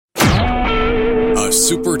A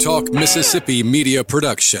Super Talk Mississippi media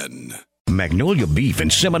production. Magnolia Beef and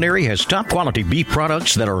Seminary has top quality beef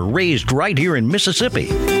products that are raised right here in Mississippi.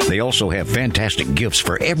 They also have fantastic gifts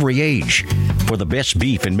for every age. For the best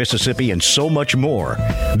beef in Mississippi and so much more,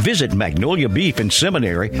 visit Magnolia Beef and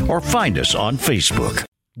Seminary or find us on Facebook.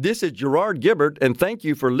 This is Gerard Gibbert, and thank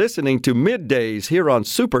you for listening to Middays here on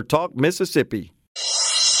Super Talk Mississippi.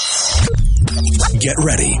 Get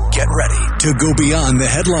ready to go beyond the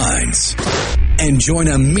headlines and join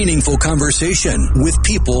a meaningful conversation with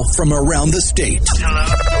people from around the state.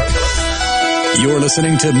 Hello. You're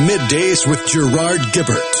listening to Middays with Gerard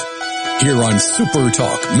Gibbert here on Super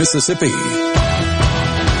Talk Mississippi.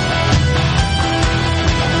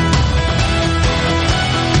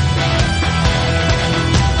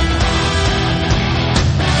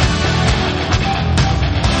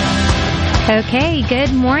 Okay,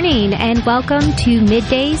 good morning and welcome to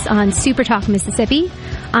Middays on Super Talk Mississippi.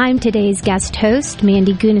 I'm today's guest host,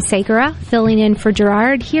 Mandy Gunasekara, filling in for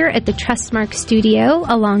Gerard here at the Trustmark studio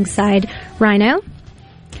alongside Rhino.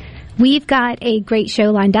 We've got a great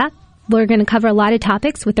show lined up. We're going to cover a lot of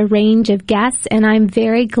topics with a range of guests, and I'm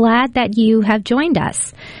very glad that you have joined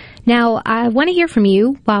us. Now, I want to hear from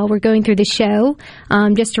you while we're going through the show.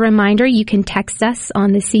 Just a reminder, you can text us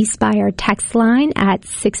on the C Spire text line at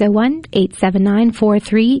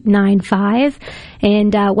 601-879-4395.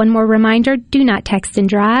 And one more reminder, do not text and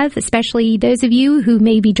drive, especially those of you who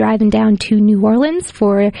may be driving down to New Orleans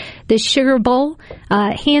for the Sugar Bowl.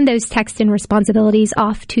 Hand those text and responsibilities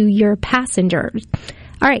off to your passengers.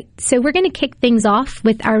 All right, so we're going to kick things off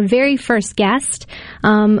with our very first guest,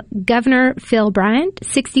 Governor Phil Bryant,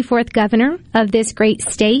 64th governor of this great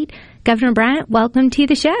state. Governor Bryant, welcome to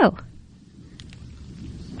the show.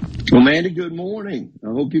 Well, Mandy, good morning.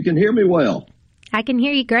 I hope you can hear me well. I can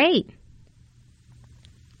hear you great.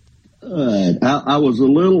 I was a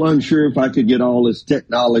little unsure if I could get all this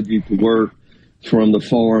technology to work from the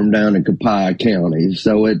farm down in Copiah County.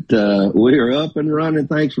 So we are up and running.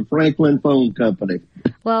 Thanks for Franklin Phone Company.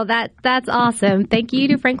 Well, that's awesome. Thank you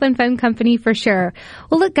to Franklin Phone Company for sure.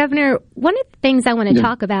 Well, look, Governor, one of the things I want to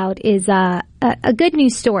talk about is a good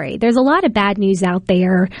news story. There's a lot of bad news out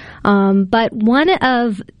there, but one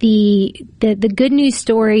of the good news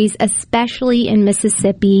stories, especially in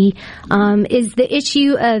Mississippi, is the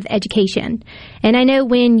issue of education. And I know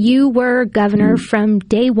when you were governor from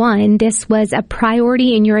day one, this was a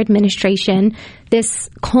priority in your administration. This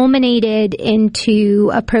culminated into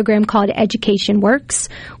a program called Education Works,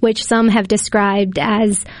 which some have described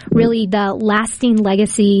as really the lasting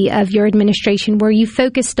legacy of your administration, where you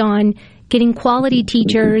focused on getting quality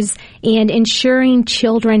teachers and ensuring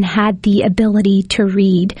children had the ability to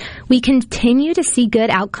read. We continue to see good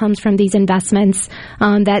outcomes from these investments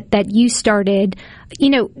that you started. You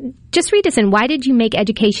know, just read us in. Why did you make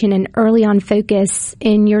education an early on focus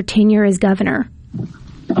in your tenure as governor?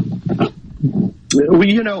 Well,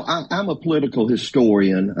 you know, I'm a political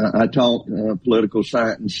historian. I taught political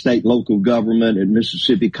science, state, local government at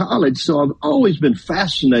Mississippi College. So I've always been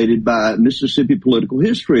fascinated by Mississippi political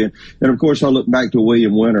history. And of course, I look back to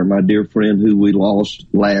William Winter, my dear friend who we lost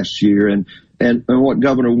last year, and what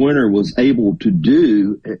Governor Winter was able to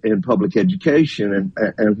do in public education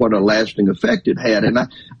and what a lasting effect it had. And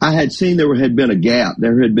I had seen there had been a gap.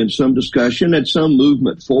 There had been some discussion and some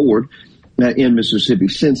movement forward in Mississippi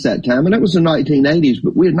since that time, and that was the 1980s,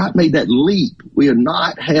 but we had not made that leap. We had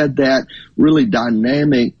not had that really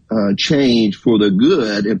dynamic change for the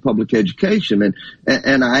good in public education,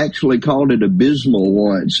 and I actually called it abysmal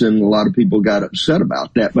once, and a lot of people got upset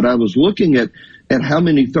about that, but I was looking at how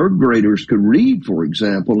many third graders could read, for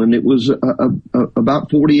example, and it was about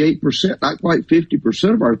 48%, not quite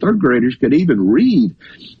 50% of our third graders could even read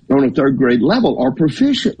on a third grade level or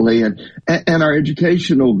proficiently, and our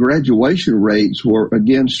educational graduation rates were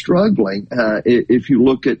again struggling. If you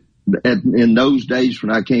look at in those days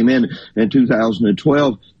when I came in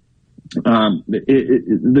 2012,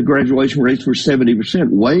 the graduation rates were 70%,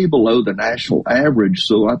 way below the national average.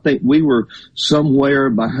 So I think we were somewhere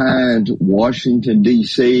behind Washington,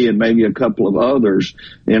 D.C., and maybe a couple of others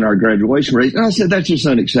in our graduation rates. And I said, that's just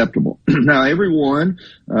unacceptable. Now, everyone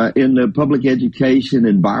in the public education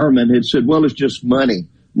environment had said, well, it's just money.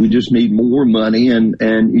 We just need more money, and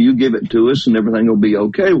you give it to us and everything will be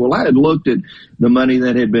okay. Well, I had looked at the money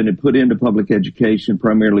that had been put into public education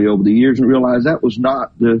primarily over the years and realized that was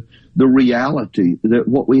not the reality, that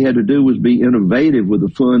what we had to do was be innovative with the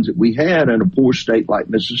funds that we had in a poor state like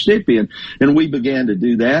Mississippi. And we began to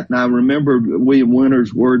do that. And I remember William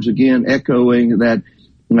Winter's words again echoing that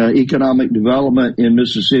economic development in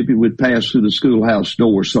Mississippi would pass through the schoolhouse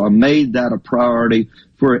door. So I made that a priority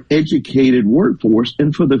for an educated workforce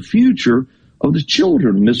and for the future of the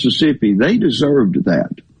children of Mississippi. They deserved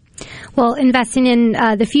that. Well, investing in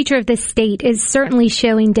the future of this state is certainly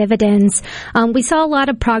showing dividends. We saw a lot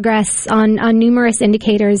of progress on numerous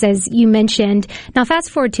indicators, as you mentioned. Now,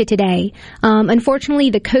 fast forward to today. Unfortunately,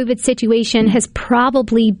 the COVID situation has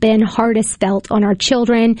probably been hardest felt on our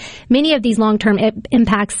children. Many of these long-term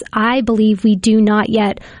impacts, I believe, we do not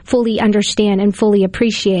yet fully understand and fully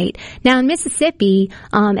appreciate. Now, in Mississippi,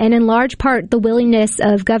 and in large part the willingness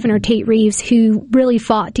of Governor Tate Reeves, who really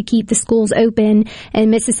fought to keep the schools open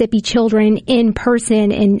and Mississippi children in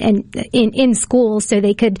person and in schools so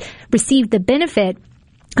they could receive the benefit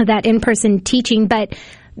of that in-person teaching. But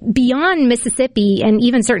beyond Mississippi and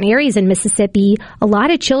even certain areas in Mississippi, a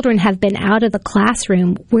lot of children have been out of the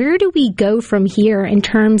classroom. Where do we go from here in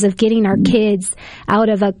terms of getting our kids out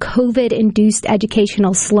of a COVID-induced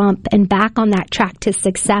educational slump and back on that track to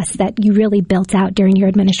success that you really built out during your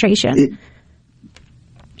administration?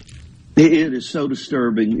 It is so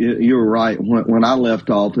disturbing. You're right. When I left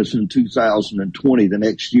office in 2020, the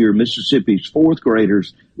next year, Mississippi's fourth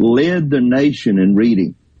graders led the nation in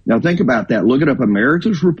reading. Now think about that. Look it up.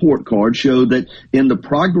 America's report card showed that in the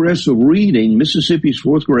progress of reading, Mississippi's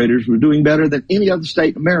fourth graders were doing better than any other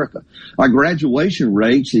state in America. Our graduation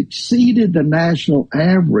rates exceeded the national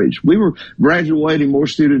average. We were graduating more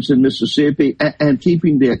students in Mississippi and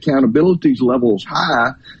keeping the accountability levels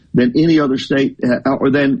high than any other state or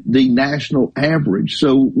than the national average.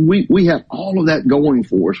 So we had all of that going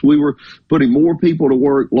for us. We were putting more people to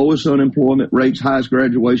work, lowest unemployment rates, highest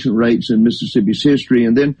graduation rates in Mississippi's history,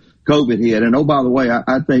 and then COVID hit. And oh, by the way,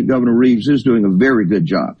 I think Governor Reeves is doing a very good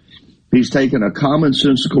job. He's taken a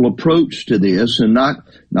commonsensical approach to this and not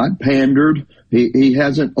pandered. He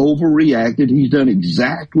hasn't overreacted. He's done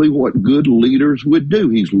exactly what good leaders would do.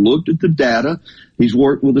 He's looked at the data. He's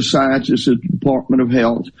worked with the scientists at the Department of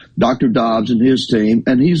Health, Dr. Dobbs and his team,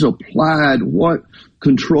 and he's applied what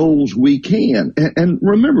controls we can. And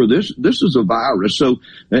remember, this is a virus. So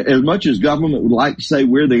as much as government would like to say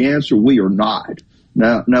we're the answer, we are not.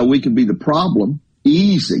 Now we can be the problem.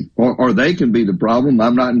 Easy, or they can be the problem.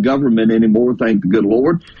 I'm not in government anymore, thank the good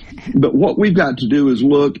Lord. But what we've got to do is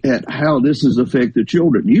look at how this has affected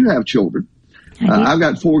children. You have children. I've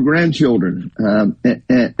got 4 grandchildren.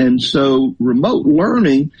 And so remote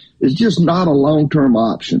learning is just not a long-term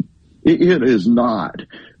option. It is not.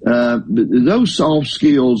 Those soft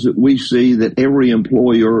skills that we see that every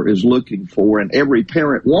employer is looking for and every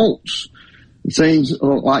parent wants, things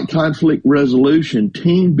like conflict resolution,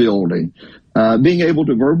 team building, being able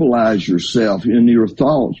to verbalize yourself and your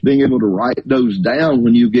thoughts, being able to write those down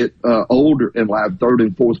when you get older in life, 3rd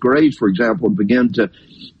and 4th grades, for example, begin to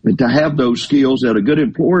have those skills that a good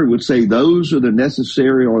employer would say those are the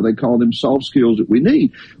necessary, or they call them soft skills that we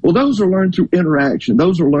need. Well, those are learned through interaction.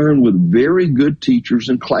 Those are learned with very good teachers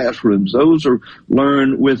in classrooms. Those are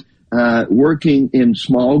learned with working in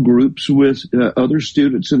small groups with other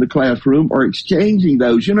students in the classroom, or exchanging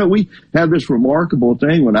those. You know, we have this remarkable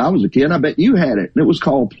thing when I was a kid. I bet you had it. And it was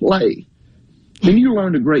called play. And you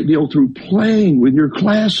learned a great deal through playing with your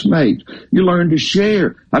classmates. You learn to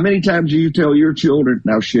share. How many times do you tell your children,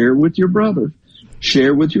 now share with your brother,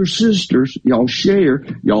 share with your sisters, y'all share,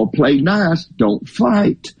 y'all play nice, don't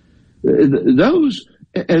fight. Those,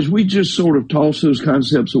 as we just sort of toss those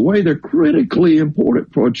concepts away, they're critically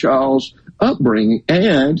important for a child's upbringing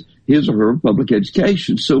and his or her public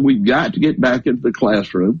education. So we've got to get back into the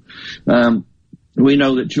classroom. We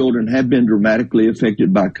know that children have been dramatically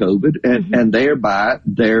affected by COVID, and thereby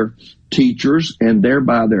their teachers, and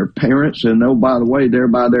thereby their parents, and oh, by the way,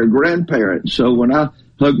 thereby their grandparents. So when I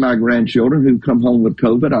hug my grandchildren who come home with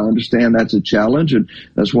COVID, I understand that's a challenge, and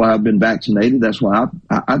that's why I've been vaccinated. That's why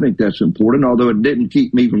I think that's important, although it didn't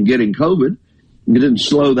keep me from getting COVID. It didn't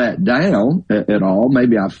slow that down at all.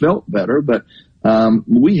 Maybe I felt better, but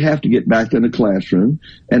we have to get back in the classroom,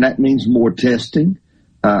 and that means more testing.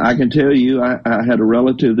 I can tell you, I had a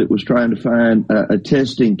relative that was trying to find a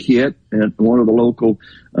testing kit at one of the local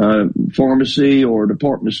pharmacy or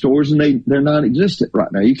department stores, and they're non-existent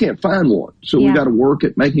right now. You can't find one. So we've got to work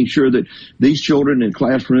at making sure that these children in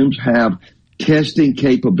classrooms have testing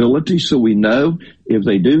capability, so we know if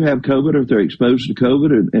they do have COVID or if they're exposed to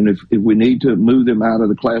COVID, and if we need to move them out of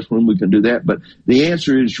the classroom, we can do that. But the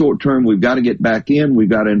answer is short term, we've got to get back in. We've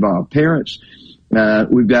got to involve parents.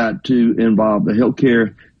 We've got to involve the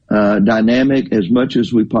healthcare dynamic as much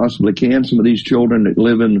as we possibly can. Some of these children that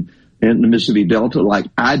live in the Mississippi Delta, like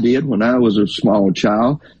I did when I was a small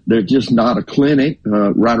child, there's just not a clinic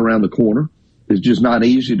right around the corner. It's just not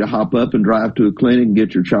easy to hop up and drive to a clinic and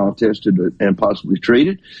get your child tested and possibly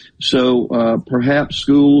treated. So perhaps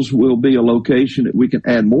schools will be a location that we can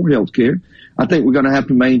add more health care. I think we're going to have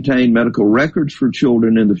to maintain medical records for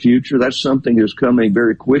children in the future. That's something that's coming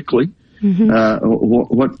very quickly.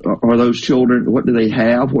 What are those children? What do they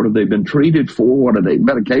have? What have they been treated for? What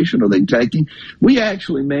medication are they taking? We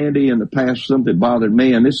actually, Mandy, in the past, something bothered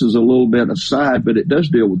me, and this is a little bit aside, but it does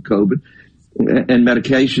deal with COVID and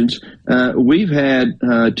medications. We've had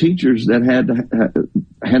teachers that had to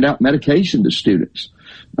hand out medication to students.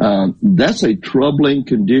 That's a troubling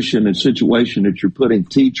condition and situation that you're putting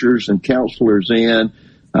teachers and counselors in,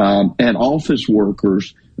 and office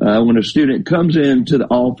workers. When a student comes into the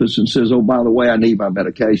office and says, oh, by the way, I need my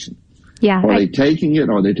medication. Yeah, are they taking it?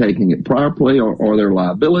 Are they taking it properly? Or are there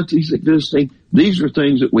liabilities existing? These are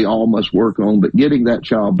things that we all must work on, but getting that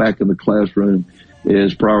child back in the classroom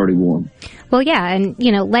is priority one. Well, yeah, and,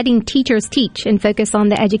 letting teachers teach and focus on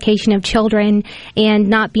the education of children and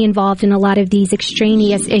not be involved in a lot of these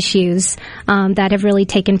extraneous issues that have really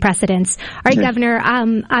taken precedence. All right, Governor,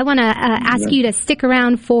 I want to ask you to stick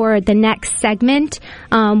around for the next segment.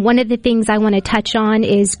 One of the things I want to touch on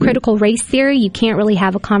is critical race theory. You can't really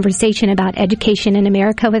have a conversation about education in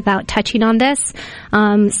America without touching on this.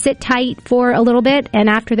 Sit tight for a little bit, and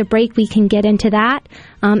after the break, we can get into that.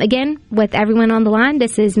 Again, with everyone on the line,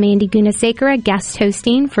 this is Mandy Gunasekara, guest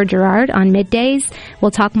hosting for Gerard on Middays.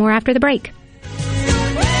 We'll talk more after the break.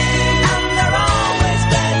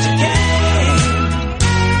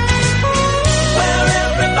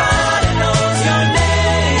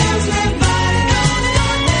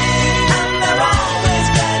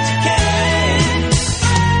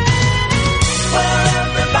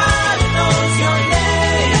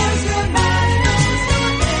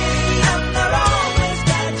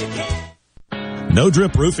 No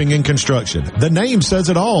Drip Roofing and Construction. The name says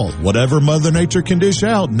it all. Whatever Mother Nature can dish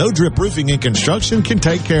out, No Drip Roofing and Construction can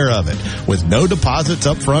take care of it with no deposits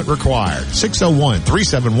up front required.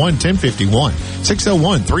 601-371-1051.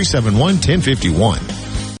 601-371-1051.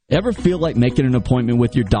 Ever feel like making an appointment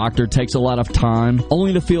with your doctor takes a lot of time,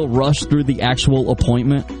 only to feel rushed through the actual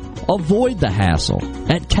appointment? Avoid the hassle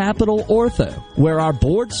at Capital Ortho, where our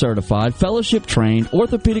board-certified, fellowship-trained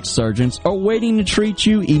orthopedic surgeons are waiting to treat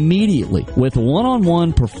you immediately. With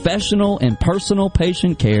one-on-one professional and personal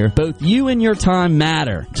patient care, both you and your time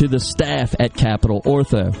matter to the staff at Capital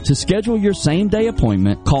Ortho. To schedule your same-day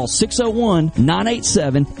appointment, call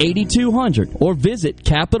 601-987-8200 or visit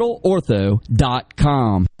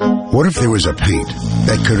CapitalOrtho.com. What if there was a paint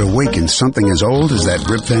that could awaken something as old as that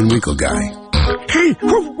Rip Van Winkle guy? Hey,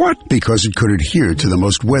 what? Because it could adhere to the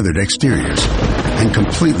most weathered exteriors and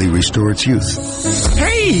completely restore its youth.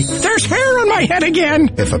 Hey, there's hair on my head again!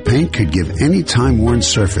 If a paint could give any time-worn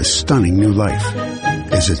surface stunning new life,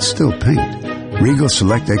 is it still paint? Regal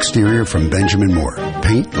Select Exterior from Benjamin Moore.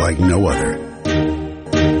 Paint like no other.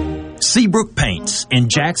 Seabrook Paints in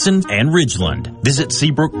Jackson and Ridgeland. Visit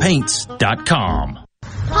SeabrookPaints.com.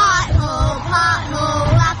 Pothole,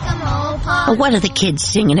 pothole, whack-a-mole, pothole. What are the kids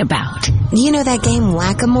singing about? You know that game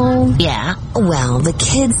Whack-A-Mole? Yeah. Well, the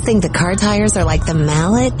kids think the car tires are like the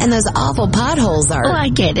mallet and those awful potholes are... Oh, I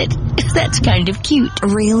get it. That's kind of cute.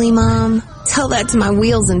 Really, Mom? Tell that to my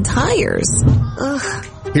wheels and tires. Ugh.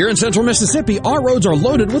 Here in Central Mississippi, our roads are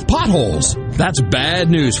loaded with potholes. That's bad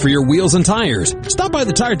news for your wheels and tires. Stop by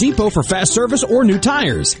the Tire Depot for fast service or new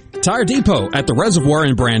tires. Tire Depot at the Reservoir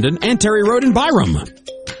in Brandon and Terry Road in Byram.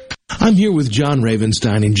 I'm here with John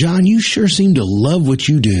Ravenstein, and John, you sure seem to love what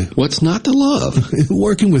you do. What's not to love?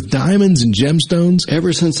 Working with diamonds and gemstones?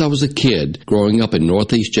 Ever since I was a kid, growing up in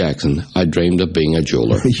Northeast Jackson, I dreamed of being a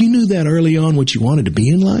jeweler. You knew that early on what you wanted to be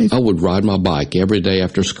in life? I would ride my bike every day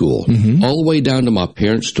after school, all the way down to my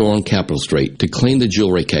parents' store on Capitol Street to clean the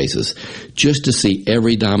jewelry cases, just to see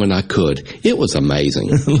every diamond I could. It was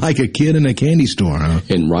amazing. Like a kid in a candy store, huh?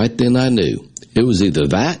 And right then I knew it was either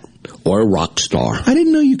that or a rock star. I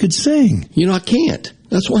didn't know you could sing. You know, I can't.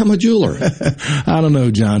 That's why I'm a jeweler. I don't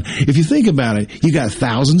know, John. If you think about it, you got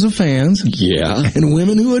thousands of fans. Yeah. And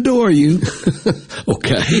women who adore you.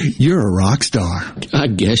 Okay. You're a rock star. I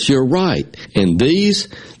guess you're right. And these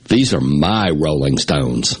are my Rolling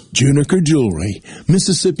Stones. Juniker Jewelry,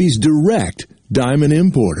 Mississippi's direct diamond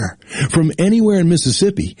importer. From anywhere in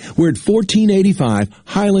Mississippi, we're at 1485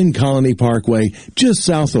 Highland Colony Parkway, just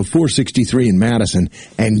south of 463 in Madison,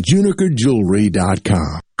 and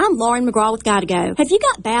JunikerJewelry.com. I'm Lauren McGraw with Gotta Go. Have you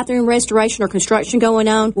got bathroom restoration or construction going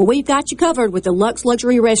on? Well, we've got you covered with the Luxe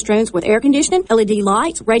Luxury Restrooms with air conditioning, LED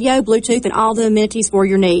lights, radio, Bluetooth, and all the amenities for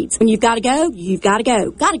your needs. When you've got to go, you've got to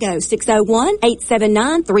go. Gotta Go,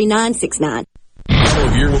 601-879-3969. Follow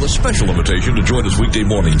here with a special invitation to join us weekday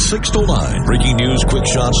morning, 6 to 9. Breaking news, quick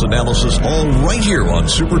shots, analysis, all right here on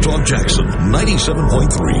Super Talk Jackson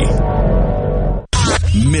 97.3.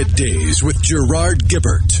 Middays with Gerard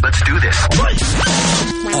Gibbert. Let's do this.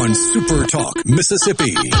 On Super Talk,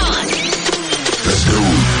 Mississippi. Let's go.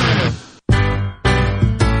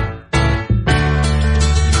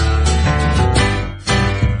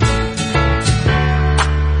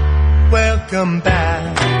 Welcome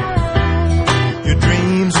back. Your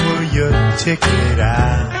dreams were your ticket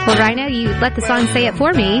out. Well, Rhino, you let the song say it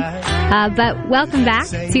for me. But welcome back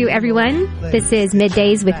to everyone. This is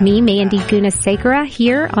Middays with me, Mandy Gunasekara,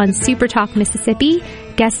 here on Super Talk Mississippi,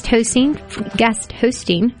 guest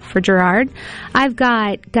hosting for Gerard. I've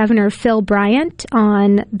got Governor Phil Bryant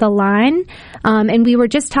on the line, and we were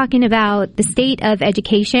just talking about the state of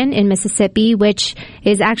education in Mississippi, which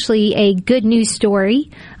is actually a good news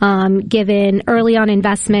story, given early on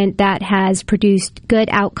investment that has produced good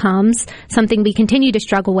outcomes, something we continue to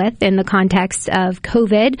struggle with in the context of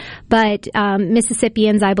COVID. But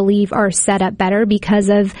Mississippians, I believe, are set up better because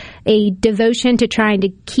of a devotion to trying to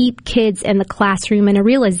keep kids in the classroom and a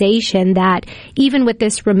realization that even with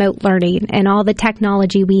this remote learning and all the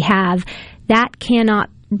technology we have, that cannot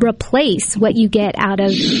replace what you get out of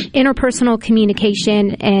interpersonal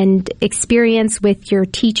communication and experience with your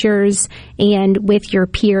teachers and with your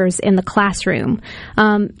peers in the classroom.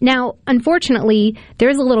 Now, unfortunately,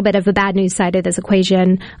 there's a little bit of a bad news side of this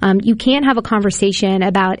equation. You can't have a conversation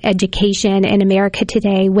about education in America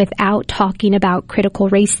today without talking about critical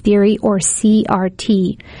race theory, or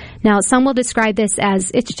CRT. Now, some will describe this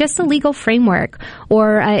as it's just a legal framework,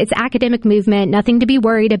 or it's academic movement, nothing to be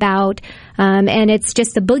worried about, and it's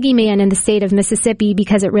just a boogeyman in the state of Mississippi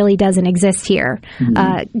because it really doesn't exist here.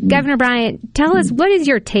 Governor Bryant, tell us, what is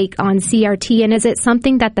your take on CRT, and is it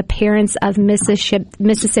something that the parents of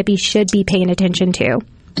Mississippi should be paying attention to?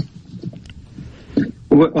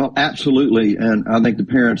 Well, absolutely, and I think the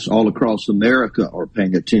parents all across America are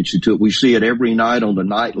paying attention to it. We see it every night on the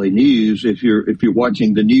nightly news. If you're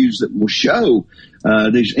watching the news that will show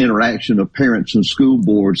this interaction of parents and school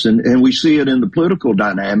boards, and we see it in the political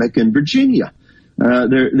dynamic in Virginia.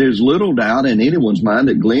 There's little doubt in anyone's mind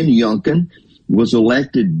that Glenn Youngkin was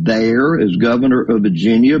elected there as governor of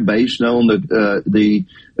Virginia based on the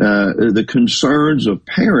concerns of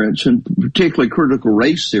parents, and particularly critical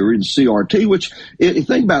race theory, the CRT, which, if you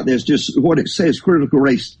think about this, just what it says, critical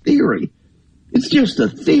race theory, it's just a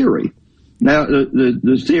theory. Now,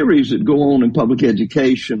 the theories that go on in public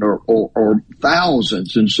education are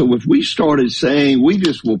thousands. And so if we started saying we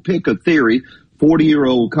just will pick a theory,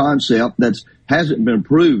 40-year-old concept that hasn't been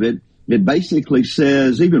proven, it basically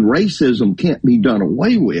says even racism can't be done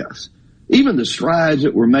away with. Even the strides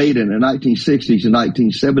that were made in the 1960s and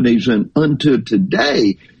 1970s and unto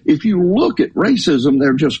today, if you look at racism,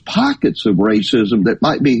 they're just pockets of racism that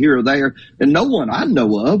might be here or there. And no one I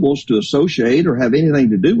know of wants to associate or have anything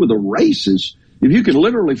to do with a racist. If you can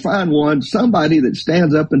literally find somebody that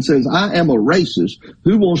stands up and says, I am a racist,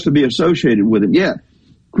 who wants to be associated with it? Yet,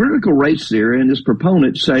 critical race theory and its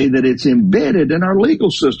proponents say that it's embedded in our legal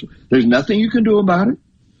system. There's nothing you can do about it.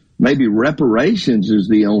 Maybe reparations is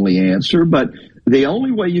the only answer, but the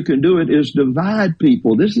only way you can do it is divide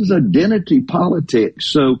people. This is identity politics.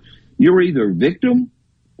 So you're either victim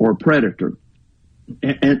or predator.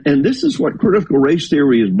 And this is what critical race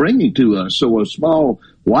theory is bringing to us. So a small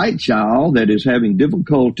white child that is having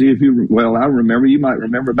difficulty, you might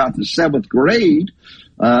remember about the 7th grade,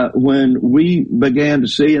 when we began to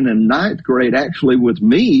see, and in 9th grade, actually with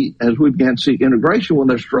me, as we began to see integration, when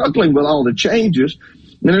they're struggling with all the changes,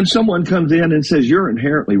 and then someone comes in and says, you're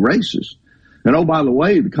inherently racist. And oh, by the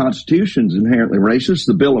way, the Constitution's inherently racist.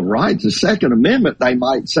 The Bill of Rights, the Second Amendment, they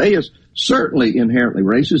might say, is certainly inherently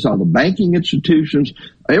racist. All the banking institutions,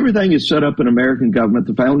 everything is set up in American government,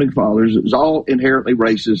 the Founding Fathers, is all inherently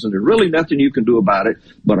racist, and there's really nothing you can do about it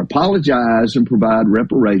but apologize and provide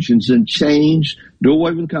reparations and change, do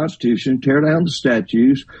away with the Constitution, tear down the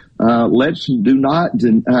statues. Let's do not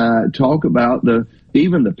talk about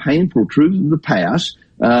even the painful truth of the past,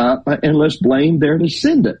 and let's blame their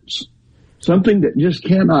descendants. Something that just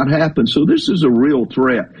cannot happen. So this is a real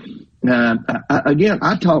threat. Again,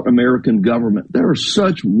 I taught American government. There are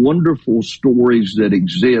such wonderful stories that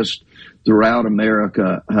exist throughout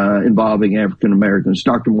America involving African Americans.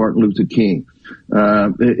 Dr. Martin Luther King.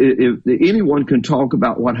 If anyone can talk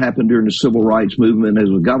about what happened during the civil rights movement as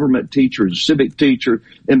a government teacher, as a civic teacher,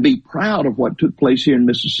 and be proud of what took place here in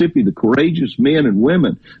Mississippi, the courageous men and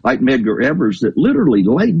women like Medgar Evers that literally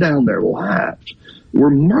laid down their lives, were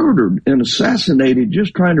murdered and assassinated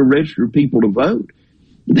just trying to register people to vote.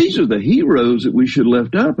 These are the heroes that we should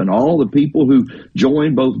lift up, and all the people who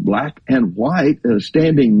joined both black and white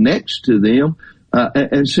standing next to them.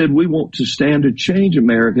 and said, we want to stand to change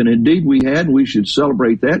America. And indeed we had, and we should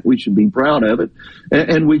celebrate that. We should be proud of it.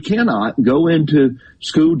 And we cannot go into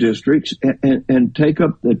school districts and take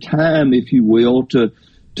up the time, if you will, to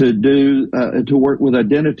work with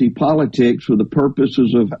identity politics for the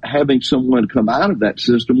purposes of having someone come out of that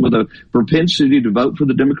system with a propensity to vote for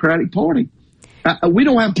the Democratic Party. We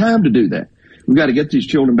don't have time to do that. We've got to get these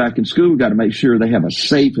children back in school. We've got to make sure they have a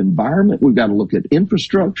safe environment. We've got to look at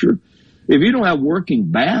infrastructure. If you don't have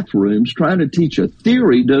working bathrooms, trying to teach a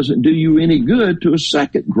theory doesn't do you any good to a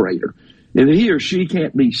second grader. If he or she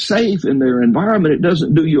can't be safe in their environment, it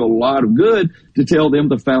doesn't do you a lot of good to tell them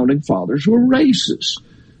the founding fathers were racist.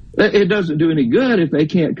 It doesn't do any good if they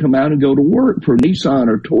can't come out and go to work for Nissan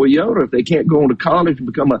or Toyota, if they can't go on to college and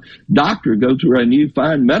become a doctor, go through a new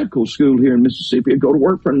fine medical school here in Mississippi, and go to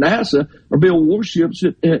work for NASA or build warships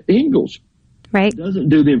at Ingalls. Right. It doesn't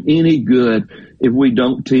do them any good if we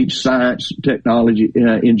don't teach science, technology,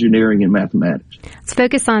 engineering, and mathematics. Let's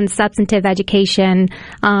focus on substantive education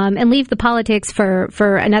and leave the politics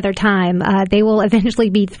for another time. They will eventually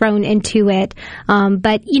be thrown into it.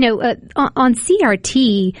 But, on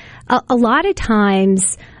CRT, a lot of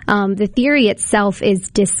times the theory itself is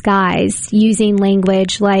disguised using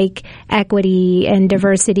language like equity and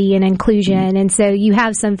diversity and inclusion. And so you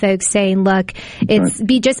have some folks saying, look,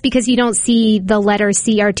 just because you don't see the letter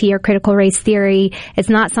CRT or critical race theory, it's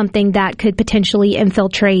not something that could potentially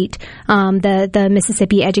infiltrate the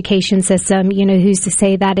Mississippi education system. Who's to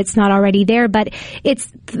say that it's not already there? But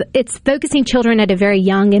it's focusing children at a very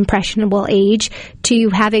young, impressionable age to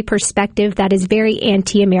have a perspective that is very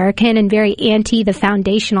anti-American and very anti the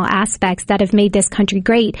foundational aspects that have made this country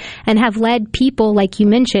great and have led people, like you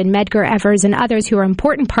mentioned, Medgar Evers and others who are an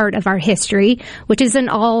important part of our history, which isn't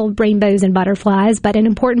all rainbows and butterflies, but an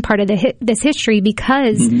important part of this history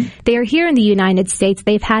because they are here in the United States.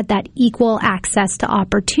 They've had that equal access to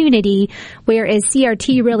opportunity, whereas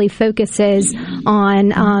CRT really focuses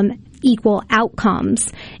on equal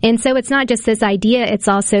outcomes. And so it's not just this idea, it's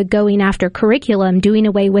also going after curriculum, doing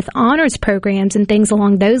away with honors programs and things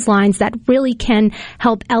along those lines that really can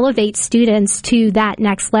help elevate students to that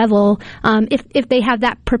next level if they have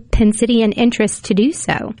that propensity and interest to do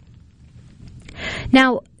so.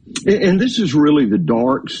 Now, and this is really the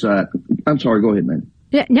dark side. I'm sorry, go ahead, man.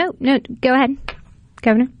 No, go ahead,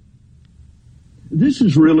 Governor. This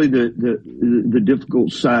is really the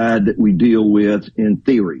difficult side that we deal with in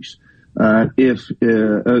theories. If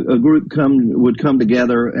a group would come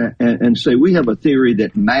together and say, we have a theory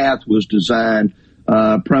that math was designed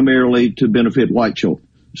primarily to benefit white children.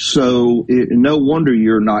 So no wonder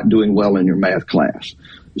you're not doing well in your math class.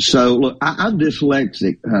 So look, I'm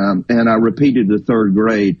dyslexic, and I repeated the third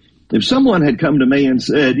grade. If someone had come to me and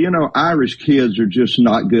said, Irish kids are just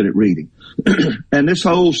not good at reading, and this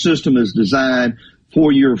whole system is designed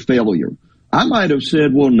for your failure, I might have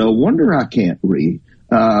said, well, no wonder I can't read.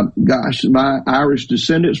 Gosh, my Irish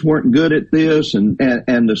descendants weren't good at this, and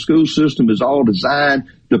the school system is all designed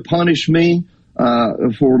to punish me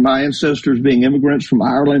for my ancestors being immigrants from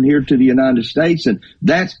Ireland here to the United States, and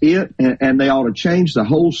that's it, and they ought to change the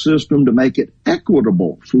whole system to make it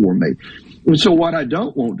equitable for me. And so what I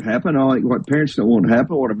don't want to happen, what parents don't want to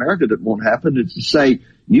happen, what America doesn't want to happen, is to say,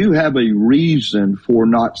 you have a reason for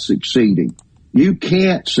not succeeding. You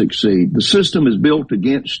can't succeed. The system is built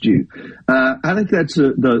against you. I think that's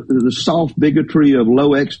the soft bigotry of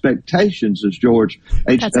low expectations, as George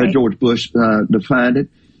Bush defined it.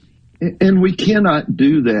 And we cannot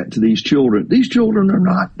do that to these children. These children are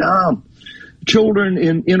not dumb. Children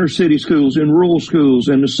in inner city schools, in rural schools,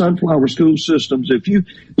 in the sunflower school systems, if you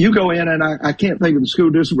go in, and I can't think of the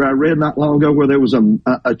school district where I read not long ago where there was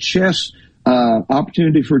a chess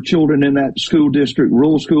opportunity for children in that school district,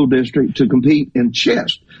 rural school district, to compete in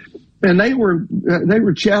chess. And they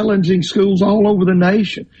were challenging schools all over the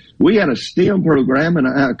nation. We had a STEM program and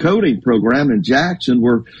a coding program in Jackson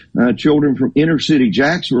where children from inner city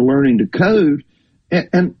Jackson were learning to code.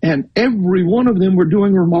 And every one of them were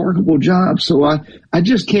doing remarkable jobs. So I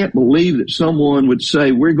just can't believe that someone would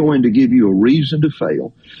say, we're going to give you a reason to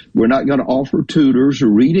fail. We're not going to offer tutors or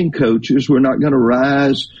reading coaches. We're not going to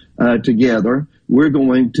rise together. We're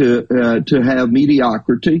going to have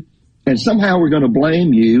mediocrity. And somehow we're going to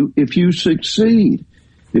blame you if you succeed.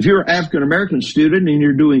 If you're an African American student and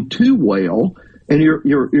you're doing too well, and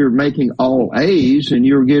you're making all A's and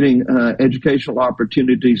you're getting educational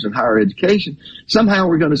opportunities in higher education, somehow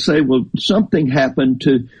we're going to say, well, something happened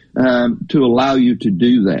to allow you to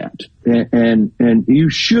do that, and you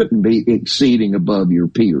shouldn't be exceeding above your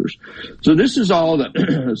peers. So this is all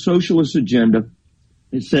the socialist agenda.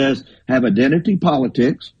 It says have identity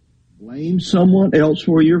politics, blame someone else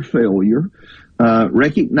for your failure.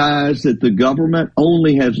 recognize that the government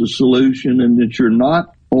only has a solution and that you're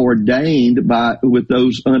not ordained with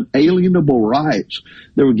those unalienable rights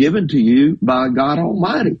that were given to you by God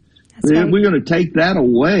Almighty. Right. We're going to take that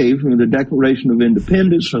away from the Declaration of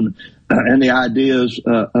Independence and the ideas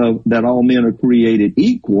that all men are created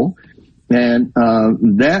equal. And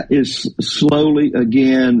that is slowly,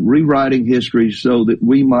 again, rewriting history so that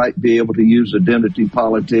we might be able to use identity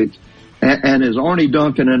politics. And as Arnie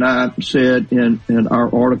Duncan and I said in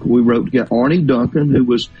our article we wrote together, Arnie Duncan, who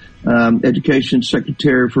was Education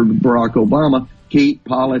Secretary for Barack Obama, keep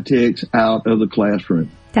politics out of the classroom.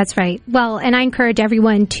 That's right. Well, and I encourage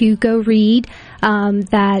everyone to go read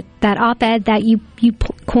that op-ed that you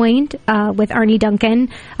coined with Arnie Duncan.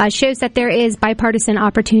 Shows that there is bipartisan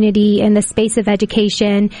opportunity in the space of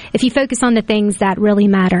education if you focus on the things that really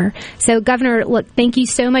matter. So, Governor, look, thank you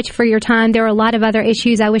so much for your time. There are a lot of other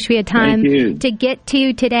issues I wish we had time to get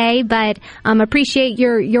to today, but appreciate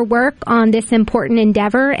your work on this important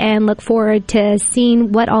endeavor and look forward to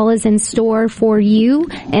seeing what all is in store for you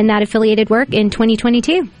and that affiliated work in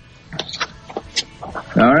 2022.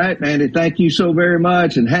 All right, Mandy, thank you so very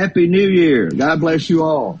much, and Happy New Year. God bless you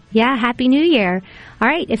all. Yeah, Happy New Year. All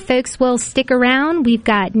right, if folks will stick around, we've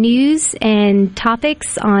got news and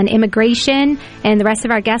topics on immigration and the rest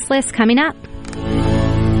of our guest list coming up.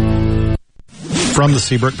 From the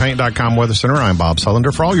SeabrookPaint.com Weather Center, I'm Bob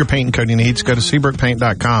Sullender. For all your paint and coating needs, go to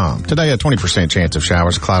SeabrookPaint.com. Today, a 20% chance of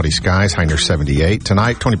showers, cloudy skies, high near 78.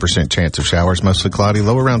 Tonight, 20% chance of showers, mostly cloudy,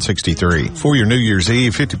 low around 63. For your New Year's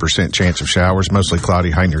Eve, 50% chance of showers, mostly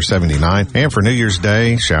cloudy, high near 79. And for New Year's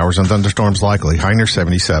Day, showers and thunderstorms likely, high near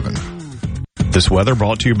 77. This weather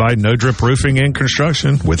brought to you by No Drip Roofing and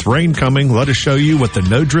Construction. With rain coming, let us show you what the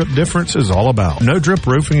No Drip difference is all about. No Drip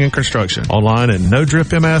Roofing and Construction. Online at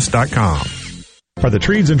NoDripMS.com. Are the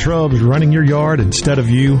trees and shrubs running your yard instead of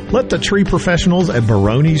you? Let the tree professionals at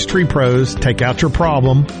Baroni's Tree Pros take out your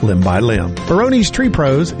problem limb by limb. Baroni's Tree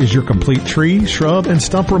Pros is your complete tree, shrub, and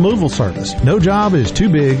stump removal service. No job is too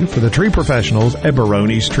big for the tree professionals at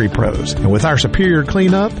Baroni's Tree Pros. And with our superior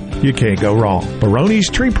cleanup, you can't go wrong. Baroni's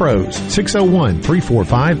Tree Pros,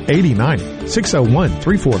 601-345-8090.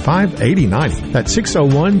 601-345-8090. That's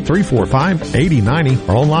 601-345-8090.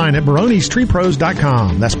 Or online at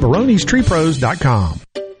baronestreepros.com. That's baronestreepros.com.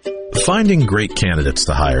 Finding great candidates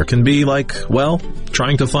to hire can be like, well,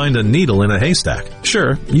 trying to find a needle in a haystack.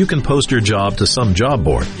 Sure, you can post your job to some job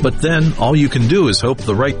board, but then all you can do is hope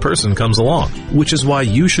the right person comes along, which is why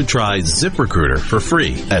you should try ZipRecruiter for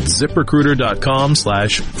free at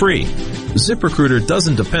ZipRecruiter.com/free. ZipRecruiter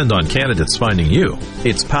doesn't depend on candidates finding you.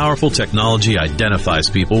 Its powerful technology identifies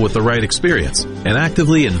people with the right experience and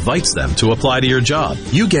actively invites them to apply to your job.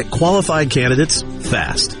 You get qualified candidates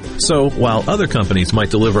fast. So, while other companies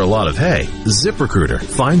might deliver a lot of hay, ZipRecruiter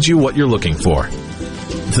finds you what you're looking for.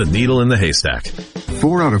 The needle in the haystack.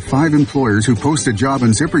 4 out of 5 employers who post a job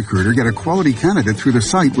on ZipRecruiter get a quality candidate through the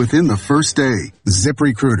site within the first day.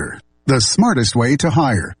 ZipRecruiter, the smartest way to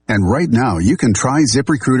hire. And right now, you can try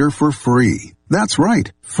ZipRecruiter for free. That's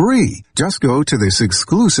right, free. Just go to this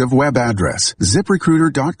exclusive web address,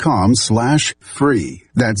 ZipRecruiter.com/free.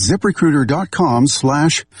 That's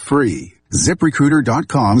ZipRecruiter.com/free.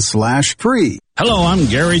 ZipRecruiter.com/free. Hello, I'm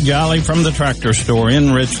Gary Jolly from the Tractor Store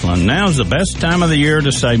in Richland. Now's the best time of the year to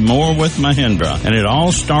save more with Mahindra, and it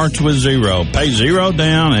all starts with zero. Pay zero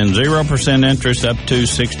down and 0% interest up to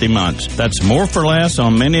 60 months. That's more for less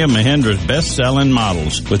on many of Mahindra's best-selling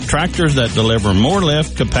models, with tractors that deliver more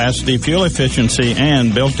lift, capacity, fuel efficiency,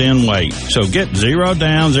 and built-in weight. So get zero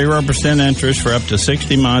down, 0% interest for up to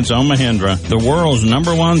 60 months on Mahindra, the world's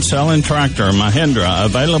 #1 selling tractor, Mahindra,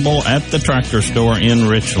 available at the Tractor Store in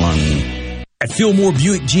Richland. At Fillmore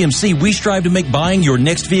Buick GMC, we strive to make buying your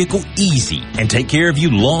next vehicle easy and take care of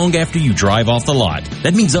you long after you drive off the lot.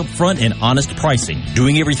 That means upfront and honest pricing,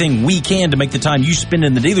 doing everything we can to make the time you spend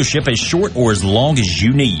in the dealership as short or as long as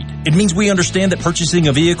you need. It means we understand that purchasing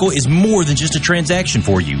a vehicle is more than just a transaction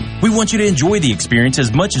for you. We want you to enjoy the experience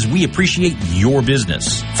as much as we appreciate your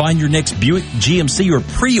business. Find your next Buick, GMC, or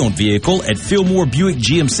pre-owned vehicle at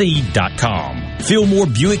FillmoreBuickGMC.com. Fillmore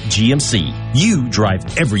Buick GMC. You drive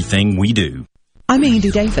everything we do. I'm Andy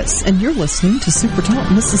Davis, and you're listening to Super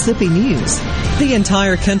Talk Mississippi News. The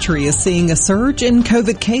entire country is seeing a surge in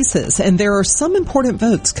COVID cases, and there are some important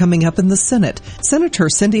votes coming up in the Senate. Senator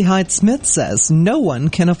Cindy Hyde-Smith says no one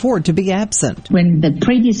can afford to be absent. When the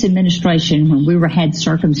previous administration, when we had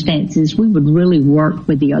circumstances, we would really work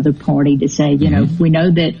with the other party to say, you know, we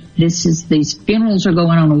know that these funerals are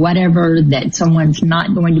going on or whatever, that someone's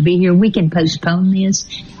not going to be here, we can postpone this.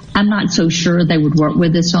 I'm not so sure they would work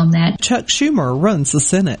with us on that. Chuck Schumer runs the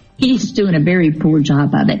Senate. He's doing a very poor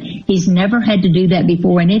job of it. He's never had to do that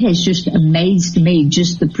before, and it has just amazed me,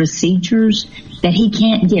 just the procedures that he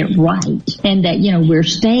can't get right. And that, we're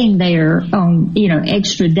staying there on,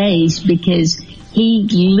 extra days because he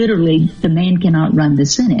literally, the man cannot run the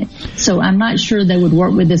Senate. So I'm not sure they would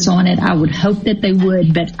work with us on it. I would hope that they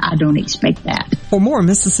would, but I don't expect that. For more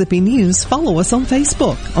Mississippi news, follow us on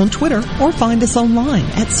Facebook, on Twitter, or find us online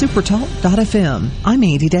at supertalk.fm. I'm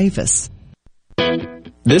Andy Davis.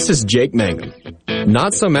 This is Jake Mangum,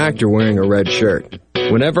 not some actor wearing a red shirt.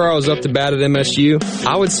 Whenever I was up to bat at MSU,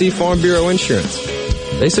 I would see Farm Bureau Insurance.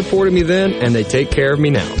 They supported me then, and they take care of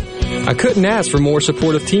me now. I couldn't ask for more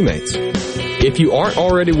supportive teammates. If you aren't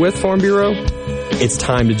already with Farm Bureau, it's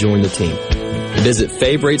time to join the team. Visit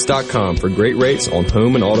favrates.com for great rates on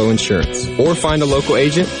home and auto insurance, or find a local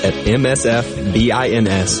agent at msfbins.com.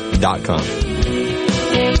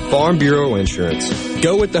 Farm Bureau Insurance.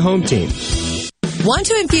 Go with the home team. Want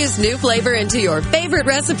to infuse new flavor into your favorite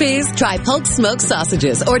recipes? Try Polk's smoked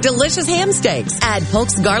sausages or delicious ham steaks. Add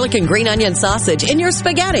Polk's garlic and green onion sausage in your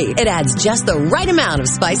spaghetti. It adds just the right amount of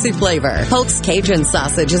spicy flavor. Polk's Cajun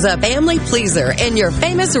sausage is a family pleaser in your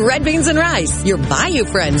famous red beans and rice. Your Bayou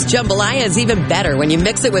Friends jambalaya is even better when you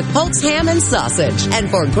mix it with Polk's ham and sausage.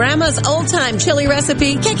 And for Grandma's old-time chili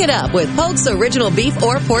recipe, kick it up with Polk's original beef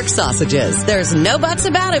or pork sausages. There's no buts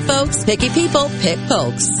about it, folks. Picky people pick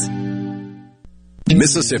Polk's.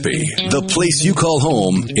 Mississippi, the place you call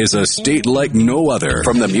home, is a state like no other.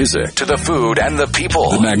 From the music to the food and the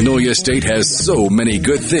people, the Magnolia State has so many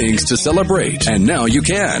good things to celebrate. And now you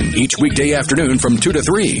can, each weekday afternoon from 2 to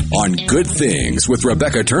 3 on Good Things with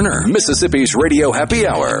Rebecca Turner, Mississippi's Radio Happy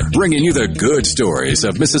Hour, bringing you the good stories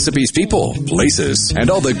of Mississippi's people, places, and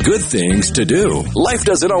all the good things to do. Life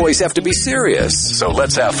doesn't always have to be serious, so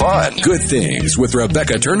let's have fun. Good Things with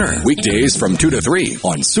Rebecca Turner, weekdays from 2 to 3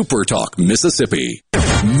 on Super Talk Mississippi.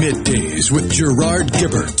 Middays with Gerard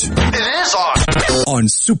Gibbert. It is on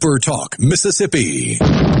Super Talk Mississippi. All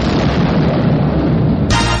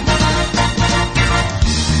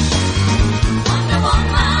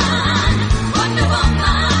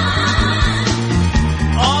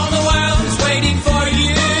the world is waiting for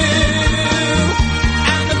you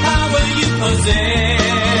and the power you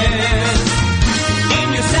possess. In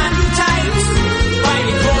your sandal tights,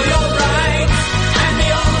 fighting for your rights, and the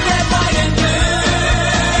old red, white, and blue.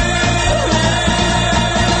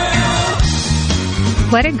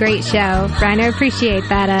 What a great show, Brian. I appreciate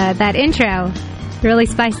that intro. Really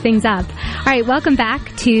spiced things up. All right, welcome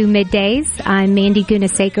back to Middays. I'm Mandy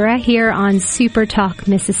Gunasekara here on Super Talk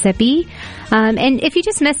Mississippi. And if you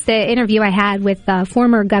just missed the interview I had with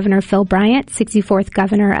former Governor Phil Bryant, 64th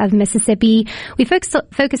Governor of Mississippi, we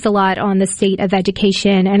focused a lot on the state of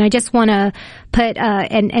education, and I just want to put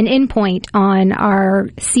an endpoint on our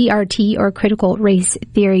CRT, or critical race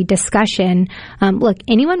theory discussion. Look,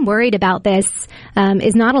 anyone worried about this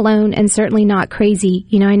is not alone and certainly not crazy.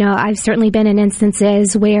 I know I've certainly been in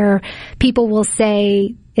instances where people will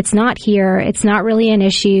say, it's not here. It's not really an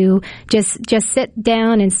issue. Just sit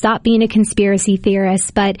down and stop being a conspiracy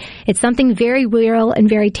theorist. But it's something very real and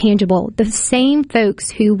very tangible. The same folks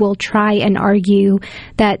who will try and argue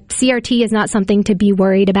that CRT is not something to be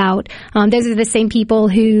worried about, those are the same people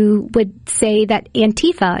who would say that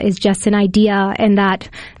Antifa is just an idea, and that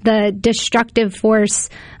the destructive force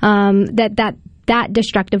that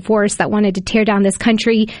destructive force that wanted to tear down this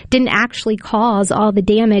country didn't actually cause all the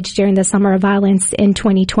damage during the summer of violence in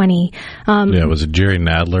 2020. Was it Jerry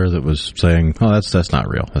Nadler that was saying, "Oh, that's not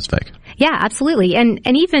real. That's fake"? Yeah, absolutely. And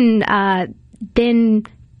even then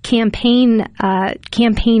campaigner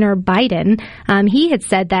Biden, he had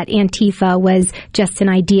said that Antifa was just an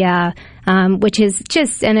idea, which is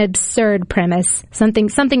just an absurd premise, something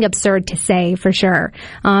absurd to say for sure.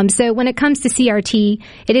 So when it comes to CRT,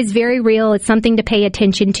 it is very real. It's something to pay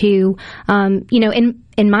attention to. In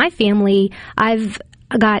my family, I've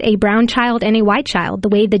got a brown child and a white child, the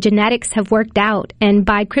way the genetics have worked out. And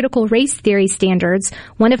by critical race theory standards,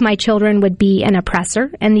 one of my children would be an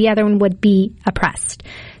oppressor and the other one would be oppressed.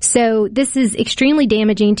 So this is extremely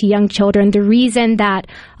damaging to young children. The reason that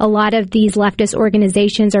a lot of these leftist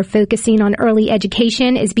organizations are focusing on early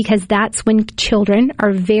education is because that's when children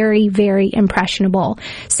are very, very impressionable.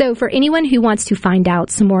 So for anyone who wants to find out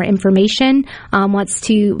some more information, wants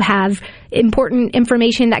to have important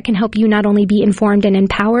information that can help you not only be informed and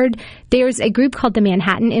empowered, there's a group called the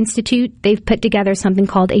Manhattan Institute. They've put together something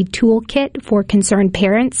called a toolkit for concerned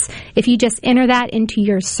parents. If you just enter that into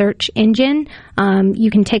your search engine, you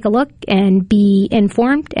can take a look and be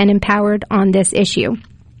informed and empowered on this issue.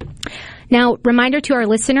 Now, reminder to our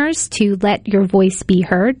listeners to let your voice be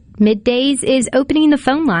heard. Middays is opening the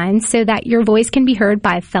phone lines so that your voice can be heard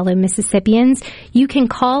by fellow Mississippians. You can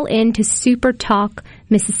call in to Super Talk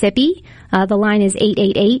Mississippi. The line is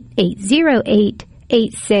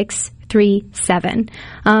 888-808-8637.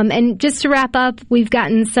 And just to wrap up, we've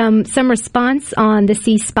gotten some response on the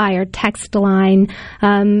C Spire text line.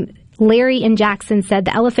 Larry in Jackson said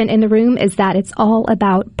the elephant in the room is that it's all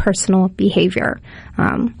about personal behavior,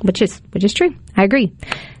 which is true. I agree.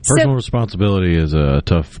 Personal responsibility is a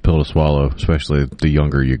tough pill to swallow, especially the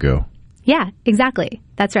younger you go. Yeah, exactly.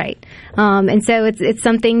 That's right. And so it's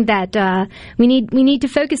something that we need to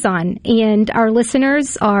focus on, and our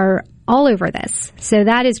listeners are all over this. So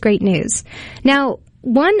that is great news. Now,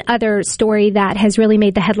 one other story that has really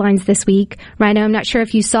made the headlines this week, Rhino, I'm not sure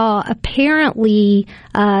if you saw, apparently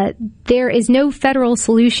there is no federal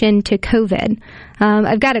solution to COVID.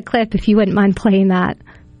 I've got a clip if you wouldn't mind playing that.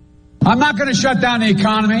 I'm not going to shut down the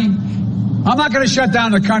economy. I'm not going to shut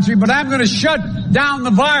down the country, but I'm going to shut down the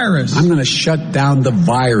virus. I'm going to shut down the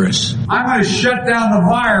virus. I'm going to shut down the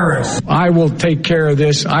virus. I will take care of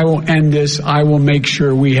this. I will end this. I will make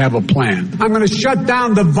sure we have a plan. I'm going to shut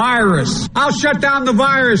down the virus. I'll shut down the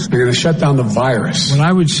virus. I'm going to shut down the virus. What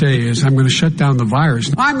I would say is I'm going to shut down the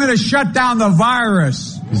virus. I'm going to shut down the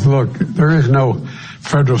virus. Look, there is no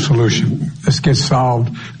federal solution. This gets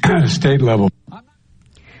solved at a state level.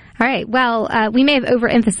 All right. Well, we may have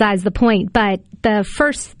overemphasized the point, but the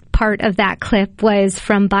first part of that clip was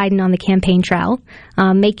from Biden on the campaign trail,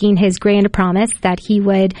 making his grand promise that he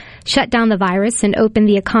would shut down the virus and open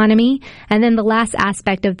the economy. And then the last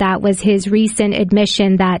aspect of that was his recent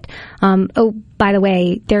admission that, by the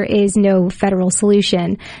way, there is no federal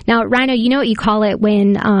solution. Now, Rhino, you know what you call it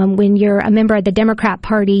when you're a member of the Democrat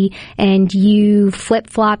Party and you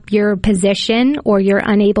flip-flop your position or you're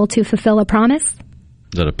unable to fulfill a promise?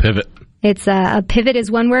 Is that a pivot? It's a pivot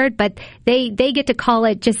is one word, but they get to call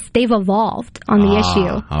it just they've evolved on the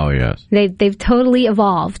issue. Oh, yes. They've totally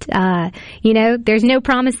evolved. There's no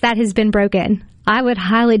promise that has been broken. I would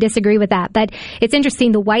highly disagree with that. But it's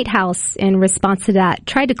interesting. The White House, in response to that,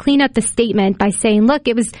 tried to clean up the statement by saying, look,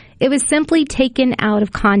 it was simply taken out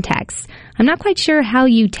of context. I'm not quite sure how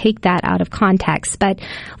you take that out of context. But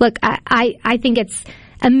look, I think it's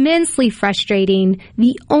immensely frustrating.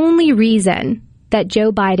 The only reason that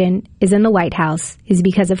Joe Biden is in the White House is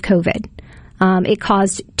because of COVID. It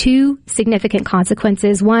caused two significant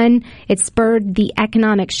consequences. One, it spurred the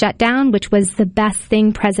economic shutdown, which was the best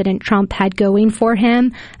thing President Trump had going for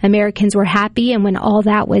him. Americans were happy, and when all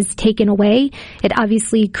that was taken away, it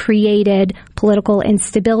obviously created political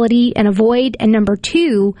instability and a void. And number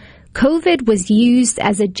two, COVID was used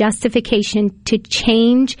as a justification to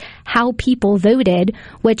change how people voted,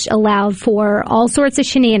 which allowed for all sorts of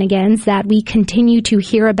shenanigans that we continue to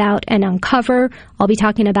hear about and uncover. I'll be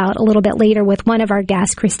talking about a little bit later with one of our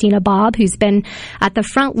guests, Christina Bobb, who's been at the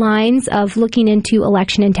front lines of looking into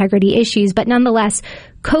election integrity issues. But nonetheless,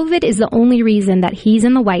 COVID is the only reason that he's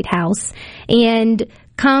in the White House. And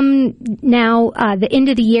come now, the end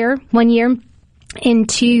of the year, 1 year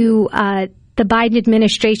into the Biden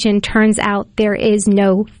administration, turns out there is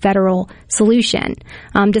no federal solution,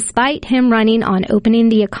 despite him running on opening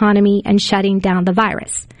the economy and shutting down the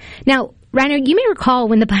virus. Now, Reiner, you may recall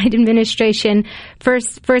when the Biden administration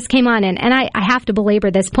first came on, and I have to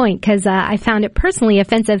belabor this point because I found it personally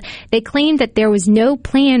offensive. They claimed that there was no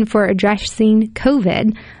plan for addressing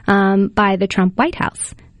COVID by the Trump White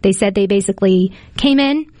House. They said they basically came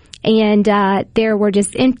in and there were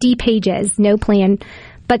just empty pages, no plan.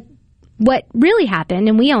 What really happened,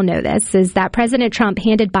 and we all know this, is that President Trump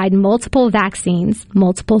handed Biden multiple vaccines,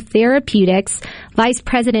 multiple therapeutics. Vice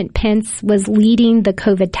President Pence was leading the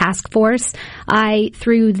COVID task force. I,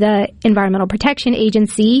 through the Environmental Protection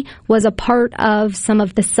Agency, was a part of some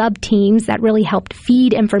of the sub-teams that really helped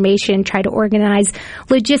feed information, try to organize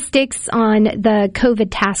logistics on the COVID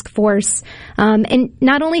task force. And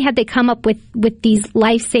not only had they come up with these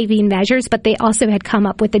life-saving measures, but they also had come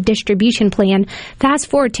up with a distribution plan. Fast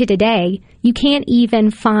forward to today, you can't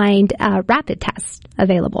even find rapid tests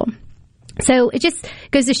available. So it just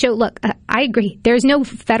goes to show, look, I agree. There's no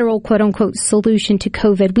federal, quote unquote, solution to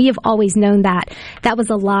COVID. We have always known that. That was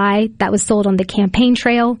a lie that was sold on the campaign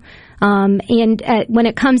trail. And when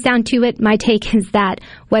it comes down to it, my take is that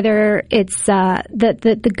whether it's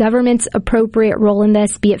the government's appropriate role in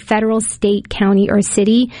this, be it federal, state, county, or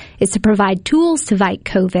city, is to provide tools to fight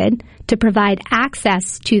COVID, to provide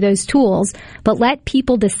access to those tools, but let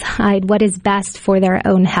people decide what is best for their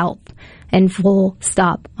own health, and full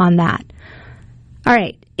stop on that. All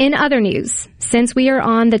right. In other news, since we are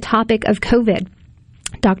on the topic of COVID,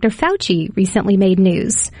 Dr. Fauci recently made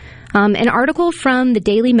news. An article from the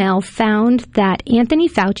Daily Mail found that Anthony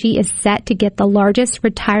Fauci is set to get the largest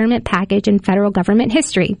retirement package in federal government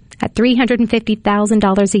history at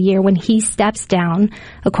 $350,000 a year when he steps down,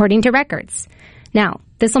 according to records. Now,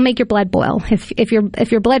 this will make your blood boil if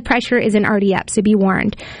your blood pressure isn't already up, so be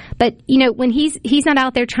warned. But, when he's not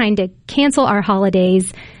out there trying to cancel our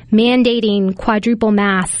holidays, mandating quadruple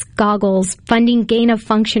masks, goggles, funding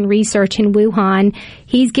gain-of-function research in Wuhan,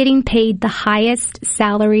 he's getting paid the highest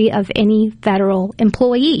salary of any federal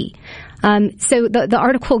employee. So the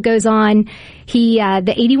article goes on. The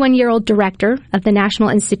 81-year-old director of the National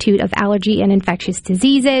Institute of Allergy and Infectious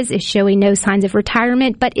Diseases is showing no signs of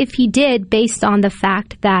retirement. But if he did, based on the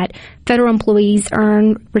fact that federal employees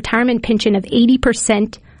earn retirement pension of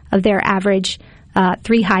 80% of their average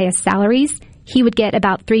three highest salaries, he would get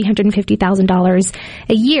about $350,000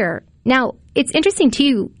 a year. Now, it's interesting,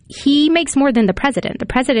 too. He makes more than the president. The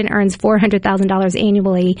president earns $400,000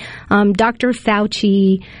 annually. Dr.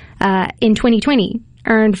 Fauci, in 2020,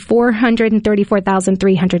 earned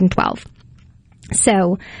 $434,312.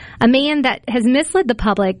 So, a man that has misled the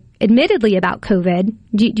public, admittedly, about COVID.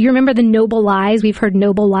 Do you remember the noble lies? We've heard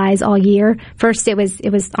noble lies all year. First, it was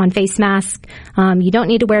on face masks. You don't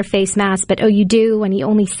need to wear a face mask, but you do. And he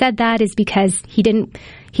only said that is because he didn't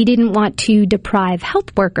want to deprive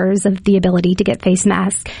health workers of the ability to get face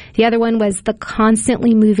masks. The other one was the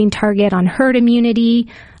constantly moving target on herd immunity.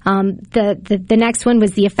 The next one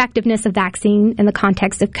was the effectiveness of vaccine in the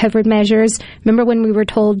context of COVID measures. Remember when we were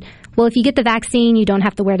told, well, if you get the vaccine, you don't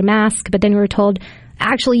have to wear the mask. But then we were told,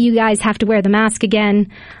 actually, you guys have to wear the mask again.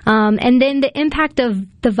 And then the impact of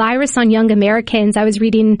the virus on young Americans. I was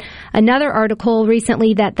reading another article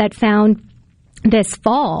recently that found this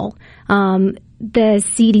fall, the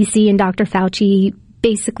CDC and Dr. Fauci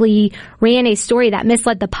basically ran a story that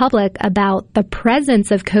misled the public about the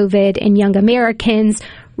presence of COVID in young Americans,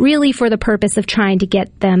 really for the purpose of trying to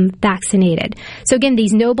get them vaccinated. So again,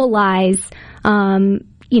 these noble lies,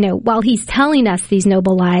 while he's telling us these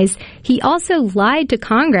noble lies, he also lied to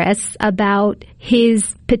Congress about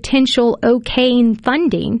his potential okaying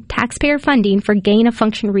funding, taxpayer funding for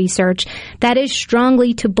gain-of-function research that is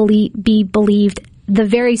strongly to be believed the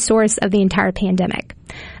very source of the entire pandemic.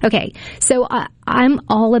 Okay, so I'm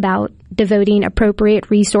all about devoting appropriate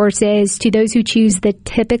resources to those who choose the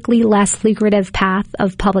typically less lucrative path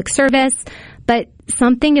of public service, but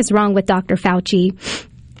something is wrong with Dr. Fauci.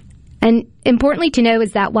 And importantly to know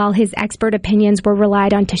is that while his expert opinions were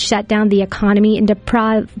relied on to shut down the economy and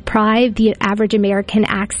deprive the average American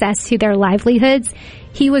access to their livelihoods,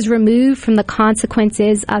 he was removed from the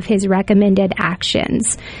consequences of his recommended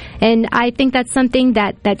actions. And I think that's something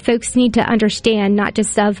that folks need to understand, not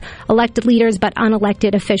just of elected leaders, but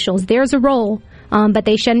unelected officials. There's a role, but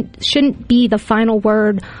they shouldn't be the final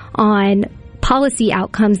word on policy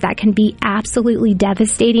outcomes that can be absolutely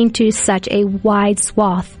devastating to such a wide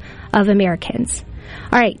swath of Americans.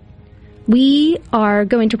 All right. We are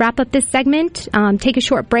going to wrap up this segment, take a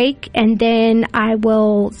short break, and then I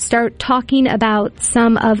will start talking about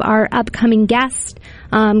some of our upcoming guests.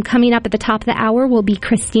 Coming up at the top of the hour will be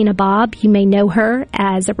Christina Bobb. You may know her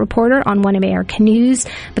as a reporter on One American News,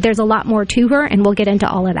 but there's a lot more to her, and we'll get into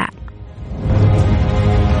all of that.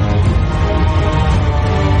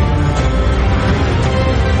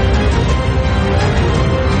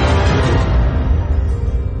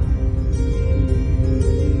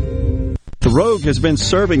 The Rogue has been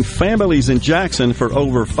serving families in Jackson for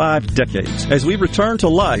over 5 decades. As we return to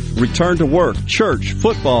life, return to work, church,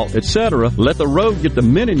 football, etc., let the Rogue get the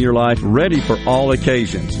men in your life ready for all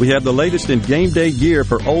occasions. We have the latest in game day gear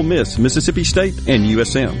for Ole Miss, Mississippi State, and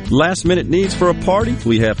USM. Last minute needs for a party?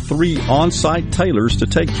 We have 3 on-site tailors to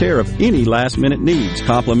take care of any last minute needs.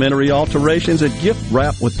 Complimentary alterations and gift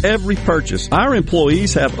wrap with every purchase. Our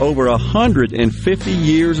employees have over 150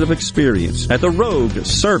 years of experience at the Rogue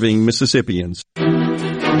serving Mississippians. Now's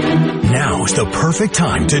the perfect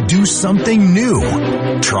time to do something new.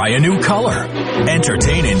 Try a new color.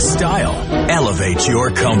 Entertain in style. Elevate your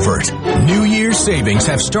comfort. New Year's savings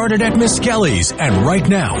have started at Miss Kelly's, and right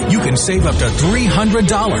now you can save up to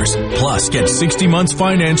 $300. Plus, get 60 months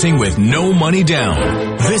financing with no money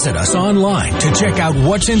down. Visit us online to check out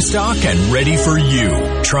what's in stock and ready for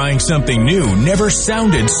you. Trying something new never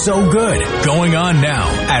sounded so good. Going on now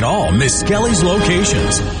at all Miss Kelly's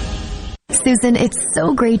locations. Susan. It's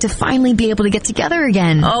so great to finally be able to get together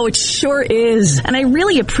again. Oh, it sure is. And I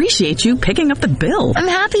really appreciate you picking up the bill. I'm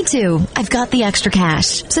happy to. I've got the extra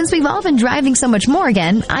cash. Since we've all been driving so much more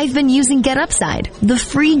again, I've been using Get Upside, the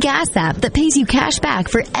free gas app that pays you cash back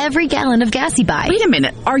for every gallon of gas you buy. Wait a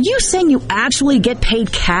minute. Are you saying you actually get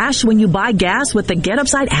paid cash when you buy gas with the Get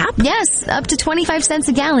Upside app? Yes, up to 25 cents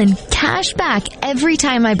a gallon. Cash back every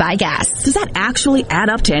time I buy gas. Does that actually add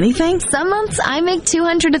up to anything? Some months I make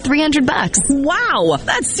 $200 to $300. Wow,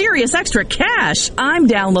 that's serious extra cash. I'm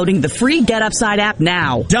downloading the free Get Upside app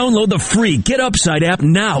now. Download the free Get Upside app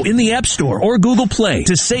now in the App Store or Google Play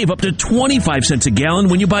to save up to 25 cents a gallon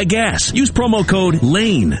when you buy gas. Use promo code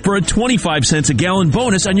LANE for a 25 cents a gallon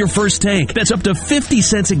bonus on your first tank. That's up to 50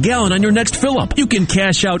 cents a gallon on your next fill-up. You can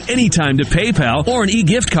cash out anytime to PayPal or an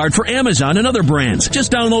e-gift card for Amazon and other brands.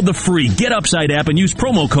 Just download the free Get Upside app and use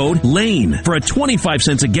promo code LANE for a 25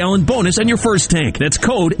 cents a gallon bonus on your first tank. That's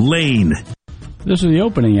code LANE. This is the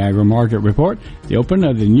opening agri-market report. The open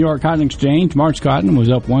of the New York Cotton Exchange, March cotton was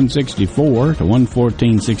up 164 to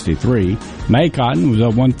 114.63. May cotton was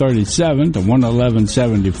up 137 to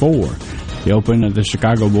 111.74. The open of the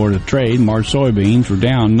Chicago Board of Trade, March soybeans were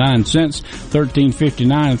down 9 cents,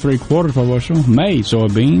 13.59 3/4 per bushel. May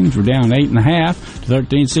soybeans were down 8.5 to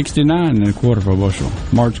 13.69 1/4 per bushel.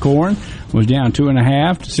 March corn was down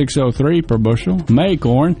 2.5 to 6.03 per bushel. May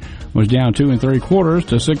corn was down 2 3/4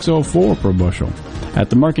 to 6.04 per bushel. At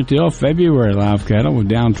the mercantile, February live cattle was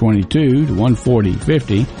down 22 to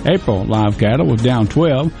 140.50. April live cattle was down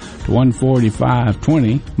 12 to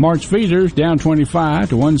 145.20. March feeders down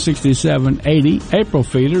 25 to 167.80. April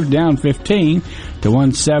feeders down 15 to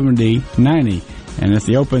 170.90. And at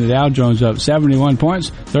the open, the Dow Jones up 71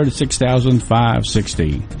 points,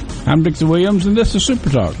 36,560. I'm Dixie Williams, and this is Super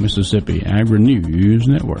Talk Mississippi Agri-News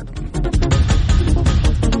Network.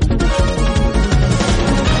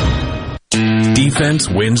 Defense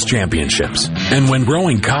wins championships. And when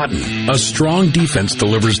growing cotton, a strong defense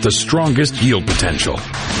delivers the strongest yield potential.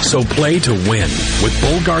 So play to win with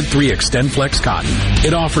Bollgard 3 XtendFlex Cotton.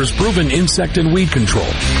 It offers proven insect and weed control,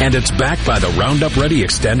 and it's backed by the Roundup Ready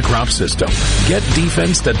Extend crop system. Get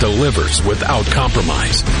defense that delivers without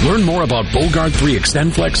compromise. Learn more about Bollgard 3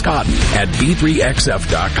 XtendFlex Cotton at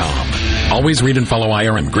b3xf.com. Always read and follow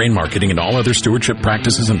IRM, grain marketing, and all other stewardship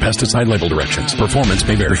practices and pesticide label directions. Performance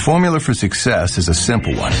may vary. The formula for success is a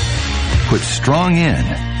simple one. Put strong in,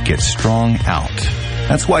 get strong out.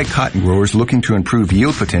 That's why cotton growers looking to improve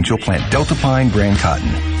yield potential plant Delta Pine brand cotton,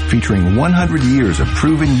 featuring 100 years of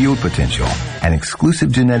proven yield potential and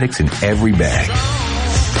exclusive genetics in every bag.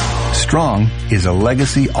 Strong is a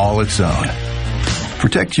legacy all its own.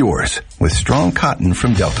 Protect yours with strong cotton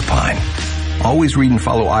from Delta Pine. Always read and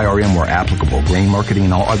follow IRM where applicable, grain marketing,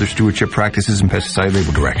 and all other stewardship practices and pesticide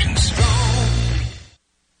label directions.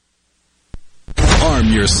 Arm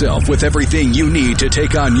yourself with everything you need to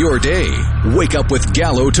take on your day. Wake up with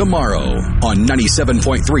Gallo tomorrow on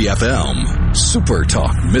 97.3 FM. Super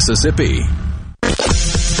Talk, Mississippi.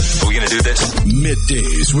 Are we going to do this?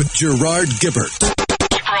 Middays with Gerard Gibbert.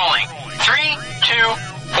 Keep rolling. 3, 2,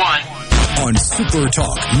 1. On Super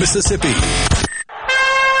Talk, Mississippi.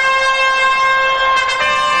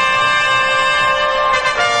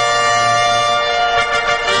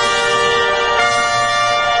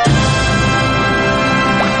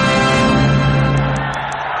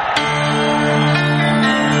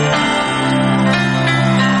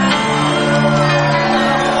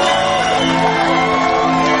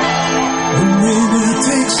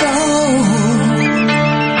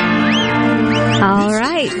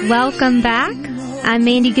 Welcome back. I'm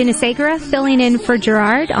Mandy Gunasekara, filling in for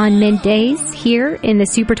Gerard on middays here in the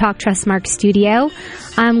Super Talk Trustmark studio.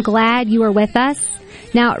 I'm glad you are with us.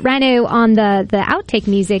 Now, Rhino, on the outtake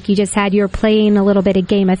music you just had, you're playing a little bit of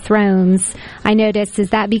Game of Thrones. I noticed, is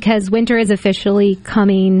that because winter is officially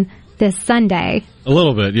coming this Sunday? A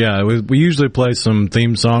little bit, yeah. We usually play some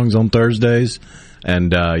theme songs on Thursdays,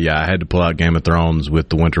 and I had to pull out Game of Thrones with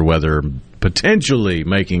the winter weather potentially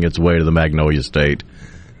making its way to the Magnolia State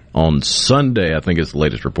on Sunday. I think it's the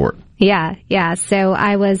latest report. Yeah. So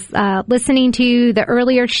I was listening to the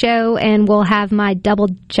earlier show, and we'll have my double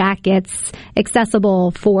jackets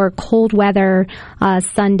accessible for cold weather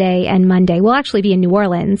Sunday and Monday. We'll actually be in New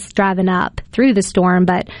Orleans driving up through the storm,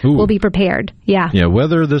 but we'll be prepared. Yeah,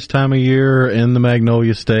 weather this time of year in the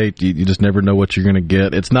Magnolia State, you just never know what you're going to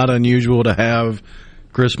get. It's not unusual to have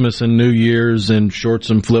Christmas and New Year's in shorts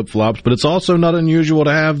and flip-flops, but it's also not unusual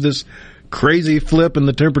to have this crazy flip in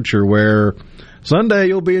the temperature where Sunday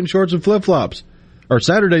you'll be in shorts and flip-flops, or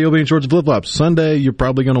Saturday you'll be in shorts and flip-flops. Sunday you're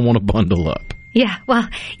probably going to want to bundle up. Yeah, well,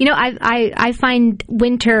 I find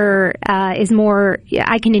winter is more,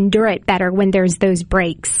 I can endure it better when there's those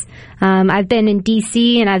breaks. I've been in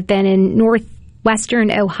D.C. and I've been in northwestern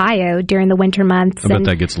Ohio during the winter months. I bet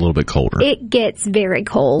that gets a little bit colder. It gets very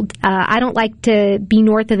cold. I don't like to be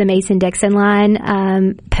north of the Mason-Dixon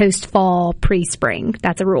line post-fall, pre-spring.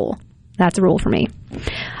 That's a rule. That's a rule for me.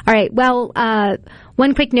 All right, well,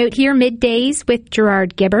 one quick note here, middays with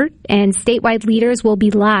Gerard Gibbert, and statewide leaders will be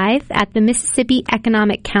live at the Mississippi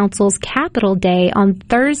Economic Council's Capitol Day on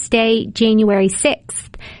Thursday, January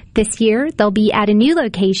 6th. This year, they'll be at a new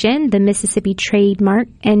location, the Mississippi Trade Mart,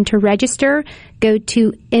 and to register, go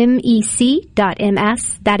to mec.ms.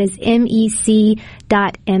 That is mec.ms.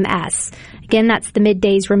 Again, that's the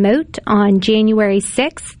middays remote on January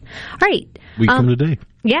 6th. All right. Week from today.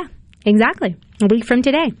 Yeah, exactly. A week from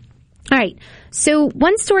today. All right. So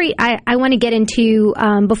one story I want to get into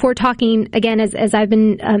before talking, again, as I've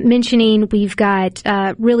been mentioning, we've got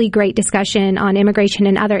really great discussion on immigration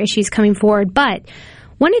and other issues coming forward. But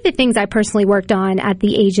one of the things I personally worked on at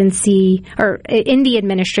the agency, or in the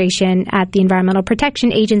administration at the Environmental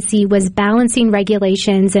Protection Agency, was balancing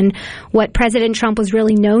regulations. And what President Trump was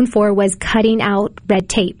really known for was cutting out red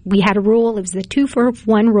tape. We had a rule. It was the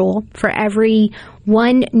 2-for-1 rule. For every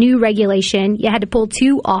one new regulation, you had to pull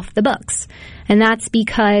 2 off the books. And that's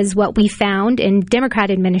because what we found in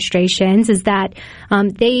Democrat administrations is that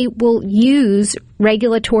they will use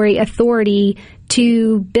regulatory authority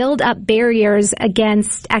to build up barriers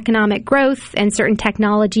against economic growth and certain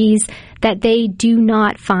technologies that they do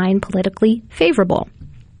not find politically favorable.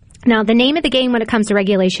 Now, the name of the game when it comes to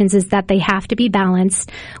regulations is that they have to be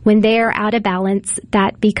balanced. When they're out of balance,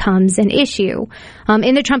 that becomes an issue.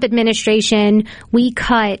 In the Trump administration, we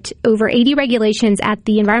cut over 80 regulations at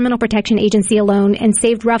the Environmental Protection Agency alone and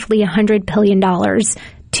saved roughly $100 billion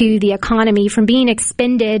to the economy from being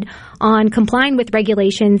expended on complying with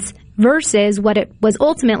regulations versus what it was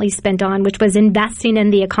ultimately spent on, which was investing in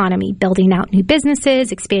the economy, building out new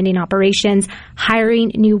businesses, expanding operations,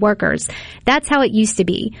 hiring new workers. That's how it used to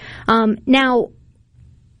be. Now,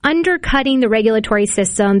 undercutting the regulatory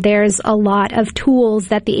system, there's a lot of tools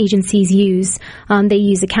that the agencies use. They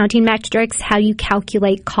use accounting metrics, how you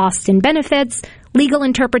calculate costs and benefits, legal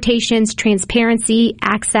interpretations, transparency,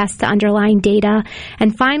 access to underlying data,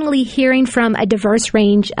 and finally hearing from a diverse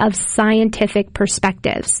range of scientific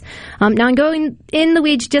perspectives. Now I'm going in the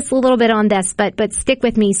weeds just a little bit on this, but stick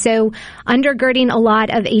with me. So undergirding a lot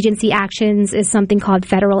of agency actions is something called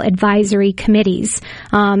federal advisory committees.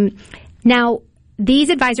 Now, these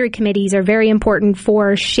advisory committees are very important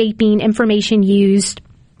for shaping information used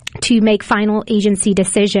to make final agency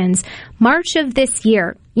decisions. March of this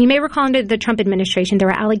year, you may recall under the Trump administration, there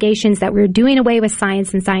were allegations that we were doing away with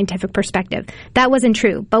science and scientific perspective. That wasn't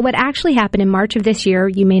true. But what actually happened in March of this year,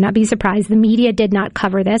 you may not be surprised, the media did not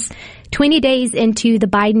cover this. 20 days into the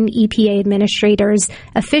Biden EPA administrator's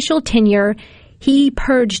official tenure, he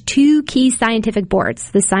purged 2 key scientific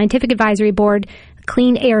boards, the Scientific Advisory Board,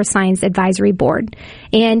 Clean Air Science Advisory Board.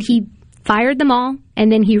 And he fired them all,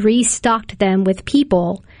 and then he restocked them with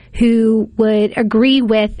people who would agree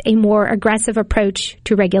with a more aggressive approach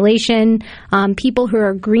to regulation, people who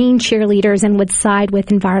are green cheerleaders and would side with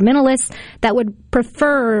environmentalists that would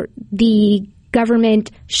prefer the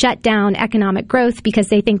government shut down economic growth because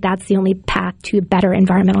they think that's the only path to better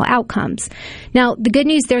environmental outcomes. Now, the good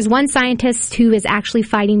news, there's one scientist who is actually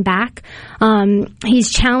fighting back.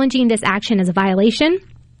 He's challenging this action as a violation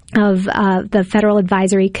of the Federal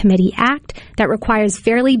Advisory Committee Act that requires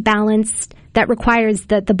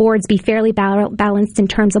that the boards be fairly balanced in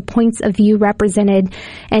terms of points of view represented,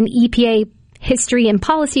 and EPA history and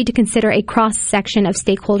policy to consider a cross-section of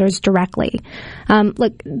stakeholders directly.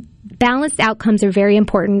 Look, balanced outcomes are very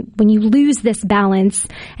important. When you lose this balance,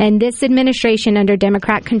 and this administration under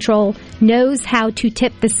Democrat control knows how to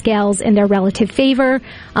tip the scales in their relative favor,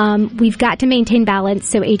 we've got to maintain balance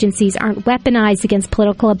so agencies aren't weaponized against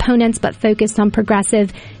political opponents, but focused on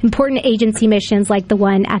progressive, important agency missions like the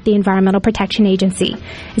one at the Environmental Protection Agency.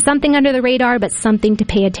 It's something under the radar, but something to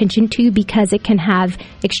pay attention to because it can have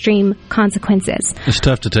extreme consequences. It's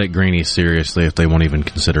tough to take greenies seriously if they won't even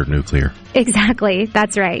consider nuclear. Exactly.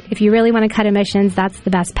 That's right. If you really want to cut emissions, that's the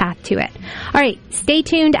best path to it. All right. Stay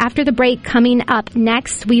tuned. After the break, coming up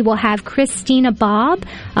next, we will have Christina Bobb.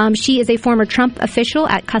 She is a former Trump official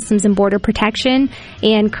at Customs and Border Protection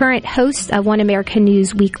and current host of One American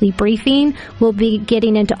News Weekly Briefing. We'll be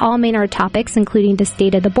getting into all manner of topics, including the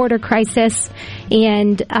state of the border crisis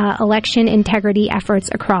and election integrity efforts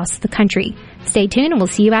across the country. Stay tuned, and we'll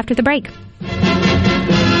see you after the break.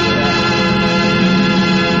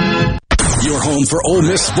 Your home for Ole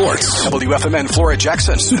Miss sports. WFMN Flora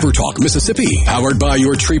Jackson. Super Talk Mississippi. Powered by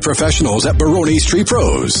your tree professionals at Barone's Tree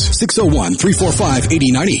Pros.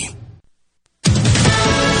 601-345-8090.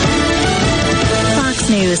 Fox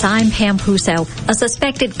News, I'm Pam Puso. A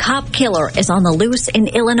suspected cop killer is on the loose in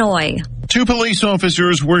Illinois. 2 police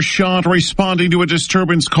officers were shot responding to a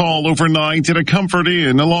disturbance call overnight at a Comfort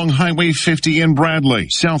Inn along Highway 50 in Bradley,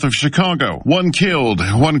 south of Chicago. 1 killed,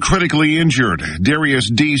 1 critically injured. Darius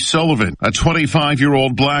D. Sullivan, a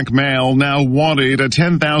 25-year-old black male now wanted. A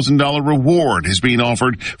 $10,000 reward is being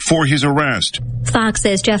offered for his arrest. Fox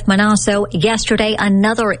says Jeff Manasso. Yesterday,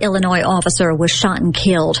 another Illinois officer was shot and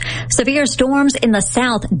killed. Severe storms in the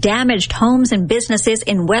south damaged homes and businesses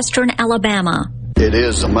in western Alabama. It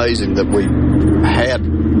is amazing that we had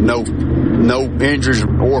no injuries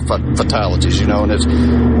or fatalities, and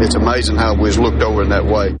it's amazing how we was looked over in that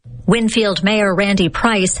way. Winfield Mayor Randy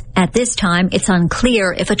Price, at this time, it's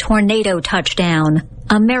unclear if a tornado touched down.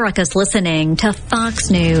 America's listening to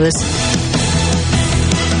Fox News.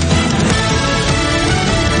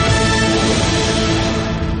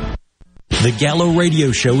 The Gallo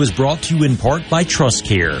Radio Show is brought to you in part by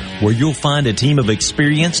TrustCare, where you'll find a team of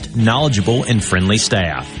experienced, knowledgeable, and friendly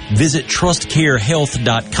staff. Visit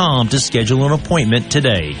TrustCareHealth.com to schedule an appointment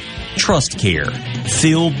today. TrustCare.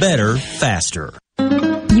 Feel better, faster.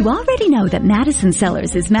 You already know that Madison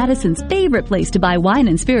Cellars is Madison's favorite place to buy wine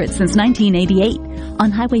and spirits since 1988. On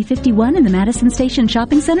Highway 51 in the Madison Station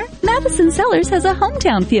Shopping Center, Madison Cellars has a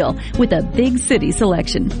hometown feel with a big city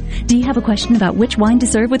selection. Do you have a question about which wine to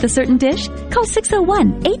serve with a certain dish? Call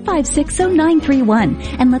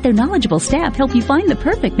 601-856-0931 and let their knowledgeable staff help you find the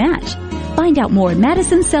perfect match. Find out more at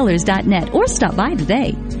MadisonCellars.net or stop by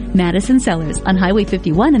today. Madison Cellars on Highway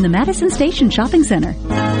 51 in the Madison Station Shopping Center.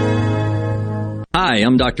 Hi,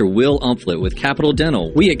 I'm Dr. Will Umflett with Capital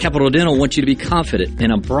Dental. We at Capital Dental want you to be confident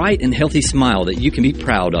in a bright and healthy smile that you can be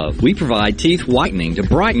proud of. We provide teeth whitening to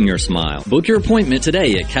brighten your smile. Book your appointment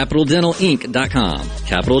today at CapitalDentalInc.com.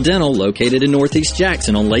 Capital Dental, located in Northeast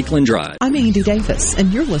Jackson on Lakeland Drive. I'm Andy Davis,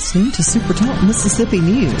 and you're listening to Super Talk Mississippi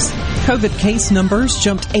News. COVID case numbers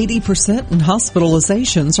jumped 80% and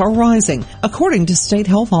hospitalizations are rising. According to State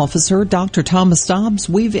Health Officer Dr. Thomas Dobbs,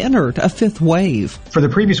 we've entered a 5th wave. For the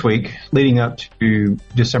previous week, leading up to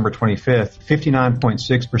December 25th,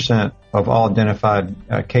 59.6% of all identified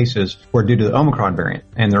cases were due to the Omicron variant,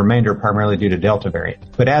 and the remainder primarily due to Delta variant.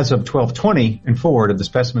 But as of 12/20 and forward of the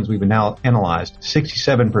specimens we've now analyzed,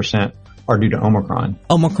 67% are due to Omicron.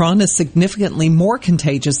 Omicron is significantly more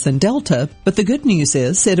contagious than Delta, but the good news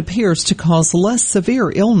is it appears to cause less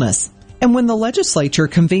severe illness. And when the legislature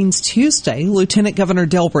convenes Tuesday, Lieutenant Governor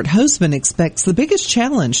Delbert Hosemann expects the biggest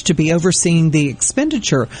challenge to be overseeing the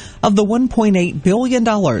expenditure of the $1.8 billion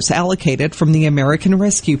allocated from the American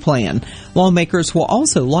Rescue Plan. Lawmakers will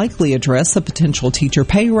also likely address a potential teacher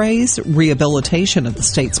pay raise, rehabilitation of the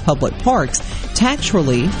state's public parks, tax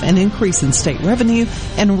relief, an increase in state revenue,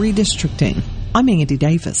 and redistricting. I'm Andy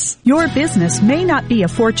Davis. Your business may not be a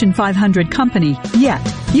Fortune 500 company yet.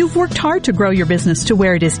 You've worked hard to grow your business to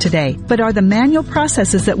where it is today, but are the manual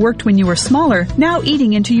processes that worked when you were smaller now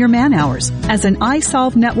eating into your man hours? As an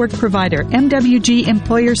iSolve network provider, MWG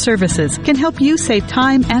Employer Services can help you save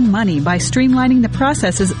time and money by streamlining the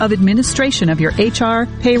processes of administration of your HR,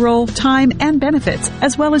 payroll, time, and benefits,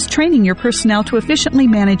 as well as training your personnel to efficiently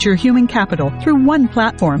manage your human capital through one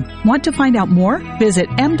platform. Want to find out more? Visit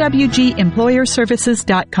MWGEmployerServices.com.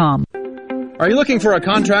 Are you looking for a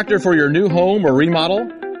contractor for your new home or remodel?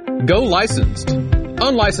 Go licensed.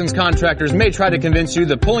 Unlicensed contractors may try to convince you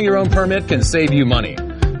that pulling your own permit can save you money,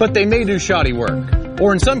 but they may do shoddy work,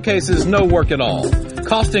 or in some cases no work at all,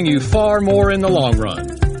 costing you far more in the long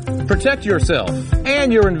run. Protect yourself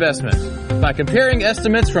and your investment by comparing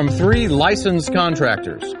estimates from 3 licensed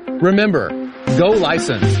contractors. Remember, go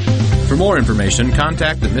licensed. For more information,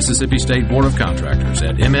 contact the Mississippi State Board of Contractors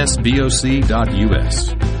at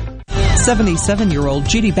msboc.us. 77-year-old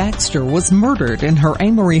Judy Baxter was murdered in her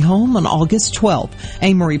Amory home on August 12th.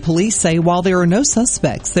 Amory police say while there are no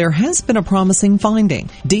suspects, there has been a promising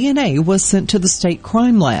finding. DNA was sent to the state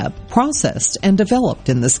crime lab, processed, and developed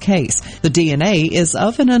in this case. The DNA is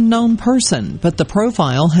of an unknown person, but the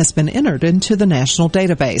profile has been entered into the national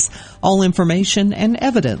database. All information and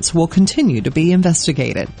evidence will continue to be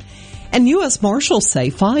investigated. And U.S. Marshals say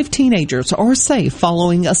 5 teenagers are safe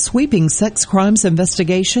following a sweeping sex crimes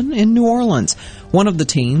investigation in New Orleans. One of the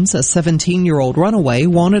teens, a 17-year-old runaway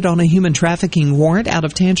wanted on a human trafficking warrant out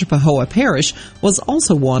of Tangipahoa Parish, was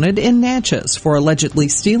also wanted in Natchez for allegedly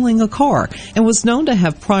stealing a car and was known to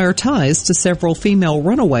have prior ties to several female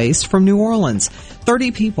runaways from New Orleans.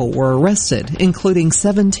 30 people were arrested, including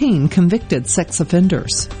 17 convicted sex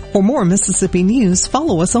offenders. For more Mississippi news,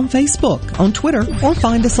 follow us on Facebook, on Twitter, or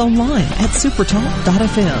find us online at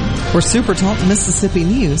supertalk.fm. For SuperTalk Mississippi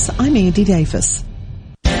News, I'm Andy Davis.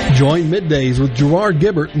 Join Middays with Gerard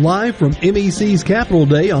Gibbert live from MEC's Capital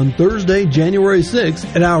Day on Thursday, January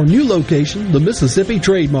 6th at our new location, the Mississippi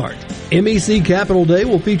Trade Mart. MEC Capital Day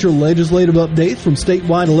will feature legislative updates from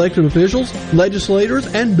statewide elected officials,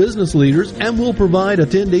 legislators, and business leaders, and will provide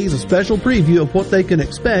attendees a special preview of what they can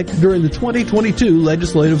expect during the 2022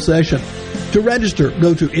 legislative session. To register,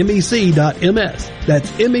 go to mec.ms.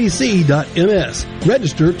 That's mec.ms.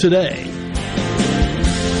 Register today.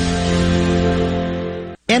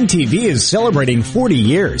 MTV is celebrating 40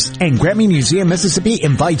 years, and Grammy Museum Mississippi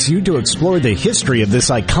invites you to explore the history of this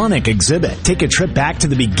iconic exhibit. Take a trip back to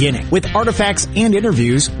the beginning with artifacts and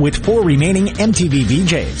interviews with 4 remaining MTV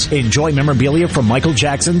VJs. Enjoy memorabilia from Michael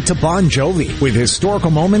Jackson to Bon Jovi, with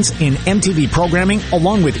historical moments in MTV programming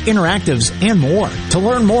along with interactives and more. To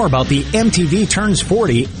learn more about the MTV Turns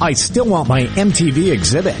 40, I Still Want My MTV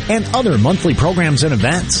exhibit, and other monthly programs and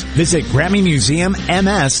events, visit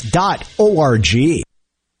GrammyMuseumMS.org.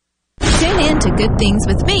 Tune in to Good Things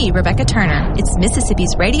with me, Rebecca Turner. It's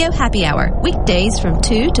Mississippi's Radio Happy Hour, weekdays from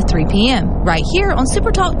 2 to 3 p.m., right here on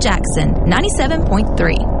Supertalk Jackson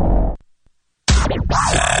 97.3.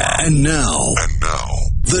 And now,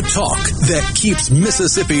 the talk that keeps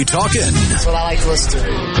Mississippi talking. That's what I like to listen to.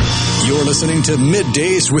 You're listening to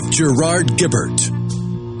Middays with Gerard Gibbert.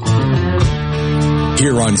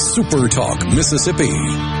 Here on Supertalk Mississippi.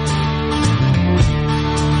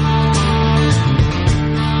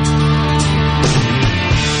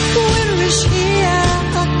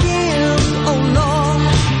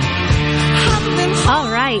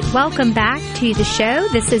 Welcome back to the show.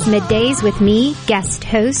 This is Middays with me, guest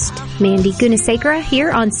host Mandy Gunasekara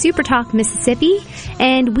here on Supertalk Mississippi,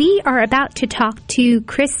 and we are about to talk to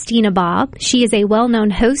Christina Bobb. She is a well-known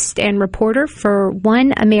host and reporter for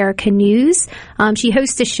One America News. She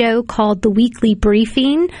hosts a show called The Weekly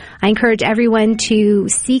Briefing. I encourage everyone to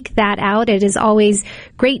seek that out. It is always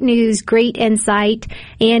great news, great insight,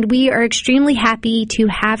 and we are extremely happy to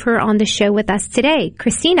have her on the show with us today.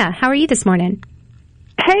 Christina, how are you this morning?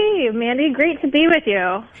 Hey, Mandy, great to be with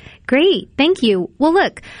you. Great, thank you. Well,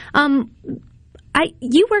 look,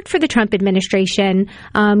 you worked for the Trump administration.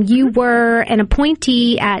 You were an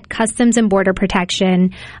appointee at Customs and Border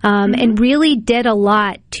Protection, and really did a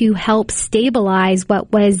lot to help stabilize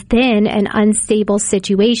what was then an unstable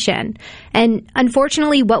situation. And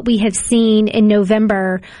unfortunately, what we have seen in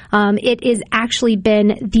November, it has actually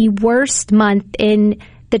been the worst month in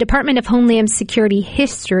the Department of Homeland Security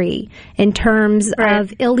history in terms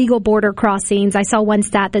of illegal border crossings. I saw one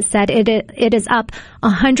stat that said it is up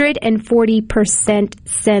 140%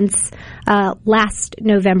 since last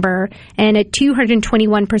November, and a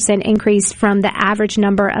 221% increase from the average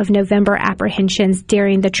number of November apprehensions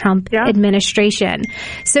during the Trump administration.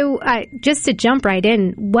 So just to jump right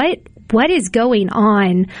in, what is going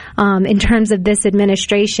on in terms of this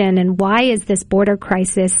administration, and why is this border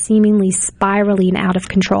crisis seemingly spiraling out of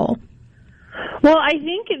control? Well, I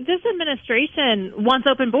think this administration wants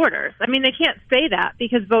open borders. I mean, they can't say that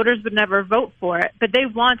because voters would never vote for it, but they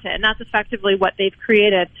want it, and that's effectively what they've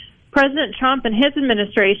created. President Trump and his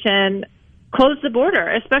administration closed the border,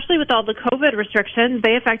 especially with all the COVID restrictions.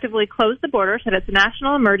 They effectively closed the border, said it's a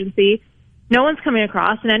national emergency. No one's coming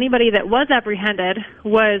across, and anybody that was apprehended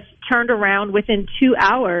was turned around within 2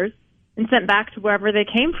 hours and sent back to wherever they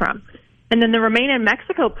came from. And then the Remain in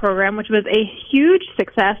Mexico program, which was a huge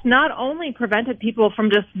success, not only prevented people from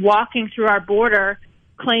just walking through our border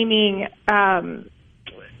claiming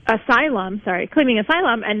asylum,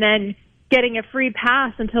 and then getting a free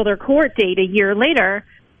pass until their court date a year later.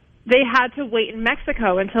 They had to wait in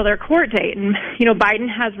Mexico until their court date. And, Biden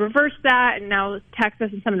has reversed that, and now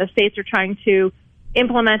Texas and some of the states are trying to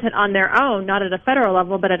implement it on their own, not at a federal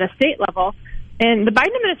level, but at a state level. And the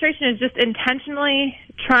Biden administration is just intentionally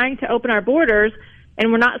trying to open our borders,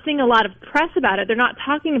 and we're not seeing a lot of press about it. They're not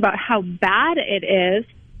talking about how bad it is,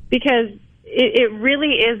 because it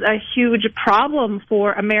really is a huge problem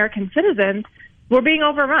for American citizens. We're being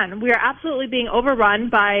overrun. We are absolutely being overrun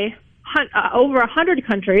by over 100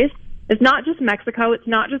 countries. It's not just Mexico. It's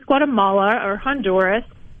not just Guatemala or Honduras.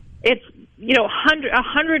 It's,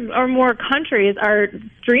 100 or more countries are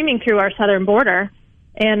streaming through our southern border,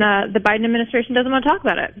 and the Biden administration doesn't want to talk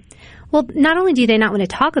about it. Well, not only do they not want to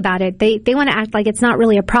talk about it, they want to act like it's not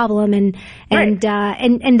really a problem, and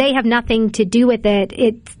they have nothing to do with it.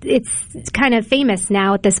 It's kind of famous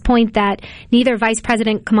now at this point that neither Vice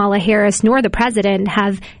President Kamala Harris nor the president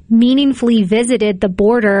have meaningfully visited the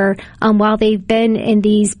border while they've been in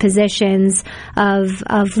these positions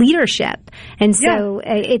of leadership, and so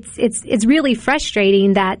it's really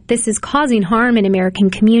frustrating that this is causing harm in American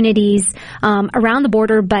communities around the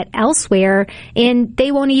border, but elsewhere, and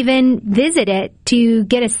they won't even visit it to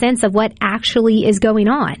get a sense of what actually is going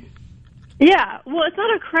on. Yeah, well, it's not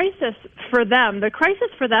a crisis for them. The crisis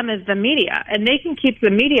for them is the media, and they can keep the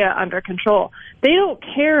media under control. They don't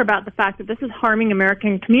care about the fact that this is harming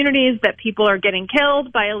American communities, that people are getting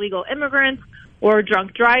killed by illegal immigrants or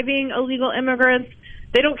drunk driving illegal immigrants.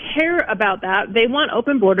 They don't care about that. They want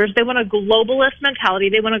open borders. They want a globalist mentality.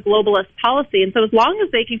 They want a globalist policy. And so as long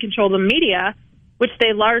as they can control the media, which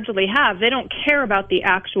they largely have, they don't care about the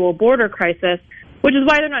actual border crisis, which is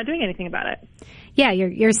why they're not doing anything about it. Yeah,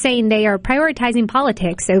 you're saying they are prioritizing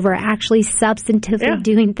politics over actually substantively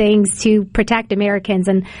doing things to protect Americans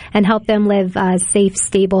and help them live safe,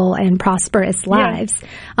 stable, and prosperous lives.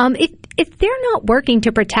 If they're not working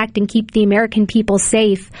to protect and keep the American people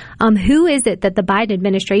safe, who is it that the Biden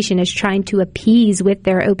administration is trying to appease with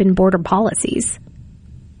their open border policies?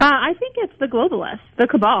 I think it's the globalists, the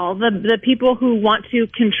cabal, the people who want to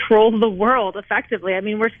control the world effectively. I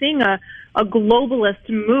mean, we're seeing a globalist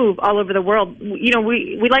move all over the world. You know,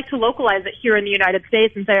 we like to localize it here in the United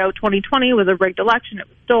States and say, 2020 was a rigged election, it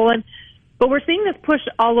was stolen. But we're seeing this push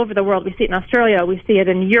all over the world. We see it in Australia, we see it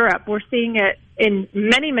in Europe, we're seeing it in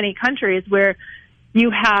many, many countries where you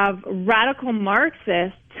have radical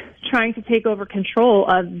Marxists trying to take over control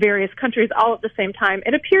of various countries all at the same time.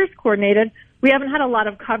 It appears coordinated. We haven't had a lot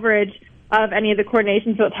of coverage of any of the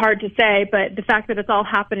coordination, so it's hard to say, but the fact that it's all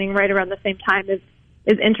happening right around the same time is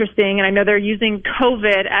interesting, and I know they're using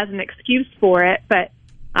COVID as an excuse for it, but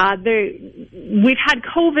we've had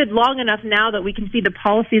COVID long enough now that we can see the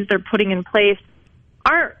policies they're putting in place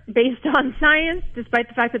aren't based on science, despite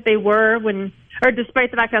the fact that they were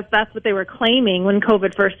despite the fact that that's what they were claiming when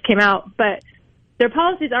COVID first came out, but their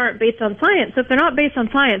policies aren't based on science. So if they're not based on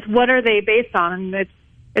science, what are they based on? And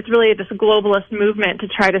it's really this globalist movement to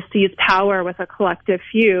try to seize power with a collective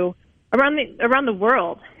few around the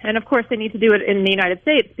world. And of course, they need to do it in the United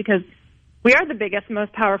States because we are the biggest,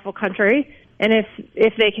 most powerful country. And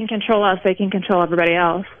if they can control us, they can control everybody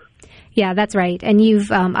else. Yeah, that's right. And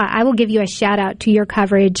I will give you a shout out to your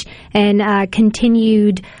coverage and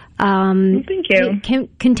continued. Thank you.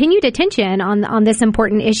 Continued attention on this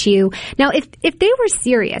important issue. Now, if they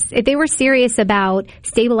were serious about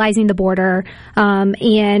stabilizing the border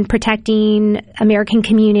and protecting American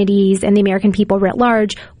communities and the American people writ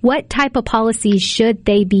large, what type of policies should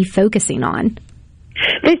they be focusing on?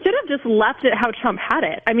 They should have just left it how Trump had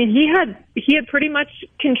it. I mean, he had pretty much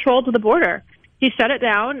control to the border. He shut it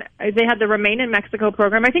down. They had the Remain in Mexico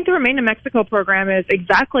program. I think the Remain in Mexico program is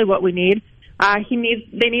exactly what we need.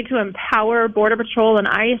 They need to empower Border Patrol and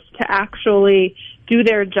ICE to actually do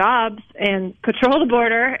their jobs and patrol the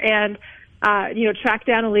border and, track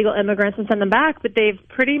down illegal immigrants and send them back. But they've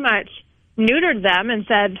pretty much neutered them and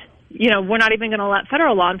said, we're not even going to let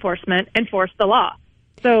federal law enforcement enforce the law.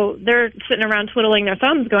 So they're sitting around twiddling their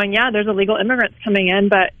thumbs going, yeah, there's illegal immigrants coming in,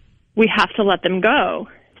 but we have to let them go.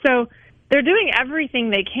 So they're doing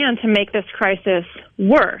everything they can to make this crisis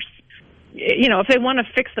worse. If they want to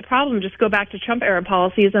fix the problem, just go back to Trump-era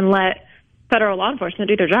policies and let federal law enforcement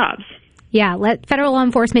do their jobs. Yeah, let federal law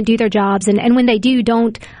enforcement do their jobs, and when they do,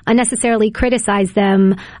 don't unnecessarily criticize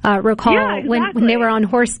them. Recall when they were on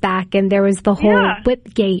horseback and there was the whole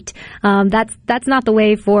Whipgate. That's not the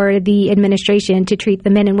way for the administration to treat the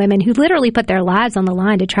men and women who literally put their lives on the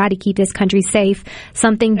line to try to keep this country safe,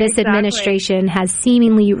 something this administration has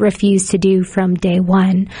seemingly refused to do from day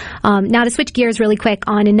one. Now, to switch gears really quick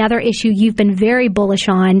on another issue you've been very bullish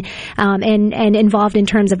on and involved in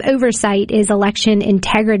terms of oversight is election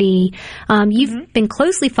integrity. You've been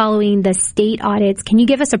closely following the state audits. Can you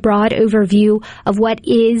give us a broad overview of what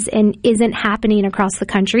is and isn't happening across the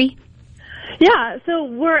country? Yeah, so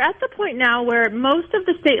we're at the point now where most of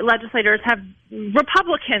the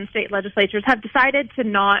Republican state legislatures have decided to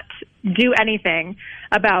not do anything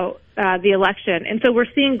about the election. And so we're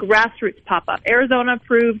seeing grassroots pop up. Arizona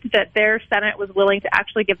proved that their Senate was willing to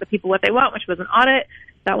actually give the people what they want, which was an audit.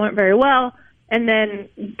 That went very well. And then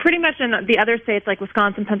pretty much in the other states like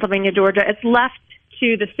Wisconsin, Pennsylvania, Georgia, it's left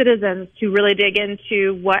to the citizens to really dig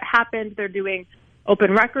into what happened. They're doing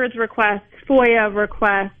open records requests, FOIA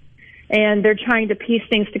requests, and they're trying to piece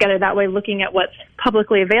things together that way, looking at what's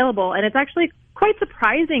publicly available. And it's actually quite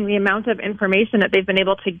surprising, the amount of information that they've been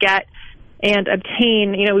able to get and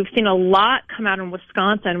obtain. You know, we've seen a lot come out in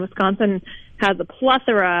Wisconsin. Wisconsin has a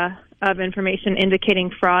plethora of information indicating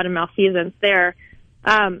fraud and malfeasance there.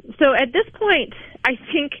 So at this point, I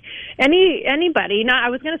think anybody, I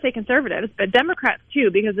was going to say conservatives, but Democrats too,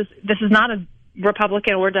 because this is not a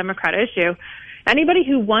Republican or Democrat issue. Anybody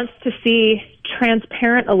who wants to see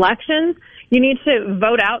transparent elections, you need to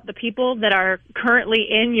vote out the people that are currently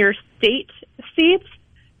in your state seats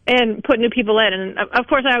and put new people in. And of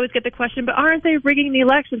course, I always get the question, but aren't they rigging the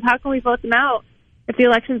elections? How can we vote them out if the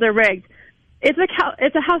elections are rigged? It's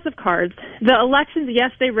a house of cards. The elections,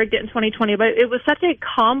 yes, they rigged it in 2020, but it was such a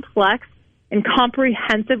complex and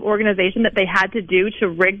comprehensive organization that they had to do to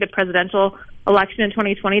rig the presidential election in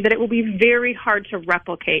 2020 that it will be very hard to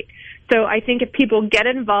replicate. So I think if people get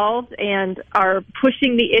involved and are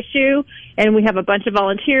pushing the issue, and we have a bunch of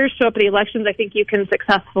volunteers show up at the elections, I think you can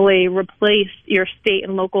successfully replace your state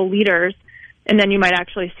and local leaders, and then you might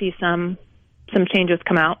actually see some changes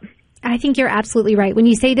come out. I think you're absolutely right. When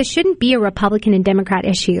you say this shouldn't be a Republican and Democrat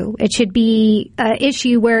issue, it should be an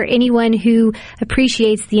issue where anyone who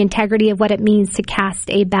appreciates the integrity of what it means to cast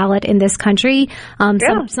a ballot in this country,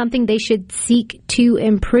 something they should seek to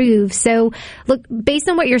improve. So, look, based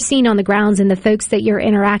on what you're seeing on the grounds and the folks that you're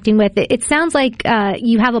interacting with, it sounds like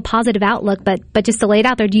you have a positive outlook, but just to lay it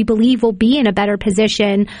out there, do you believe we'll be in a better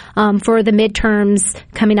position for the midterms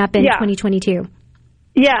coming up in 2022?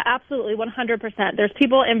 Yeah, absolutely, 100%. There's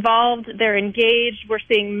people involved. They're engaged. We're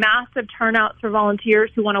seeing massive turnouts for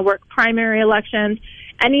volunteers who want to work primary elections.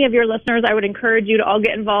 Any of your listeners, I would encourage you to all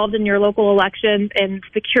get involved in your local elections and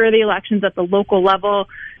secure the elections at the local level.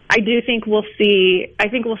 I think we'll see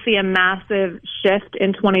a massive shift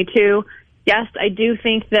in 22. Yes, I do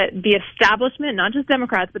think that the establishment, not just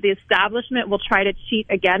Democrats, but the establishment will try to cheat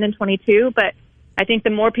again in 22. But I think the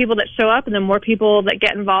more people that show up and the more people that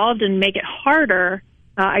get involved and make it harder,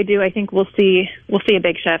 I think we'll see a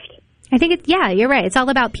big shift. I think you're right. It's all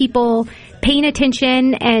about people paying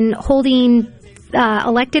attention and holding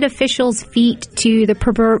elected officials' feet to the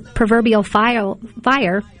proverbial fire.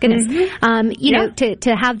 Goodness,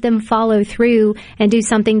 to have them follow through and do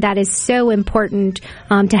something that is so important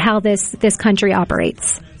to how this country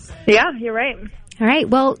operates. Yeah, you're right. All right.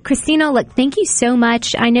 Well, Christina, look, thank you so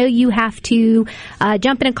much. I know you have to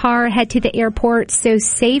jump in a car, head to the airport, so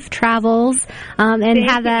safe travels, and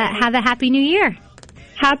have a Happy New Year.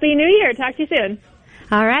 Happy New Year. Talk to you soon.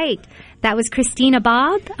 All right. That was Christina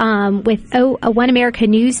Bobb with One America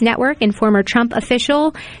News Network and former Trump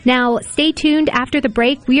official. Now, stay tuned. After the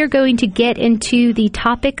break, we are going to get into the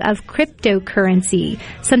topic of cryptocurrency,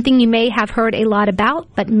 something you may have heard a lot about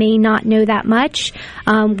but may not know that much.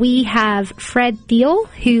 We have Fred Thiel,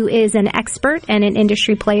 who is an expert and an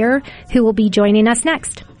industry player, who will be joining us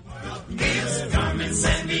next.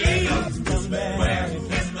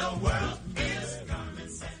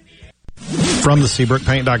 From the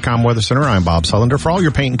SeabrookPaint.com Weather Center, I'm Bob Sullender. For all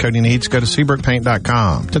your paint and coating needs, go to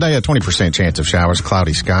SeabrookPaint.com. Today, a 20% chance of showers,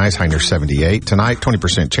 cloudy skies, high near 78. Tonight,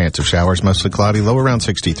 20% chance of showers, mostly cloudy, low around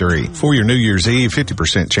 63. For your New Year's Eve,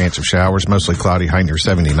 50% chance of showers, mostly cloudy, high near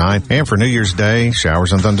 79. And for New Year's Day,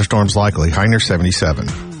 showers and thunderstorms likely, high near 77.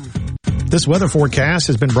 This weather forecast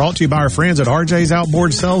has been brought to you by our friends at RJ's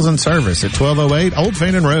Outboard Sales and Service at 1208 Old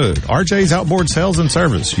Fannin Road. RJ's Outboard Sales and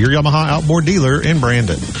Service, your Yamaha outboard dealer in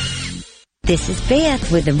Brandon. This is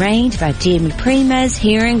Beth with the range by Jimmy Primos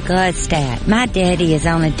here in Gladstadt. My daddy is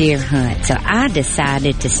on a deer hunt, so I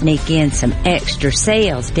decided to sneak in some extra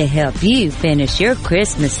sales to help you finish your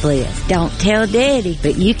Christmas list. Don't tell Daddy,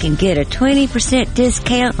 but you can get a 20%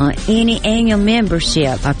 discount on any annual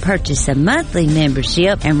membership or purchase a monthly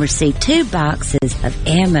membership and receive 2 boxes of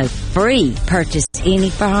ammo free. Purchase any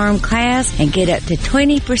firearm class and get up to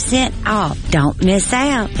 20% off. Don't miss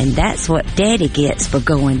out, and that's what Daddy gets for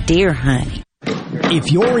going deer hunting.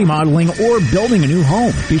 If you're remodeling or building a new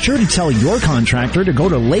home, be sure to tell your contractor to go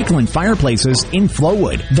to Lakeland Fireplaces in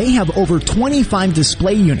Flowood. They have over 25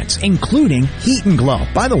 display units, including heat and glow.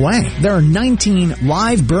 By the way, there are 19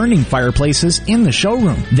 live burning fireplaces in the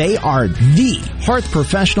showroom. They are the hearth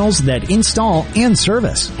professionals that install and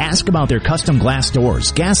service. Ask about their custom glass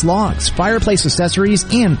doors, gas logs, fireplace accessories,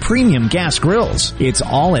 and premium gas grills. It's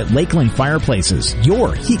all at Lakeland Fireplaces,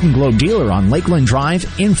 your heat and glow dealer on Lakeland Drive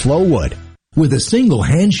in Flowood. With a single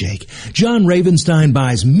handshake, John Ravenstein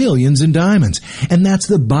buys millions in diamonds, and that's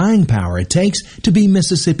the buying power it takes to be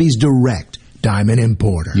Mississippi's direct, Diamond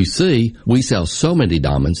Importer. You see, we sell so many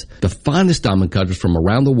diamonds, the finest diamond cutters from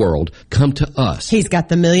around the world come to us. He's got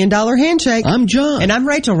the $1 Million Handshake. I'm John. And I'm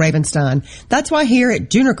Rachel Ravenstein. That's why here at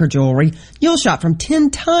Juniker Jewelry, you'll shop from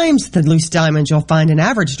 10 times the loose diamonds you'll find in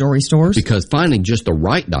average jewelry stores. Because finding just the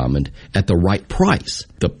right diamond at the right price,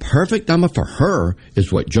 the perfect diamond for her,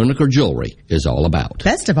 is what Juniker Jewelry is all about.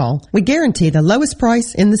 Best of all, we guarantee the lowest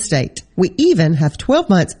price in the state. We even have 12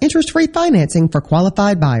 months interest-free financing for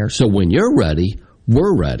qualified buyers. So when you're ready,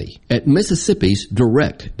 we're ready at Mississippi's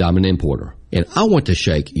direct diamond importer. And I want to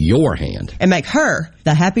shake your hand. And make her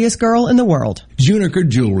the happiest girl in the world. Juniker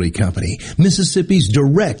Jewelry Company, Mississippi's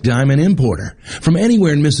direct diamond importer. From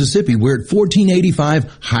anywhere in Mississippi, we're at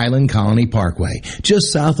 1485 Highland Colony Parkway,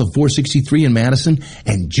 just south of 463 in Madison,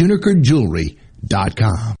 and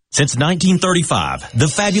JunikerJewelry.com. Since 1935, the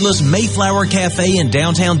fabulous Mayflower Cafe in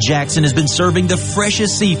downtown Jackson has been serving the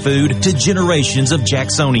freshest seafood to generations of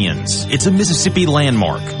Jacksonians. It's a Mississippi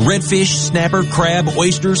landmark. Redfish, snapper, crab,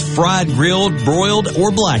 oysters, fried, grilled, broiled,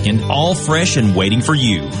 or blackened, all fresh and waiting for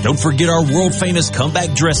you. Don't forget our world-famous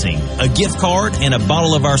comeback dressing, a gift card, and a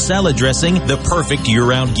bottle of our salad dressing, the perfect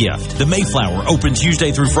year-round gift. The Mayflower open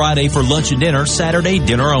Tuesday through Friday for lunch and dinner, Saturday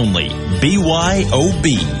dinner only.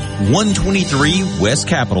 BYOB, 123 West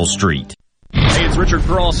Capitol Street. Hey, it's Richard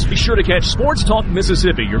Cross. Be sure to catch Sports Talk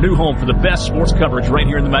Mississippi, your new home for the best sports coverage right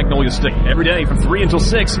here in the Magnolia State. Every day from 3 until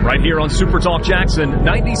 6, right here on Super Talk Jackson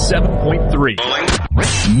 97.3.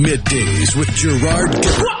 Middays with Gerard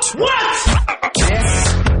Gibbert. What?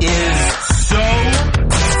 This is so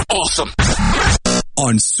awesome.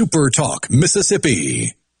 On Super Talk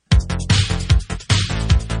Mississippi.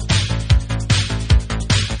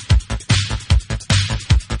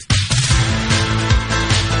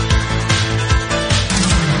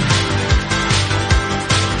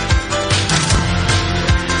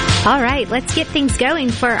 All right, let's get things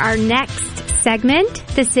going for our next segment.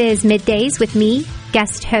 This is Middays with me,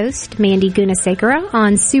 guest host Mandy Gunasekara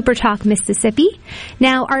on Super Talk Mississippi.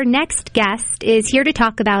 Now, our next guest is here to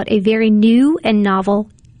talk about a very new and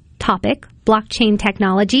novel topic, blockchain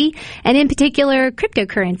technology, and in particular,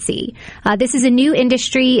 cryptocurrency. This is a new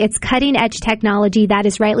industry. It's cutting-edge technology that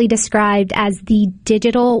is rightly described as the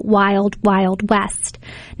digital wild, wild west.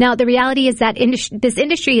 Now, the reality is that this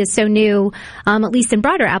industry is so new, at least in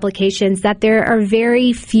broader applications, that there are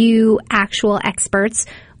very few actual experts.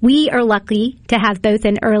 We are lucky to have both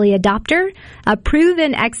an early adopter, a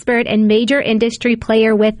proven expert, and major industry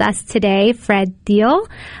player with us today, Fred Thiel.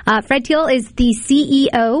 Fred Thiel is the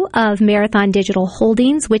CEO of Marathon Digital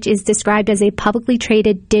Holdings, which is described as a publicly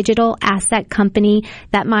traded digital asset company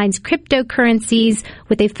that mines cryptocurrencies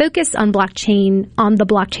with a focus on the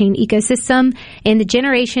blockchain ecosystem and the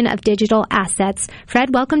generation of digital assets.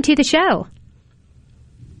 Fred, welcome to the show.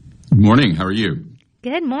 Good morning. How are you?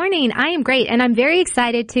 Good morning. I am great, and I'm very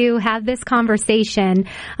excited to have this conversation.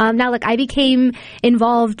 Now, look, I became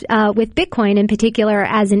involved with Bitcoin in particular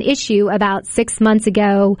as an issue about 6 months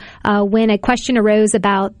ago when a question arose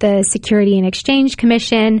about the Security and Exchange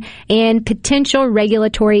Commission and potential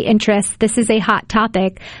regulatory interests. This is a hot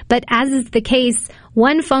topic, but as is the case,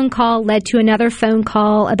 one phone call led to another phone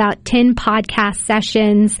call, about 10 podcast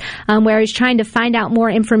sessions where I was trying to find out more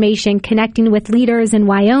information, connecting with leaders in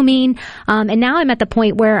Wyoming. And now I'm at the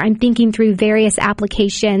point where I'm thinking through various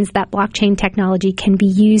applications that blockchain technology can be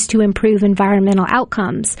used to improve environmental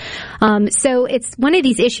outcomes. So it's one of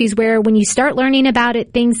these issues where when you start learning about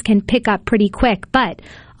it, things can pick up pretty quick. But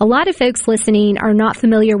a lot of folks listening are not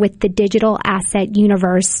familiar with the digital asset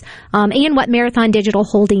universe and what Marathon Digital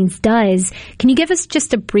Holdings does. Can you give us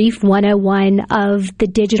just a brief 101 of the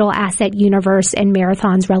digital asset universe and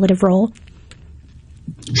Marathon's relative role?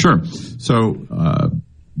 Sure. So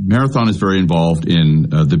Marathon is very involved in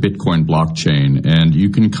the Bitcoin blockchain, and you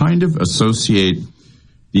can kind of associate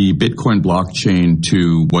the Bitcoin blockchain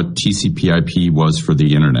to what TCP/IP was for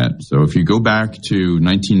the internet. So if you go back to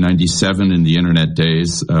 1997 in the internet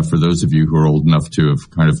days, for those of you who are old enough to have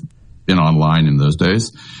kind of been online in those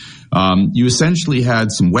days, you essentially had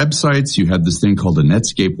some websites. You had this thing called a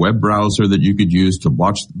Netscape web browser that you could use to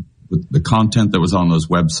watch the content that was on those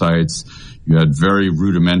websites. You had very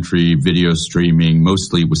rudimentary video streaming.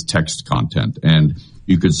 Mostly it was text content. And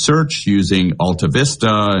you could search using Alta Vista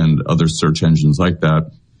and other search engines like that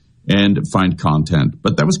and find content.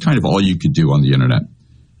 But that was kind of all you could do on the internet.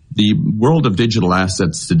 The world of digital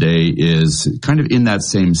assets today is kind of in that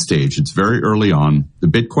same stage. It's very early on. The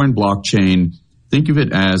Bitcoin blockchain, think of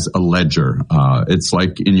it as a ledger. It's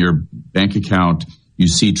like in your bank account, you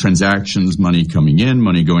see transactions, money coming in,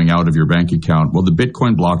 money going out of your bank account. Well, the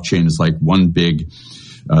Bitcoin blockchain is like one big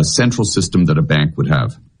central system that a bank would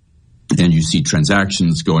have. And you see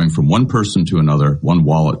transactions going from one person to another, one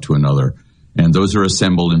wallet to another. And those are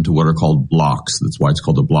assembled into what are called blocks. That's why it's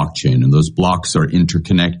called a blockchain. And those blocks are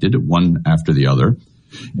interconnected, one after the other.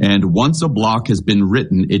 And once a block has been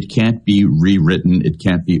written, it can't be rewritten, it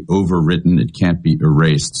can't be overwritten, it can't be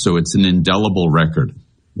erased. So it's an indelible record.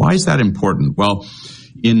 Why is that important? Well,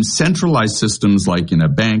 in centralized systems like in a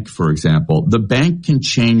bank, for example, the bank can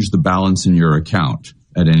change the balance in your account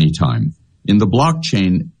at any time. In the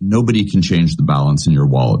blockchain, nobody can change the balance in your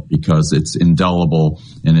wallet because it's indelible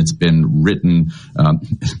and it's been written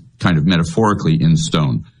kind of metaphorically in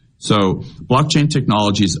stone. So blockchain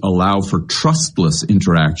technologies allow for trustless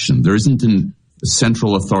interaction. There isn't a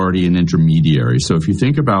central authority and intermediary. So if you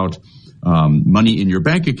think about money in your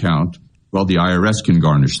bank account, well, the IRS can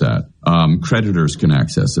garnish that. Creditors can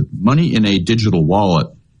access it. Money in a digital wallet,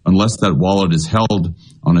 unless that wallet is held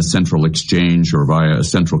on a central exchange or via a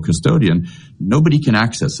central custodian, nobody can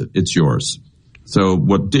access it. It's yours. So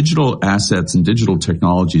what digital assets and digital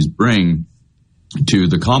technologies bring to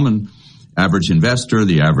the common average investor,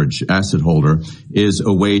 the average asset holder, is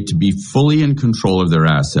a way to be fully in control of their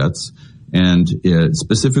assets. And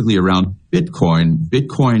specifically around Bitcoin,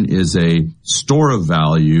 Bitcoin is a store of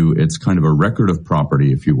value. It's kind of a record of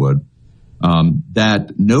property, if you would,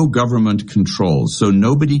 that no government controls. So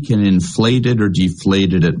nobody can inflate it or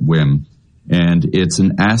deflate it at whim. And it's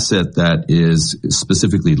an asset that is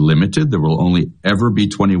specifically limited. There will only ever be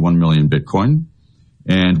 21 million Bitcoin.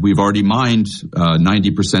 And we've already mined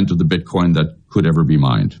 90% of the Bitcoin that could ever be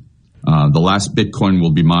mined. The last Bitcoin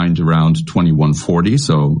will be mined around 2140,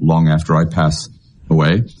 so long after I pass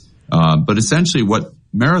away. But essentially what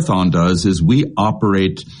Marathon does is we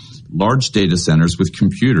operate large data centers with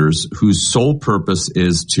computers whose sole purpose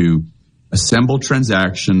is to assemble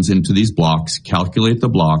transactions into these blocks, calculate the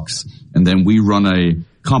blocks, and then we run a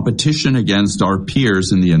competition against our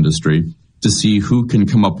peers in the industry to see who can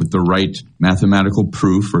come up with the right mathematical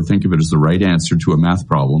proof, or think of it as the right answer to a math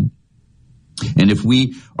problem. And if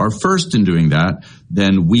we are first in doing that,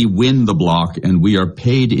 then we win the block and we are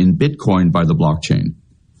paid in Bitcoin by the blockchain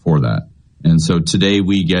for that. And so today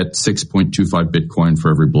we get 6.25 Bitcoin for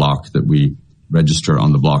every block that we register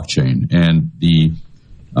on the blockchain. And the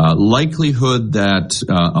likelihood that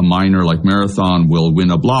a miner like Marathon will win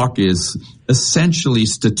a block is essentially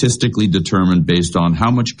statistically determined based on how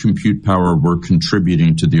much compute power we're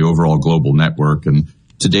contributing to the overall global network. And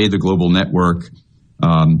today the global network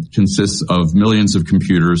consists of millions of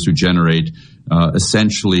computers who generate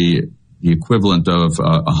essentially the equivalent of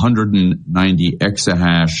 190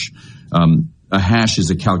 exahash. A hash is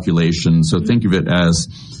a calculation, so think of it as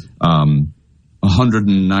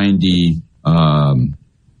 190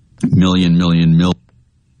 million.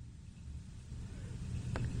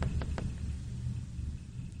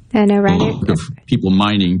 I know, right? Of people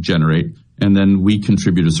mining generate, and then we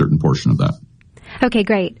contribute a certain portion of that. Okay,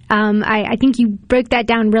 great. I think you broke that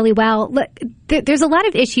down really well. Look, there's a lot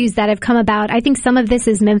of issues that have come about. I think some of this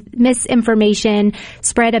is misinformation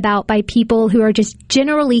spread about by people who are just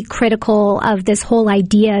generally critical of this whole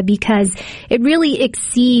idea because it really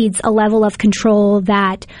exceeds a level of control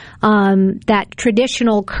that that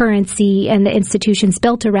traditional currency and the institutions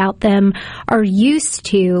built around them are used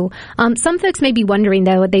to. Some folks may be wondering,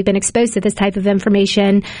 though, they've been exposed to this type of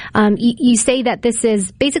information. You say that this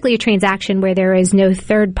is basically a transaction where there is no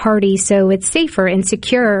third party, so it's safer and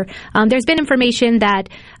secure. There's been information that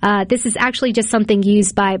this is actually just something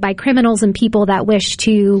used by criminals and people that wish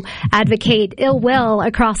to advocate ill will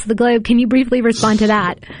across the globe. Can you briefly respond to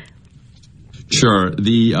that? Sure.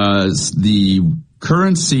 The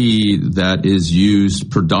currency that is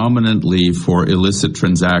used predominantly for illicit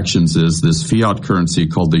transactions is this fiat currency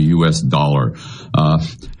called the US dollar.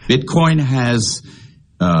 Bitcoin has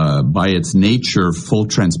by its nature, full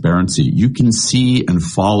transparency. You can see and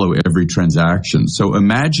follow every transaction. So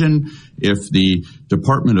imagine if the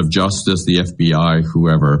Department of Justice, the FBI,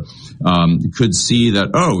 whoever, could see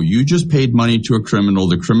that, oh, you just paid money to a criminal.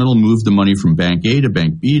 The criminal moved the money from bank A to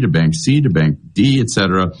bank B to bank C to bank D,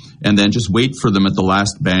 etc., and then just wait for them at the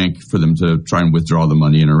last bank for them to try and withdraw the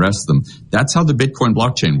money and arrest them. That's how the Bitcoin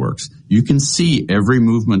blockchain works. You can see every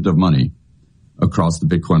movement of money across the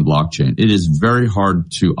Bitcoin blockchain. It is very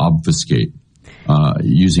hard to obfuscate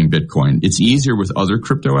using Bitcoin. It's easier with other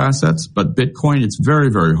crypto assets, but Bitcoin, it's very,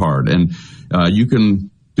 very hard. And you can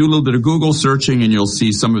do a little bit of Google searching and you'll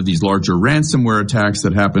see some of these larger ransomware attacks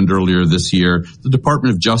that happened earlier this year. The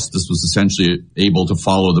Department of Justice was essentially able to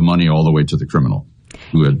follow the money all the way to the criminal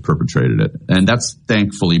who had perpetrated it. And that's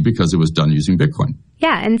thankfully because it was done using Bitcoin.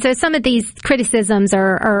 Yeah, and so some of these criticisms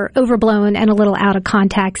are overblown and a little out of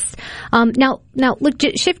context. Now, look,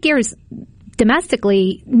 shift gears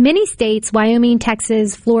domestically, many states, Wyoming,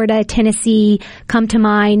 Texas, Florida, Tennessee, come to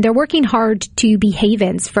mind. They're working hard to be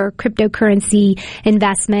havens for cryptocurrency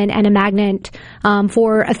investment and a magnet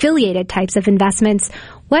for affiliated types of investments.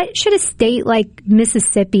 What should a state like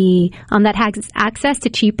Mississippi that has access to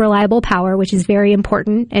cheap, reliable power, which is very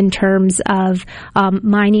important in terms of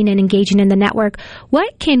mining and engaging in the network,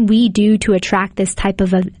 what can we do to attract this type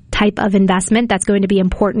of investment that's going to be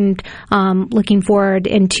important looking forward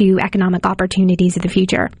into economic opportunities of the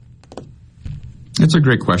future? That's a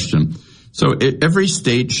great question. So every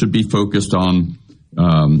state should be focused on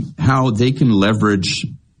how they can leverage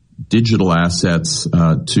digital assets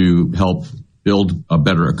to help build a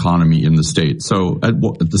better economy in the state. So at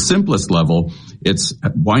the simplest level, it's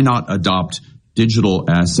why not adopt digital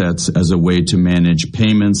assets as a way to manage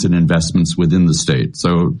payments and investments within the state.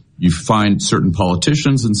 So you find certain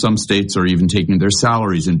politicians in some states are even taking their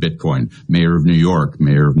salaries in Bitcoin. Mayor of New York,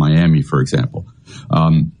 Mayor of Miami, for example.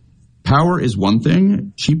 Power is one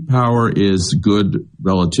thing. Cheap power is good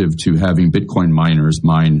relative to having Bitcoin miners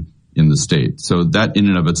mine in the state. So that in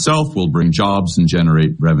and of itself will bring jobs and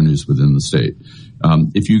generate revenues within the state.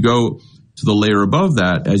 If you go to the layer above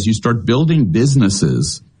that, as you start building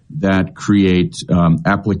businesses that create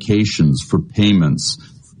applications for payments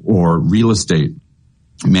or real estate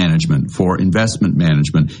management, for investment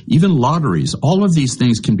management, even lotteries, all of these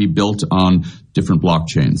things can be built on different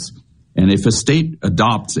blockchains. And if a state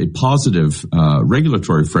adopts a positive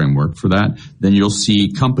regulatory framework for that, then you'll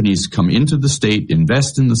see companies come into the state,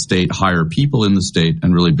 invest in the state, hire people in the state,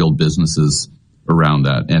 and really build businesses around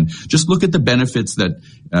that. And just look at the benefits that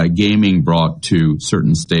gaming brought to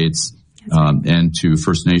certain states and to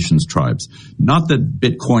First Nations tribes. Not that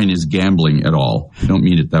Bitcoin is gambling at all. I don't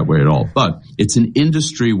mean it that way at all. But it's an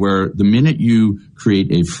industry where the minute you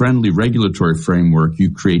create a friendly regulatory framework,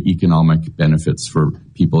 you create economic benefits for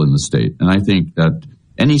people in the state. And I think that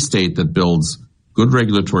any state that builds good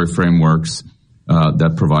regulatory frameworks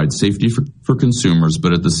that provide safety for consumers,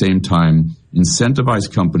 but at the same time incentivize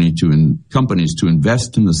companies to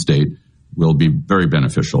invest in the state will be very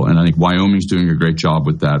beneficial. And I think Wyoming's doing a great job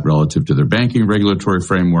with that relative to their banking regulatory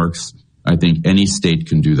frameworks. I think any state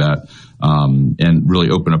can do that and really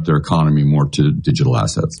open up their economy more to digital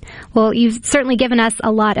assets. Well, you've certainly given us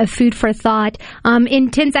a lot of food for thought.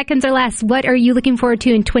 In 10 seconds or less, what are you looking forward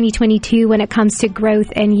to in 2022 when it comes to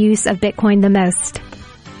growth and use of Bitcoin the most?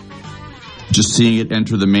 Just seeing it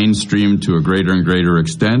enter the mainstream to a greater and greater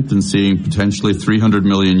extent, and seeing potentially 300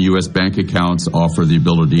 million U.S. bank accounts offer the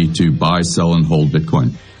ability to buy, sell, and hold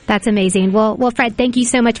Bitcoin. That's amazing. Well, Fred, thank you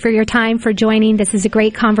so much for your time, for joining. This is a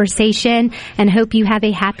great conversation, and hope you have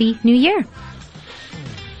a happy new year.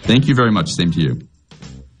 Thank you very much. Same to you.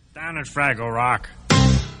 Down at Fraggle Rock.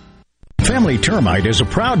 Family Termite is a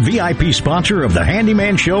proud VIP sponsor of the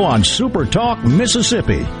Handyman Show on Super Talk,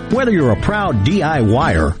 Mississippi. Whether you're a proud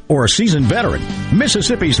DIYer or a seasoned veteran,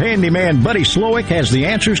 Mississippi's handyman Buddy Slowick has the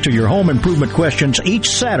answers to your home improvement questions each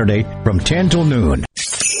Saturday from 10 till noon.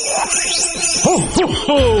 Ho, ho,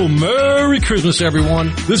 ho! Merry Christmas,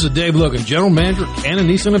 everyone. This is Dave Logan, General Manager at Cannon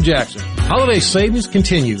Nissan of Jackson. Holiday savings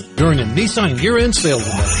continue during the Nissan year-end sales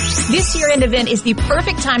event. This year-end event is the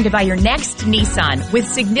perfect time to buy your next Nissan with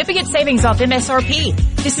significant savings off MSRP.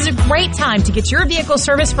 This is a great time to get your vehicle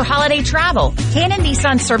serviced for holiday travel. Cannon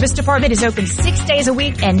Nissan Service Department is open 6 days a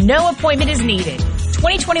week and no appointment is needed.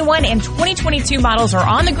 2021 and 2022 models are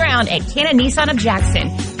on the ground at Cannon Nissan of Jackson.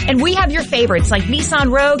 And we have your favorites like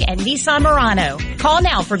Nissan Rogue and Nissan Murano. Call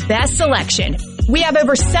now for best selection. We have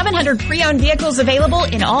over 700 pre-owned vehicles available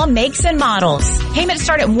in all makes and models. Payments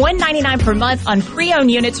start at $199 per month on pre-owned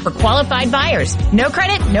units for qualified buyers. No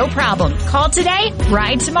credit, no problem. Call today,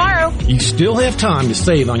 ride tomorrow. You still have time to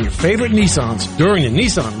save on your favorite Nissans during the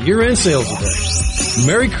Nissan year-end sales event.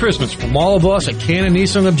 Merry Christmas from all of us at Cannon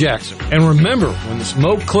Nissan of Jackson. And remember, when the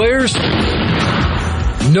smoke clears,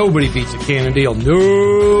 nobody beats a Cannon deal.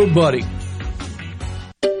 Nobody.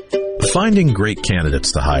 Finding great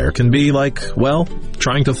candidates to hire can be like, well,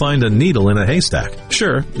 trying to find a needle in a haystack.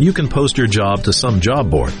 Sure, you can post your job to some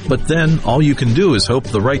job board, but then all you can do is hope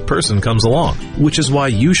the right person comes along, which is why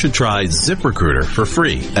you should try ZipRecruiter for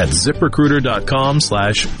free at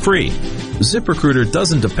ZipRecruiter.com/free. ZipRecruiter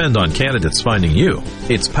doesn't depend on candidates finding you.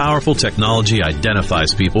 Its powerful technology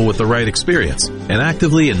identifies people with the right experience and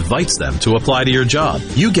actively invites them to apply to your job.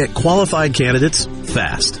 You get qualified candidates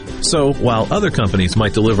fast. So, while other companies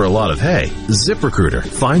might deliver a lot of hay, ZipRecruiter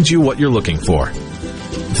finds you what you're looking for.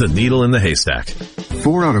 The needle in the haystack.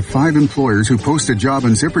 4 out of 5 employers who post a job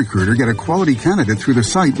on ZipRecruiter get a quality candidate through the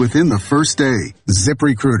site within the first day.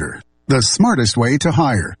 ZipRecruiter, the smartest way to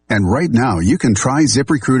hire. And right now, you can try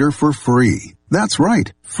ZipRecruiter for free. That's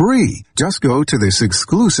right, free. Just go to this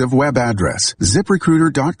exclusive web address,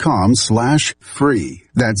 ZipRecruiter.com/free.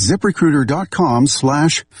 That's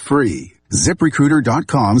ZipRecruiter.com/free.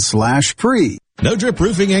 ZipRecruiter.com/free. No Drip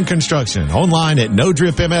Roofing and Construction. Online at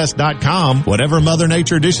NoDripMS.com. Whatever Mother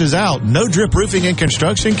Nature dishes out, No Drip Roofing and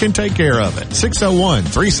Construction can take care of it.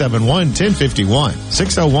 601-371-1051.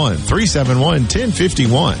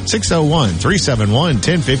 601-371-1051.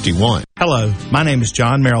 601-371-1051. Hello, my name is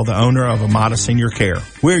John Merrill, the owner of Amada Senior Care.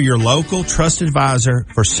 We're your local trusted advisor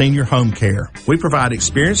for senior home care. We provide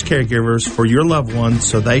experienced caregivers for your loved ones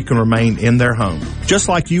so they can remain in their home. Just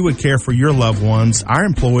like you would care for your loved ones, our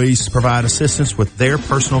employees provide assistance with their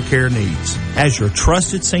personal care needs. As your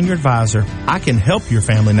trusted senior advisor, I can help your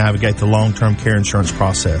family navigate the long-term care insurance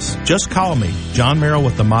process. Just call me, John Merrill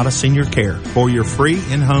with Amada Senior Care, for your free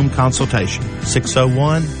in-home consultation.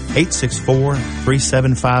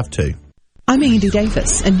 601-864-3752. I'm Andy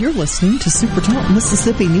Davis, and you're listening to Super Talk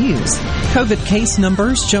Mississippi News. COVID case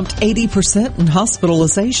numbers jumped 80% and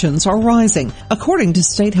hospitalizations are rising. According to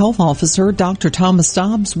State Health Officer Dr. Thomas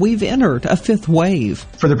Dobbs, we've entered a fifth wave.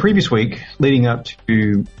 For the previous week, leading up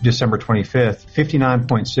to December 25th,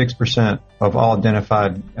 59.6% of all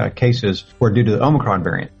identified cases were due to the Omicron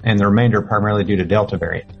variant, and the remainder primarily due to Delta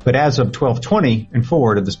variant. But as of 12/20 and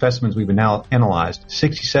forward of the specimens we've now analyzed,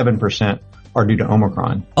 67% are due to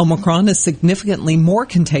Omicron. Omicron is significantly more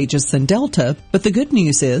contagious than Delta, but the good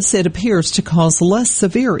news is it appears to cause less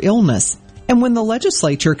severe illness. And when the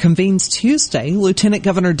legislature convenes Tuesday, Lieutenant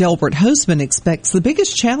Governor Delbert Hosemann expects the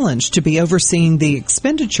biggest challenge to be overseeing the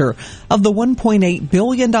expenditure of the $1.8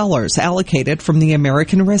 billion allocated from the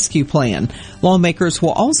American Rescue Plan. Lawmakers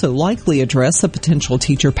will also likely address a potential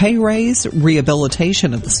teacher pay raise,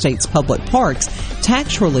 rehabilitation of the state's public parks,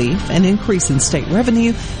 tax relief, an increase in state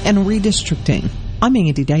revenue, and redistricting. I'm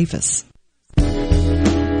Andy Davis.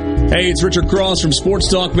 Hey, it's Richard Cross from Sports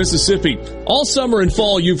Talk Mississippi. All summer and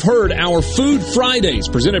fall, you've heard our Food Fridays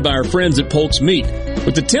presented by our friends at Polk's Meat.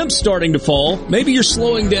 With the temps starting to fall, maybe you're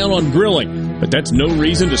slowing down on grilling, but that's no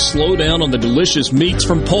reason to slow down on the delicious meats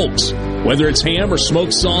from Polk's. Whether it's ham or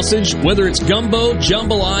smoked sausage, whether it's gumbo,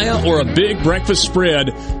 jambalaya, or a big breakfast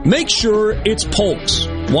spread, make sure it's Polk's.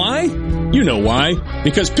 Why? You know why.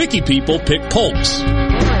 Because picky people pick Polk's.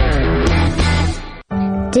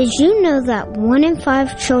 Did you know that 1 in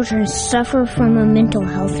 5 children suffer from a mental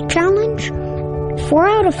health challenge? 4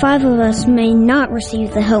 out of 5 of us may not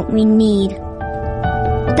receive the help we need.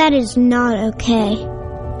 That is not okay.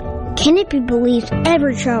 Can it be believed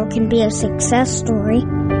every child can be a success story?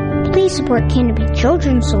 Please support Canopy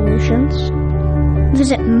Children's Solutions.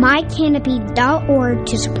 Visit mycanopy.org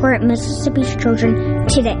to support Mississippi's children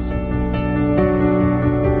today.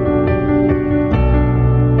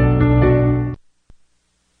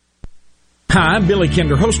 Hi, I'm Billy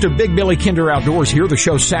Kinder, host of Big Billy Kinder Outdoors here. The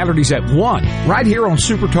show Saturdays at 1, right here on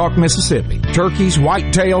Super Talk Mississippi. Turkeys,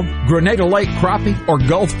 whitetail, Grenada Lake crappie, or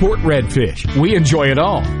Gulfport redfish. We enjoy it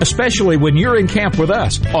all, especially when you're in camp with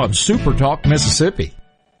us on Super Talk Mississippi.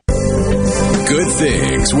 Good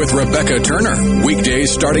Things with Rebecca Turner.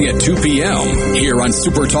 Weekdays starting at 2 p.m. here on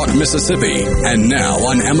Super Talk Mississippi. And now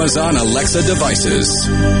on Amazon Alexa devices.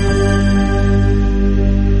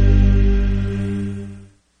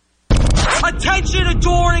 Attention,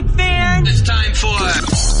 adoring fans! It's time for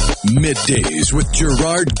Middays with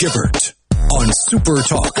Gerard Gibbert on Super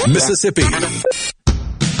Talk Mississippi.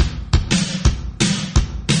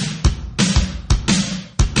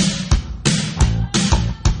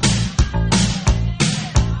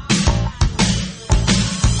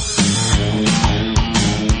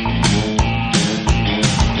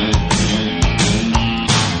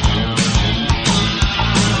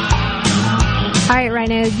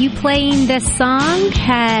 You playing this song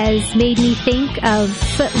has made me think of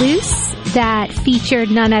Footloose that featured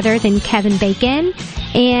none other than Kevin Bacon.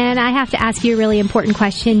 And I have to ask you a really important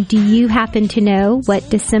question. Do you happen to know what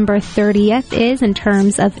December 30th is in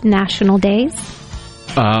terms of national days?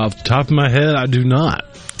 Off the top of my head, I do not.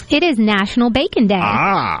 It is National Bacon Day.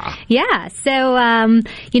 Yeah. So,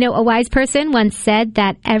 a wise person once said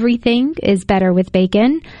that everything is better with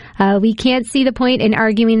bacon. We can't see the point in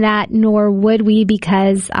arguing that, nor would we,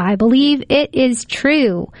 because I believe it is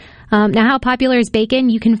true. Now, how popular is bacon?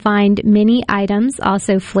 You can find many items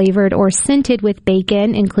also flavored or scented with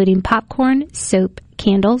bacon, including popcorn, soap,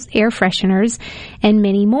 candles, air fresheners, and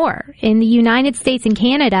many more. In the United States and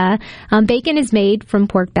Canada, bacon is made from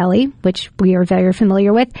pork belly, which we are very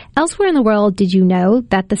familiar with. Elsewhere in the world, did you know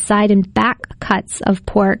that the side and back cuts of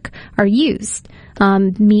pork are used?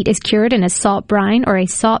 Meat is cured in a salt brine or a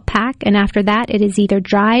salt pack, and after that, it is either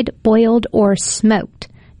dried, boiled, or smoked.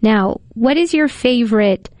 Now, what is your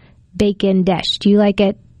favorite bacon dish? Do you like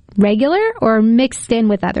it regular or mixed in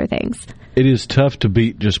with other things? It is tough to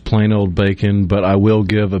beat just plain old bacon, but I will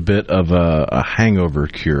give a bit of a hangover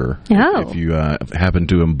cure if you happen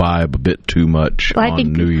to imbibe a bit too much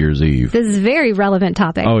on New Year's Eve. This is a very relevant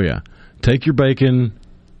topic. Oh, yeah. Take your bacon,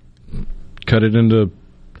 cut it into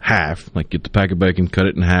half, like get the pack of bacon, cut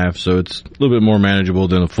it in half so it's a little bit more manageable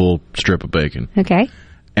than a full strip of bacon. Okay.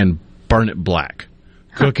 And burn it black.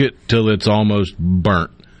 Cook it till it's almost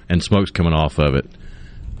burnt and smoke's coming off of it.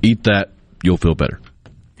 Eat that, you'll feel better.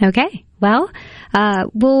 Okay. Well,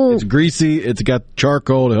 it's greasy. It's got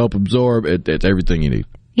charcoal to help absorb. It's everything you need.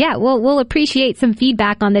 Yeah, we'll appreciate some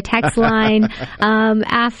feedback on the text line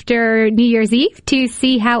after New Year's Eve to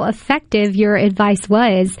see how effective your advice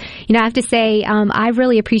was. You know, I have to say, I've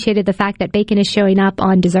really appreciated the fact that bacon is showing up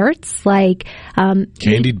on desserts. Like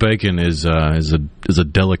candied bacon is a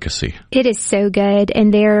delicacy. It is so good,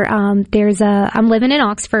 and I'm living in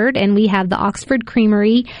Oxford, and we have the Oxford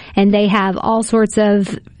Creamery, and they have all sorts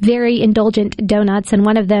of very indulgent donuts, and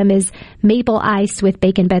one of them is maple ice with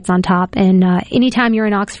bacon bits on top. And anytime you're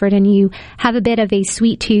in Oxford and you have a bit of a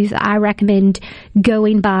sweet tooth, I recommend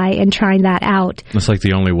going by and trying that out. That's like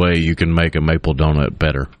the only way you can make a maple donut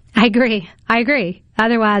better. I agree.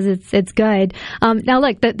 Otherwise, it's good. Now,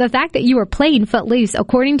 look, the fact that you are playing Footloose,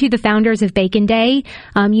 according to the founders of Bacon Day,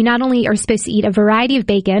 you not only are supposed to eat a variety of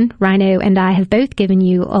bacon, Rhino and I have both given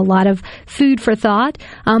you a lot of food for thought,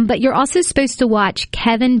 but you're also supposed to watch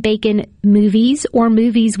Kevin Bacon movies or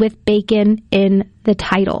movies with bacon in the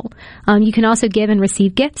title. You can also give and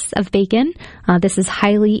receive gifts of bacon. This is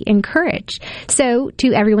highly encouraged. So,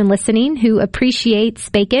 to everyone listening who appreciates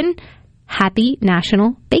bacon, happy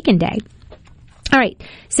National Bacon Day. All right.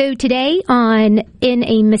 So today on In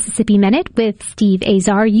a Mississippi Minute with Steve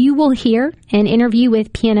Azar, you will hear an interview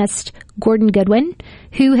with pianist Gordon Goodwin,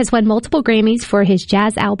 who has won multiple Grammys for his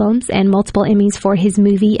jazz albums and multiple Emmys for his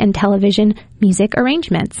movie and television music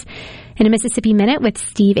arrangements. In a Mississippi Minute with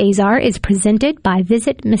Steve Azar is presented by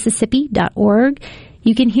visitmississippi.org.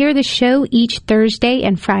 You can hear the show each Thursday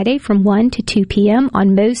and Friday from 1 to 2 p.m.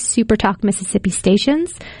 on most SuperTalk Mississippi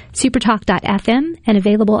stations, supertalk.fm, and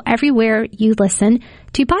available everywhere you listen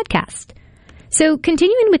to podcasts. So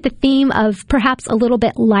continuing with the theme of perhaps a little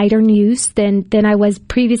bit lighter news than I was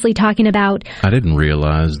previously talking about. I didn't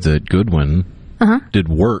realize that Goodwin did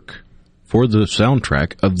work for the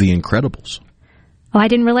soundtrack of The Incredibles. Oh, I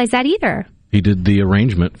didn't realize that either. He did the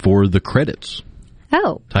arrangement for the credits.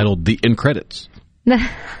 Oh. Titled The Incredits.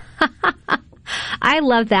 I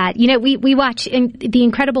love that. You know, we watch The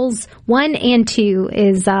Incredibles 1 and 2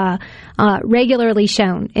 is regularly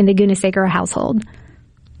shown in the Gunasegura household.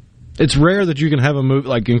 It's rare that you can have a movie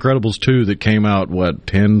like Incredibles 2 that came out,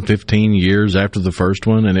 10, 15 years after the first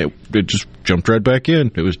one, and it just jumped right back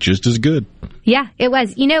in. It was just as good. Yeah, it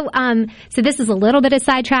was. You know, so this is a little bit of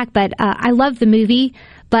sidetrack, but I love the movie.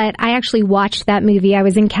 But I actually watched that movie. I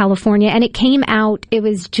was in California, and it came out, it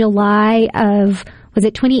was July of, was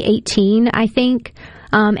it 2018, I think?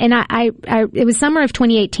 And it was summer of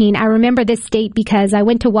 2018. I remember this date because I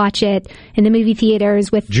went to watch it in the movie theaters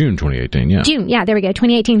with... June 2018, yeah. June, yeah, there we go,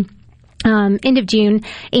 2018, end of June.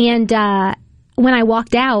 And when I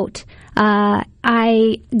walked out,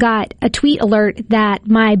 I got a tweet alert that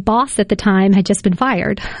my boss at the time had just been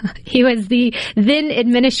fired. He was the then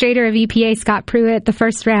administrator of EPA, Scott Pruitt, the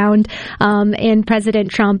first round, and President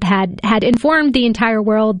Trump had informed the entire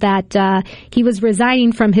world that he was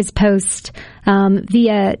resigning from his post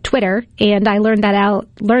via Twitter, and I learned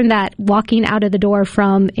that walking out of the door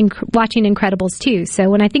from watching Incredibles 2. So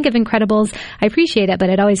when I think of Incredibles, I appreciate it, but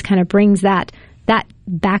it always kind of brings that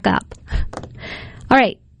back up. All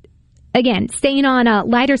right. Again, staying on a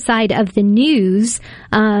lighter side of the news,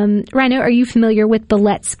 Rhino, are you familiar with the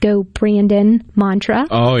 "Let's Go Brandon" mantra?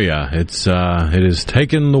 Oh yeah, it has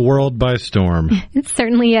taken the world by storm. It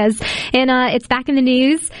certainly is, and it's back in the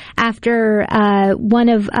news after one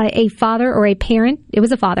of a father or a parent. It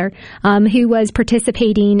was a father who was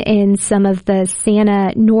participating in some of the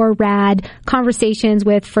Santa NORAD conversations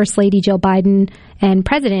with First Lady Jill Biden and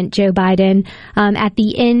President Joe Biden. At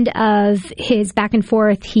the end of his back and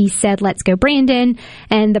forth, he said, "Let's go Brandon."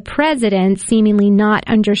 And the president, seemingly not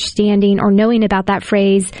understanding or knowing about that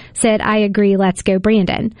phrase, said, "I agree, let's go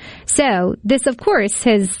Brandon." So this, of course,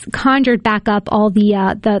 has conjured back up all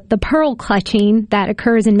the pearl clutching that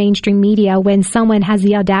occurs in mainstream media when someone has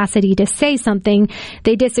the audacity to say something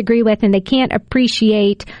they disagree with and they can't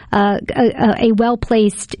appreciate a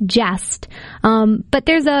well-placed jest. But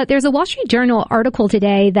there's a Wall Street Journal article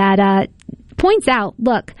today that points out,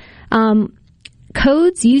 look,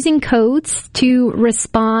 using codes to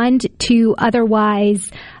respond to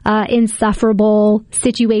otherwise insufferable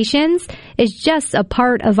situations is just a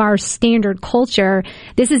part of our standard culture.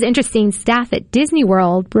 This is interesting. Staff at Disney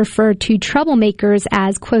World refer to troublemakers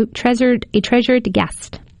as, quote, a treasured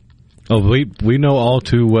guest. Oh, we know all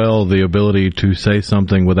too well the ability to say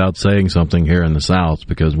something without saying something here in the South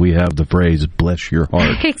because we have the phrase, bless your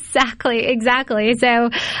heart. Exactly. So,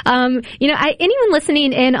 anyone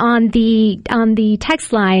listening in on the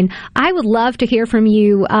text line, I would love to hear from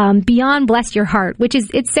you beyond bless your heart,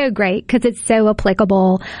 it's so great because it's so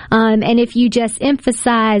applicable. And if you just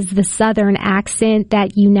emphasize the Southern accent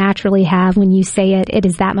that you naturally have when you say it, it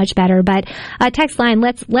is that much better. But text line,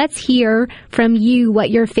 let's hear from you what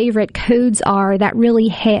your favorite codes are that really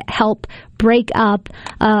help break up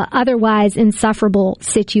otherwise insufferable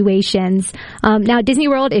situations. Now, Disney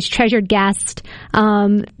World is treasured guest.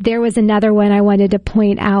 There was another one I wanted to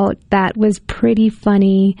point out that was pretty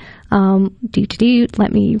funny.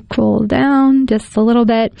 Let me scroll down just a little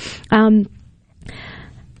bit.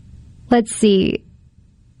 Let's see.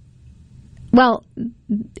 Well,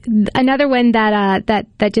 another one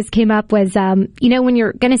that just came up was, when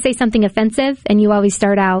you're going to say something offensive and you always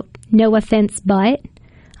start out, no offense, but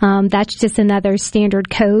that's just another standard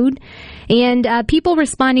code. And people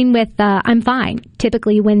responding with, I'm fine,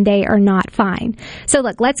 typically when they are not fine. So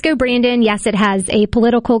look, let's go, Brandon. Yes, it has a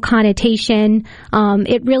political connotation.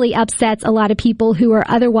 It really upsets a lot of people who are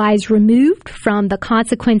otherwise removed from the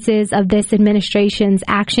consequences of this administration's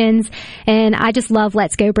actions. And I just love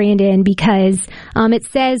Let's Go, Brandon, because it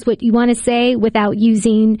says what you want to say without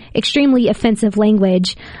using extremely offensive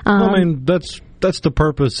language. That's the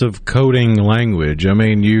purpose of coding language. I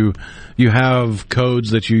mean, you have codes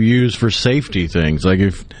that you use for safety things. Like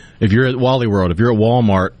if you're at Wally World, if you're at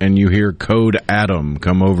Walmart and you hear code Adam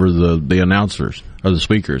come over the announcers or the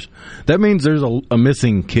speakers, that means there's a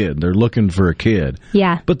missing kid. They're looking for a kid.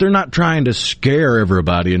 Yeah. But they're not trying to scare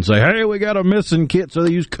everybody and say, hey, we got a missing kid, so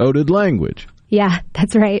they use coded language. Yeah,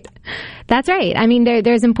 that's right. That's right. I mean,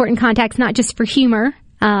 there's important context, not just for humor,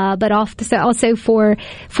 but also for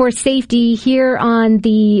safety. Here on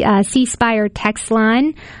the C Spire text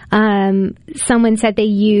line, someone said they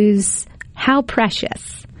use "how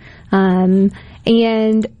precious," and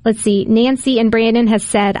let's see. Nancy and Brandon has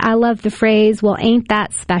said, "I love the phrase, well, ain't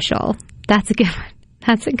that special." That's a good one.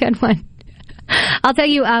 That's a good one. I'll tell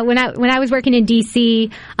you, when I was working in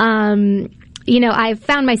D.C., I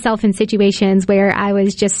found myself in situations where I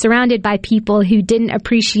was just surrounded by people who didn't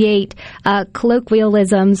appreciate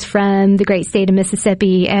colloquialisms from the great state of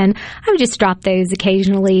Mississippi, and I would just drop those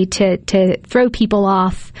occasionally to throw people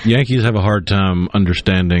off. Yankees have a hard time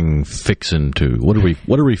understanding fixin' to. What are we fixin'?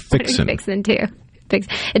 What are we fixin' to?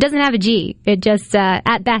 It doesn't have a G. It just,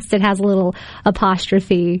 at best, it has a little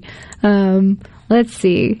apostrophe. Let's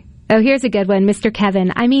see. Oh, here's a good one. Mr.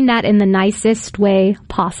 Kevin, I mean that in the nicest way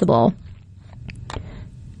possible.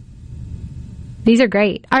 These are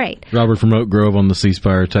great. All right. Robert from Oak Grove on the C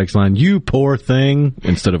Spire text line. You poor thing,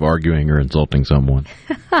 instead of arguing or insulting someone.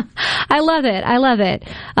 I love it. I love it.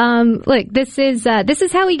 Look, this is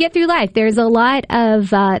how we get through life. There's a lot of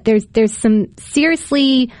there's some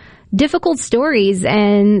seriously difficult stories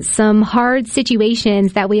and some hard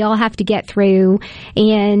situations that we all have to get through,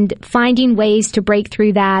 and finding ways to break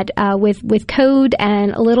through that with code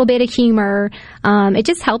and a little bit of humor, it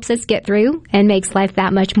just helps us get through and makes life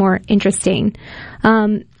that much more interesting.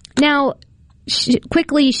 Now,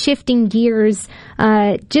 quickly shifting gears,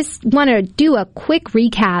 just want to do a quick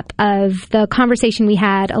recap of the conversation we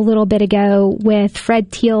had a little bit ago with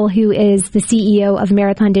Fred Thiel, who is the CEO of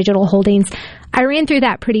Marathon Digital Holdings. I ran through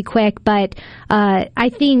that pretty quick, but I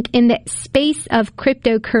think in the space of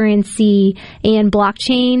cryptocurrency and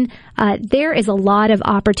blockchain, there is a lot of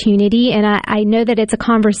opportunity, and I know that it's a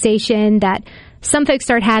conversation that some folks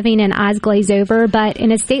start having and eyes glaze over, but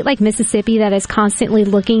in a state like Mississippi that is constantly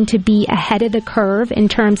looking to be ahead of the curve in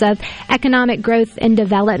terms of economic growth and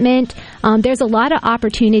development, there's a lot of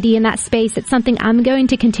opportunity in that space. It's something I'm going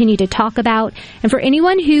to continue to talk about. And for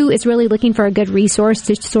anyone who is really looking for a good resource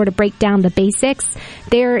to sort of break down the basics,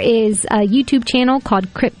 there is a YouTube channel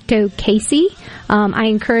called Crypto Casey. I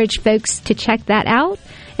encourage folks to check that out.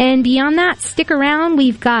 And beyond that, stick around.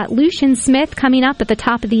 We've got Lucian Smith coming up at the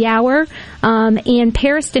top of the hour, and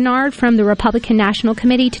Paris Denard from the Republican National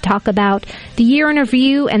Committee to talk about the year in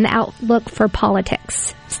review and the outlook for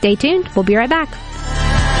politics. Stay tuned. We'll be right back.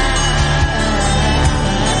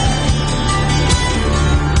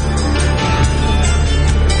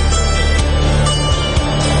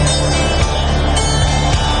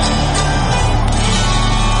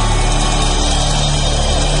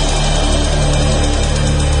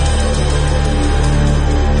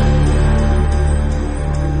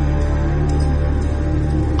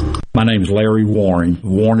 My name is Larry Warren,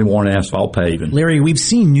 Warren Asphalt Paving. Larry, we've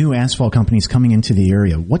seen new asphalt companies coming into the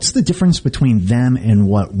area. What's the difference between them and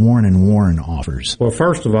what Warren & Warren offers? Well,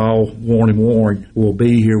 first of all, Warren & Warren will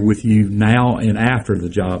be here with you now and after the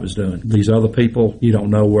job is done. These other people, you don't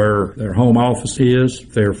know where their home office is,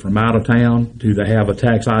 if they're from out of town, do they have a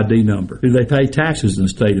tax ID number? Do they pay taxes in the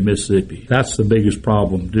state of Mississippi? That's the biggest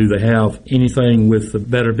problem. Do they have anything with the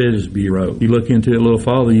Better Business Bureau? You look into it a little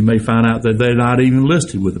further, you may find out that they're not even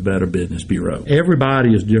listed with the Better Business Bureau.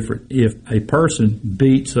 Everybody is different. If a person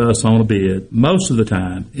beats us on a bid, most of the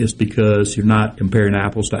time it's because you're not comparing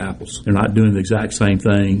apples to apples. They're not doing the exact same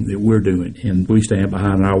thing that we're doing, and we stand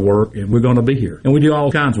behind our work, and we're going to be here. And we do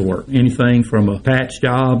all kinds of work, anything from a patch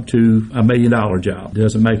job to $1 million job. It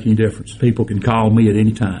doesn't make any difference. People can call me at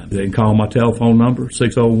any time. They can call my telephone number,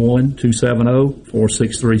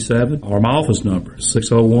 601-270-4637, or my office number,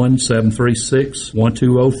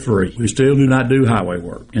 601-736-1203. We still do not do highway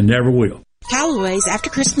work, and never will. Callaway's After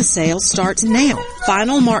Christmas sale starts now.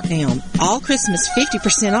 Final markdown. All Christmas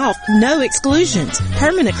 50% off. No exclusions.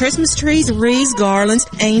 Permanent Christmas trees, wreaths, garlands,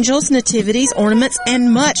 angels, nativities, ornaments,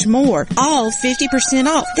 and much more. All 50%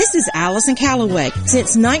 off. This is Allison Callaway.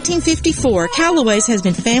 Since 1954, Callaway's has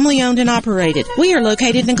been family owned and operated. We are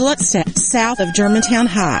located in Gluckstadt, south of Germantown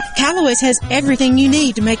High. Callaway's has everything you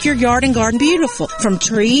need to make your yard and garden beautiful. From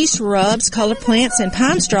trees, shrubs, color plants, and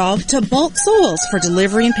pine straw to bulk soils for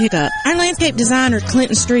delivery and pickup. Our landscape designer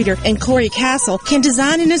Clinton Streeter and Corey Castle can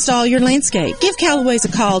design and install your landscape. Give Callaway's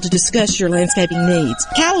a call to discuss your landscaping needs.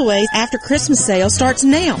 Callaway's After Christmas sale starts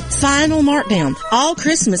now. Final markdown. All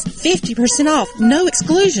Christmas 50% off. No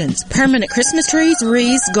exclusions. Permanent Christmas trees,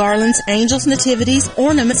 wreaths, garlands, angels, nativities,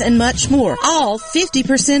 ornaments, and much more. All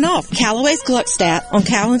 50% off. Callaway's Gluckstadt on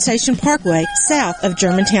Calhoun Station Parkway, south of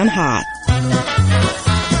Germantown High.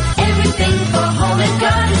 Everything for home and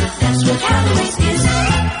garden. That's what Callaway's is.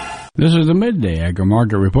 This is the Midday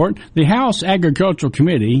Agri-Market Report. The House Agricultural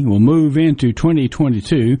Committee will move into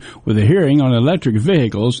 2022 with a hearing on electric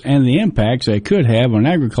vehicles and the impacts they could have on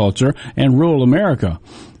agriculture and rural America.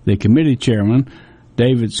 The committee chairman,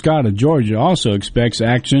 David Scott of Georgia, also expects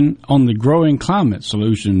action on the Growing Climate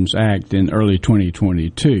Solutions Act in early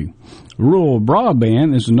 2022. Rural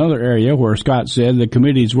broadband is another area where Scott said the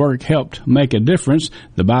committee's work helped make a difference.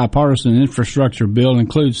 The bipartisan infrastructure bill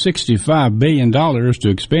includes $65 billion to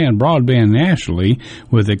expand broadband nationally,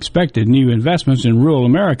 with expected new investments in rural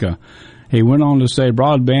America. He went on to say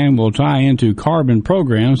broadband will tie into carbon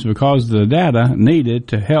programs because the data needed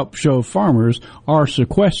to help show farmers are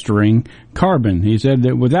sequestering carbon. He said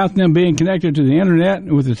that without them being connected to the internet,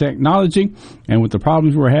 with the technology, and with the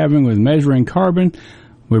problems we're having with measuring carbon,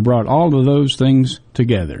 we brought all of those things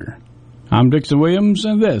together. I'm Dixon Williams,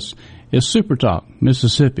 and this is Super Talk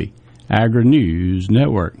Mississippi Agri-News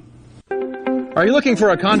Network. Are you looking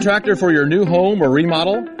for a contractor for your new home or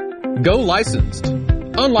remodel? Go licensed.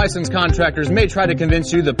 Unlicensed contractors may try to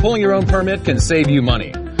convince you that pulling your own permit can save you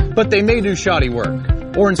money, but they may do shoddy work,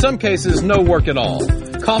 or in some cases no work at all,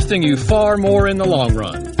 costing you far more in the long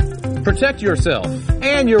run. Protect yourself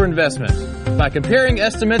and your investment by comparing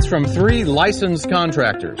estimates from 3 licensed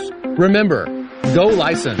contractors. Remember, go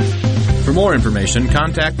licensed. For more information,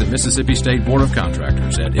 contact the Mississippi State Board of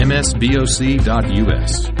Contractors at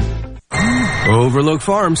msboc.us. Overlook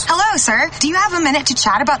Farms. Hello, sir. Do you have a minute to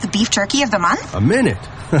chat about the beef jerky of the month? A minute?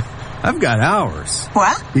 I've got hours.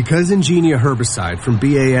 What? Because Ingenia herbicide from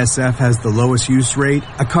BASF has the lowest use rate,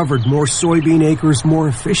 I covered more soybean acres more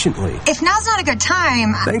efficiently. If now's not a good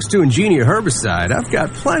time... Thanks to Ingenia herbicide, I've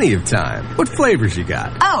got plenty of time. What flavors you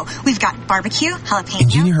got? Oh, we've got barbecue, jalapeno...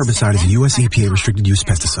 Ingenia herbicide is a U.S. EPA restricted use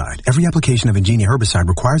pesticide. Every application of Ingenia herbicide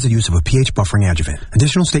requires the use of a pH buffering adjuvant.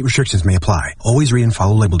 Additional state restrictions may apply. Always read and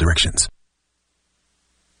follow label directions.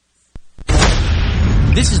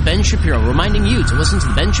 This is Ben Shapiro reminding you to listen to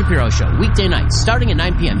The Ben Shapiro Show weekday nights starting at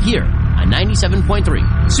 9 p.m. here on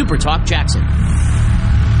 97.3 Super Talk Jackson.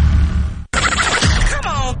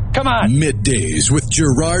 Come on. Middays with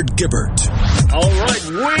Gerard Gibbert. All right,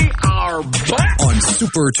 we are back on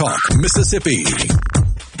Super Talk Mississippi.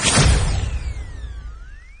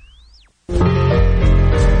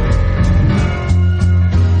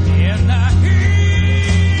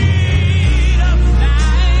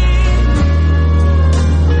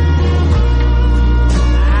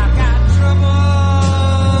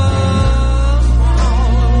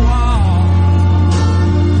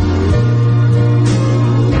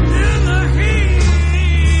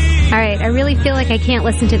 I really feel like I can't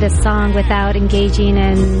listen to this song without engaging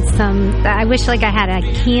in some... I wish like I had a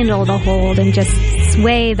candle to hold and just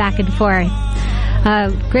sway back and forth.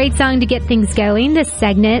 Great song to get things going. This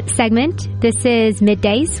segment. This is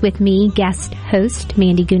Middays with me, guest host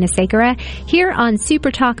Mandy Gunasekara, here on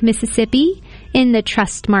Super Talk Mississippi in the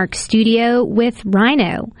Trustmark studio with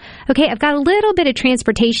Rhino. Okay, I've got a little bit of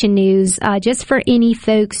transportation news just for any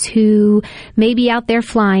folks who may be out there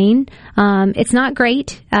flying. It's not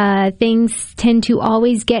great. Things tend to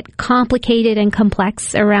always get complicated and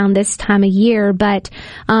complex around this time of year, but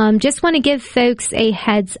just want to give folks a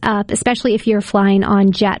heads up, especially if you're flying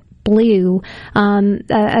on JetBlue.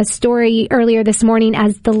 A story earlier this morning,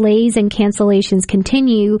 as delays and cancellations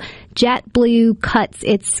continue, JetBlue cuts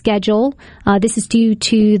its schedule. This is due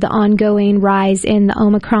to the ongoing rise in the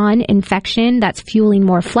Omicron infection that's fueling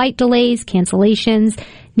more flight delays, cancellations.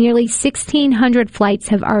 Nearly 1,600 flights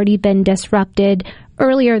have already been disrupted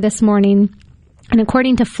earlier this morning. And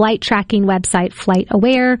according to flight tracking website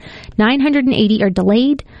FlightAware, 980 are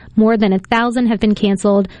delayed. More than 1,000 have been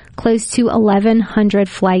canceled. Close to 1,100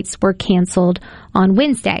 flights were canceled on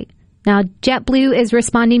Wednesday. Now, JetBlue is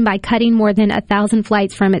responding by cutting more than 1,000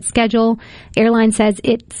 flights from its schedule. Airline says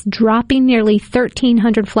it's dropping nearly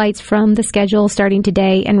 1,300 flights from the schedule starting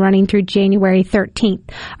today and running through January 13th.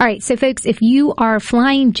 All right, so folks, if you are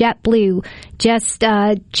flying JetBlue, just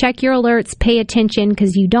check your alerts, pay attention,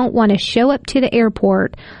 because you don't want to show up to the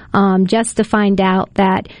airport just to find out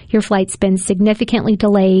that your flight's been significantly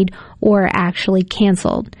delayed or actually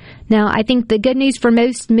canceled. Now, I think the good news for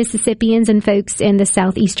most Mississippians and folks in the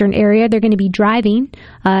southeastern area, they're going to be driving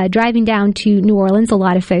down to New Orleans, a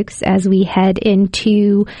lot of folks, as we head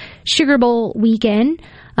into Sugar Bowl weekend.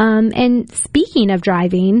 And speaking of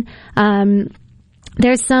driving,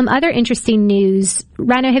 there's some other interesting news.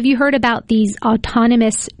 Rhino, have you heard about these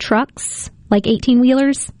autonomous trucks, like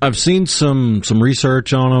 18-wheelers? I've seen some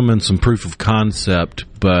research on them and some proof of concept,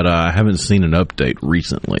 but I haven't seen an update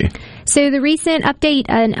recently. So the recent update,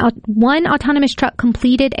 one autonomous truck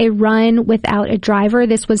completed a run without a driver.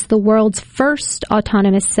 This was the world's first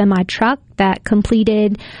autonomous semi-truck that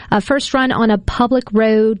completed a first run on a public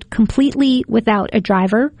road completely without a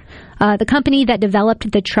driver. The company that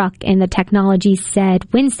developed the truck and the technology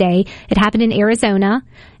said Wednesday it happened in Arizona,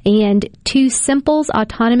 and TuSimple's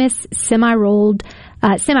autonomous semi rolled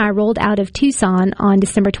out of Tucson on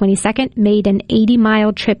December 22nd, made an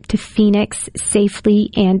 80-mile trip to Phoenix safely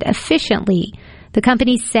and efficiently. The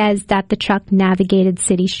company says that the truck navigated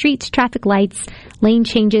city streets, traffic lights, lane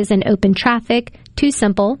changes, and open traffic.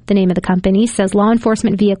 TuSimple, the name of the company, says law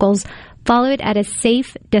enforcement vehicles followed at a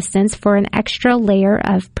safe distance for an extra layer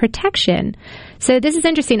of protection. So this is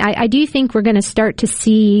interesting. I do think we're going to start to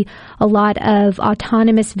see a lot of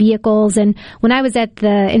autonomous vehicles. And when I was at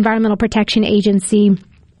the Environmental Protection Agency,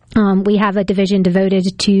 we have a division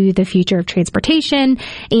devoted to the future of transportation,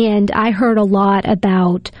 and I heard a lot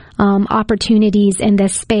about opportunities in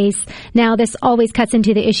this space. Now, this always cuts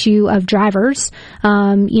into the issue of drivers.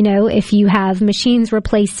 If you have machines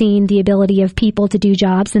replacing the ability of people to do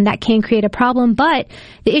jobs, then that can create a problem. But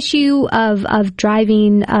the issue of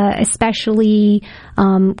driving, especially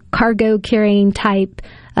cargo carrying type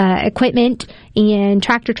equipment and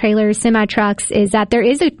tractor trailers, semi trucks, is that there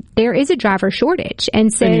is a driver shortage,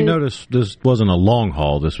 and so. And you notice this wasn't a long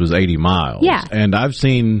haul; this was 80 miles. Yeah, and I've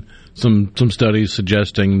seen some studies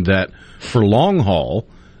suggesting that for long haul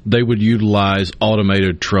they would utilize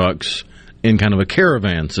automated trucks in kind of a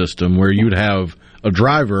caravan system where you'd have a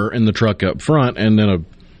driver in the truck up front and then a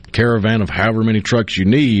caravan of however many trucks you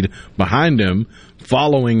need behind him,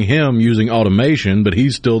 following him using automation, but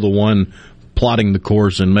he's still the one plotting the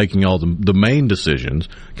course and making all the main decisions,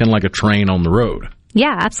 kind of like a train on the road.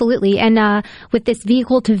 Yeah, absolutely. And with this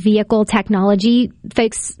vehicle-to-vehicle technology,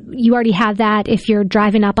 folks, you already have that. If you're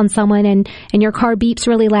driving up on someone and your car beeps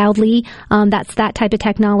really loudly, that's that type of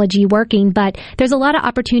technology working. But there's a lot of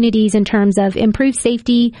opportunities in terms of improved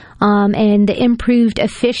safety and the improved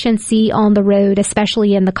efficiency on the road,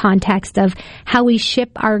 especially in the context of how we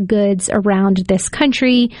ship our goods around this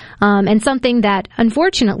country, and something that,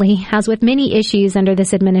 unfortunately, as with many issues under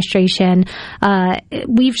this administration,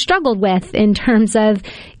 we've struggled with in terms of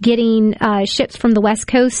getting ships from the West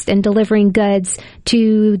Coast and delivering goods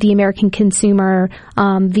to the American consumer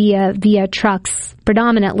via trucks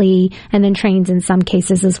predominantly, and then trains in some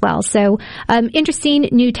cases as well. So interesting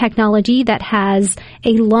new technology that has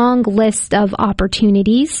a long list of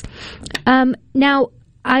opportunities. Now,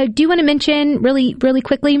 I do want to mention really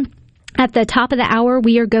quickly, at the top of the hour,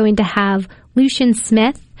 we are going to have Lucian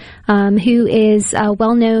Smith who is a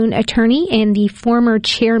well-known attorney and the former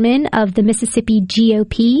chairman of the Mississippi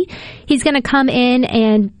GOP. He's going to come in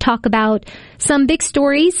and talk about some big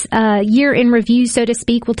stories, year in review, so to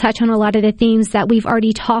speak. We'll touch on a lot of the themes that we've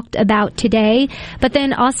already talked about today, but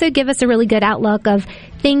then also give us a really good outlook of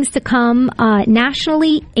things to come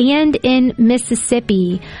nationally and in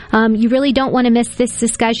Mississippi. You really don't want to miss this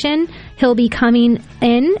discussion. He'll be coming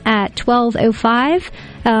in at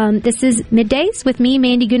 12:05. This is Middays with me,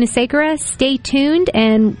 Mandy Gunasekara. Stay tuned,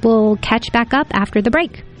 and we'll catch back up after the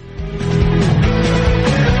break.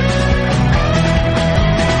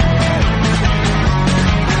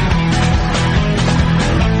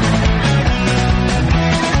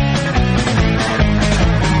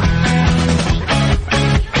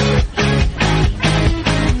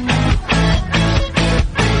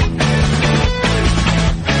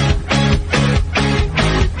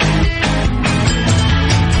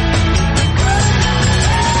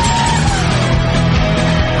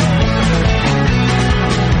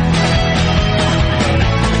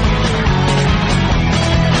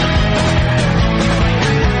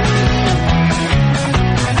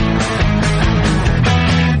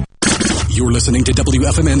 Listening to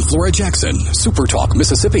WFMN Flora Jackson, Super Talk,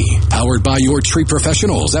 Mississippi. Powered by your tree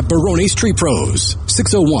professionals at Barone's Tree Pros.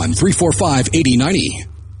 601-345-8090.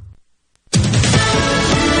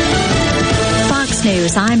 Fox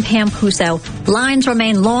News, I'm Pam Puso. Lines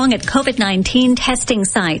remain long at COVID-19 testing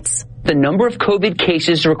sites. The number of COVID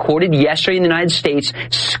cases recorded yesterday in the United States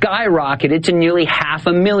skyrocketed to nearly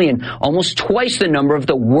 500,000, almost twice the number of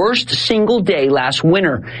the worst single day last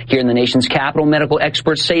winter. Here in the nation's capital, medical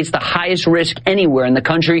experts say it's the highest risk anywhere in the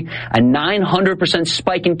country, a 900%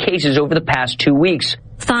 spike in cases over the past 2 weeks.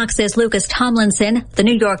 Fox's Lucas Tomlinson. The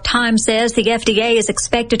New York Times says the FDA is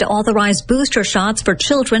expected to authorize booster shots for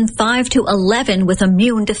children 5 to 11 with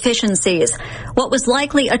immune deficiencies. What was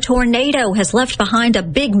likely a tornado has left behind a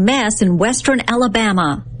big mess in western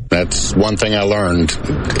Alabama. That's one thing I learned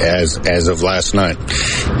as of last night.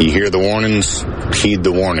 You hear the warnings, heed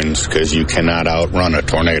the warnings, because you cannot outrun a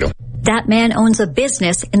tornado. That man owns a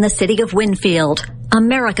business in the city of Winfield.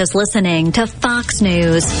 America's listening to Fox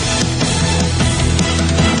News.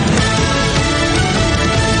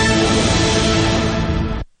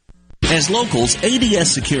 As locals,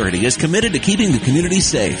 ADS Security is committed to keeping the community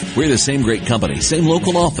safe. We're the same great company, same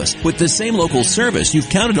local office, with the same local service you've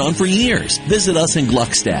counted on for years. Visit us in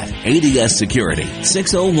Gluckstadt. ADS Security,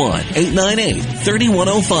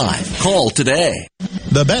 601-898-3105. Call today.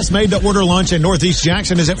 The best made-to-order lunch in Northeast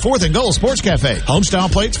Jackson is at 4th and Gold Sports Cafe.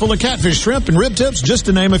 Homestyle plates full of catfish, shrimp, and rib tips, just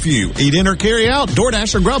to name a few. Eat in or carry out,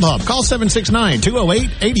 DoorDash or Grubhub. Call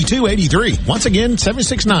 769-208-8283. Once again,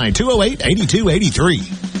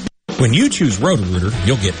 769-208-8283. When you choose Roto-Rooter,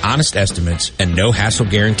 you'll get honest estimates and no hassle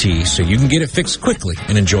guarantees, so you can get it fixed quickly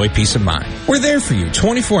and enjoy peace of mind. We're there for you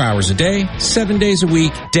 24 hours a day, 7 days a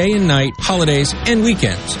week, day and night, holidays, and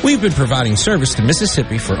weekends. We've been providing service to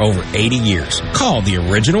Mississippi for over 80 years. Call the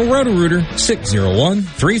original Roto-Rooter,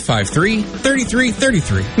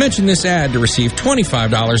 601-353-3333. Mention this ad to receive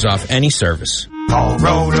 $25 off any service. Call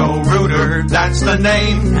Roto-Rooter, that's the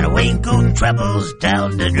name. And away go troubles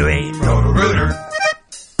down the drain. Roto-Rooter.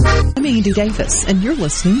 I'm Andy Davis, and you're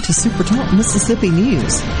listening to Super Talk Mississippi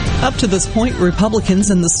News. Up to this point, Republicans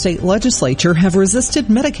in the state legislature have resisted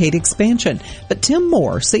Medicaid expansion, but Tim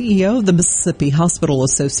Moore, CEO of the Mississippi Hospital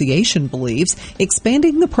Association, believes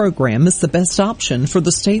expanding the program is the best option for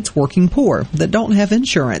the state's working poor that don't have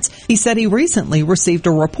insurance. He said he recently received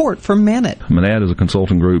a report from Mannett. Mannett is a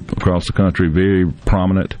consulting group across the country, very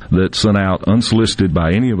prominent, that sent out unsolicited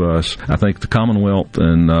by any of us. I think the Commonwealth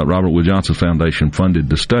and Robert Wood Johnson Foundation funded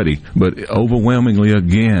the study. But overwhelmingly,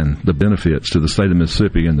 again, the benefits to the state of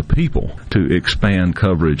Mississippi and the people to expand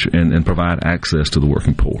coverage and provide access to the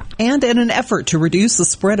working poor. And in an effort to reduce the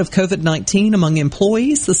spread of COVID-19 among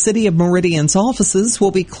employees, the City of Meridian's offices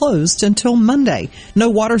will be closed until Monday. No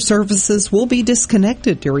water services will be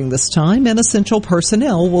disconnected during this time, and essential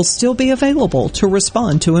personnel will still be available to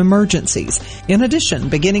respond to emergencies. In addition,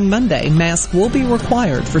 beginning Monday, masks will be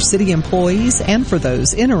required for city employees and for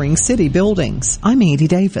those entering city buildings. I'm Andy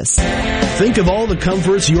Davis. Think of all the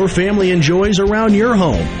comforts your family enjoys around your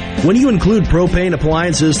home. When you include propane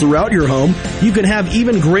appliances throughout your home, you can have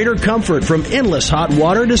even greater comfort, from endless hot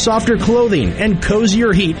water to softer clothing and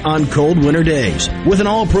cozier heat on cold winter days. With an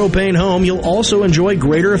all-propane home, you'll also enjoy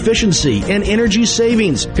greater efficiency and energy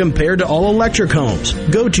savings compared to all-electric homes.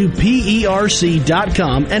 Go to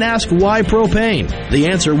PERC.com and ask why propane. The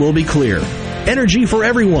answer will be clear. Energy for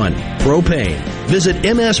everyone. Propane. Visit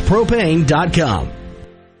MSPropane.com.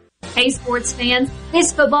 Hey, sports fans.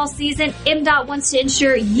 This football season, MDOT wants to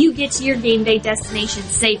ensure you get to your game day destination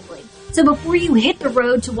safely. So before you hit the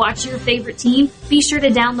road to watch your favorite team, be sure to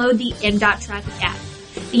download the MDOT Traffic app.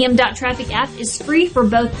 The MDOT Traffic app is free for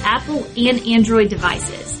both Apple and Android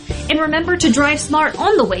devices. And remember to drive smart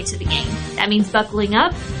on the way to the game. That means buckling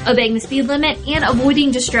up, obeying the speed limit, and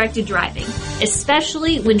avoiding distracted driving,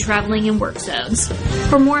 especially when traveling in work zones.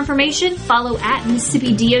 For more information, follow at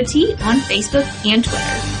Mississippi DOT on Facebook and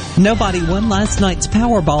Twitter. Nobody won last night's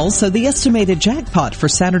Powerball, so the estimated jackpot for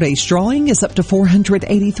Saturday's drawing is up to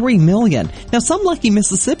 $483 million. Now, some lucky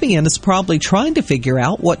Mississippian is probably trying to figure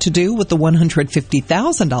out what to do with the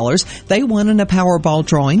 $150,000 they won in a Powerball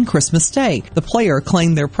drawing Christmas Day. The player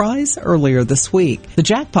claimed their prize earlier this week. The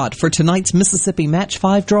jackpot for tonight's Mississippi Match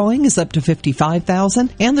 5 drawing is up to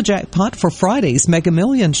 $55,000, and the jackpot for Friday's Mega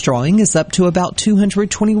Millions drawing is up to about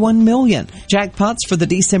 $221 million. Jackpots for the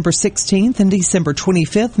December 16th and December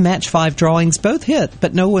 25th Match 5 drawings both hit,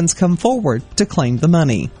 but no one's come forward to claim the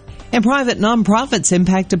money. And private nonprofits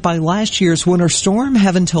impacted by last year's winter storm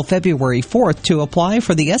have until February 4th to apply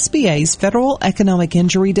for the SBA's Federal Economic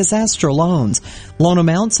Injury Disaster Loans. Loan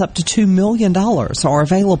amounts up to $2 million are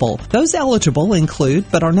available. Those eligible include,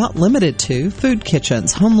 but are not limited to, food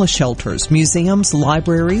kitchens, homeless shelters, museums,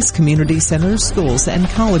 libraries, community centers, schools, and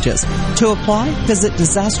colleges. To apply, visit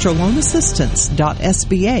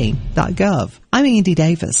disasterloanassistance.sba.gov. I'm Andy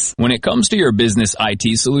Davis. When it comes to your business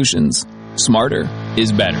IT solutions, smarter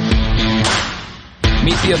is better.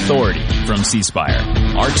 Meet the authority from C-Spire.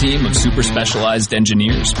 Our team of super specialized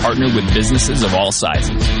engineers partner with businesses of all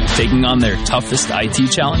sizes, taking on their toughest IT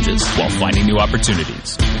challenges while finding new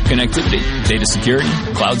opportunities. Connectivity, data security,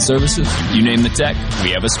 cloud services, you name the tech, we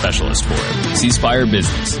have a specialist for it. C-Spire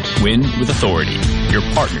Business. Win with authority. Your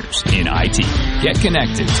partners in IT. Get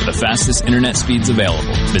connected to the fastest internet speeds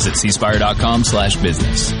available. Visit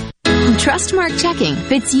cspire.com/business. Trustmark checking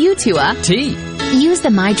fits you to a T. Use the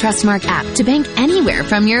My Trustmark app to bank anywhere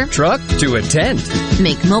from your truck to a tent.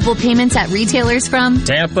 Make mobile payments at retailers from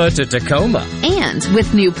Tampa to Tacoma. And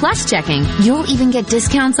with new Plus checking, you'll even get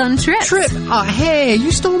discounts on trips. Hey,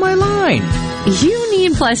 you stole my line. You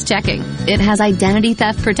need Plus checking. It has identity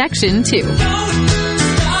theft protection too.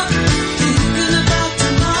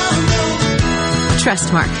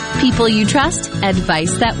 Trustmark. People you trust.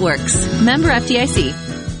 Advice that works. Member FDIC.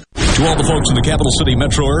 To all the folks in the Capital City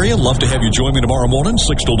metro area, love to have you join me tomorrow morning,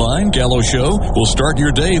 6 till 9, Gallo Show. We'll start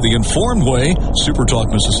your day the informed way. Super Talk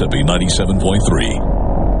Mississippi 97.3.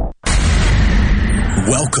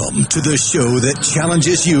 Welcome to the show that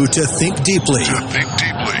challenges you to think deeply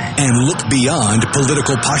and look beyond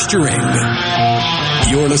political posturing.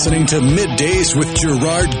 You're listening to Middays with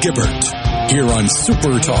Gerard Gibbert here on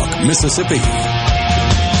Super Talk Mississippi.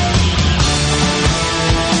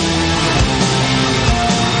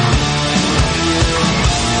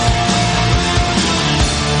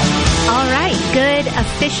 Good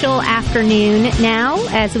official afternoon now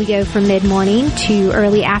as we go from mid-morning to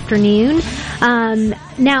early afternoon.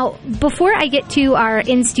 Now, before I get to our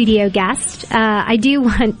in-studio guest, I do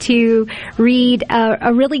want to read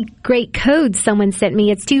a really great code someone sent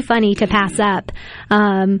me. It's too funny to pass up.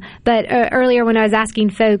 But earlier when I was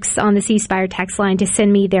asking folks on the C-Spire text line to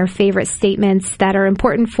send me their favorite statements that are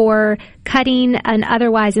important for cutting an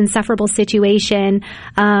otherwise insufferable situation,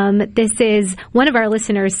 this is one of our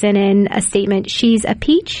listeners sent in a statement. She's a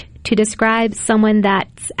peach to describe someone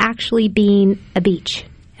that's actually being a beach.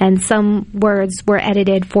 And some words were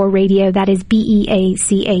edited for radio. That is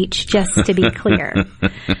BEACH, just to be clear.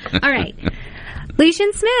 All right.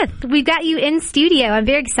 Lucian Smith, we've got you in studio. I'm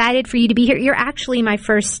very excited for you to be here. You're actually my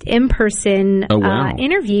first in-person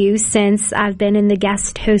interview since I've been in the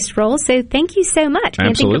guest host role. So thank you so much.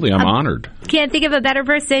 Absolutely. I'm honored. Can't think of a better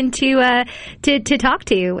person to talk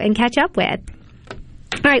to and catch up with.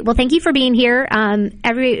 All right. Well, thank you for being here.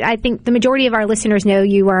 I think the majority of our listeners know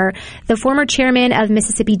you are the former chairman of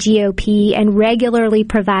Mississippi GOP and regularly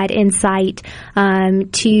provide insight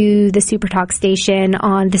to the Super Talk station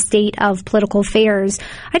on the state of political affairs.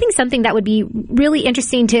 I think something that would be really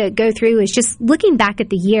interesting to go through is just looking back at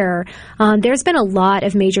the year. There's been a lot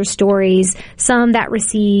of major stories, some that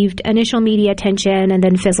received initial media attention and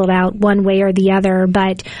then fizzled out one way or the other.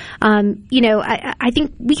 But, I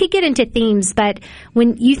think we could get into themes, but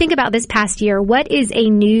when you think about this past year, what is a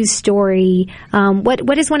news story?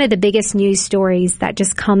 What is one of the biggest news stories that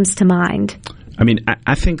just comes to mind? I mean,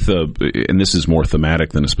 I think and this is more thematic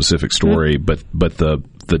than a specific story, but the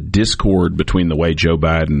discord between the way Joe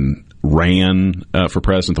Biden ran for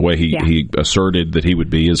president, the way he asserted that he would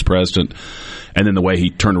be as president, and then the way he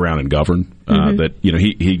turned around and governed. That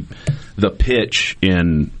the pitch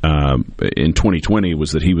in 2020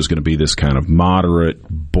 was that he was going to be this kind of moderate,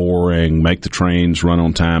 boring, make the trains run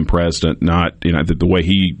on time president. Not the way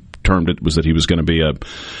he termed it was that he was going to be a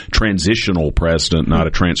transitional president, not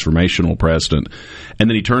a transformational president. And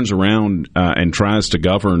then he turns around and tries to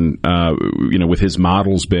govern, with his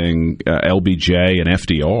models being LBJ and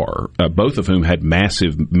FDR, both of whom had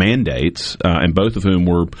massive mandates, and both of whom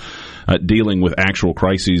were dealing with actual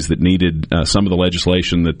crises that needed some of the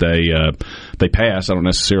legislation that they passed. I don't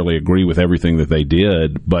necessarily agree with everything that they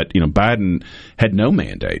did, but Biden had no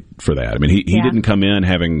mandate for that. I mean, he didn't come in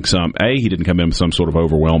having he didn't come in with some sort of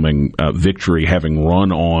overwhelming victory, having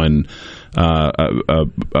run on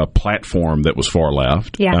a platform that was far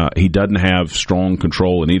left. He doesn't have strong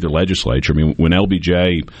control in either legislature. I mean, when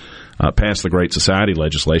LBJ passed the Great Society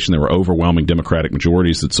legislation, there were overwhelming Democratic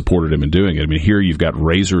majorities that supported him in doing it. I mean, here you've got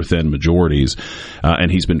razor-thin majorities,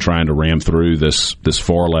 and he's been trying to ram through this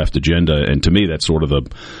far-left agenda. And to me, that's sort of the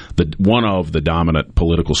one of the dominant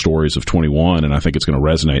political stories of 21, and I think it's going to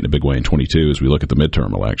resonate in a big way in 22 as we look at the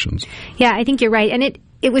midterm elections. Yeah, I think you're right. And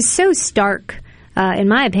it was so stark, in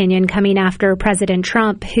my opinion, coming after President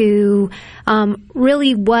Trump, who really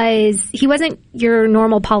he wasn't your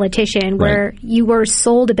normal politician where you were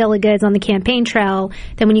sold a bill of goods on the campaign trail.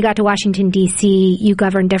 Then when you got to Washington, D.C., you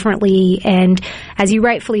governed differently. And as you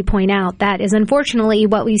rightfully point out, that is unfortunately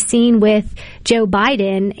what we've seen with Joe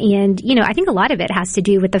Biden. And, I think a lot of it has to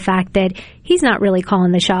do with the fact that he's not really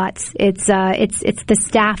calling the shots. It's the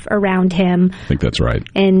staff around him. I think that's right.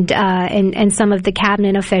 And some of the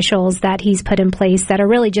cabinet officials that he's put in place that are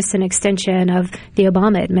really just an extension of the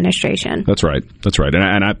Obama administration. That's right.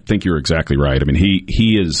 And I think you're exactly right. I mean,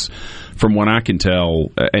 he is, from what I can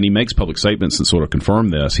tell, and he makes public statements that sort of confirm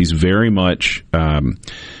this, he's very much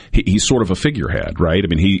he's sort of a figurehead, right? I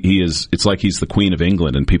mean, he is. It's like he's the Queen of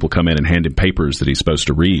England, and people come in and hand him papers that he's supposed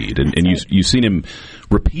to read. And you've seen him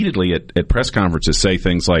repeatedly at press conferences say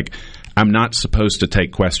things like, I'm not supposed to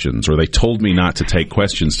take questions, or they told me not to take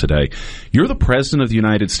questions today. You're the president of the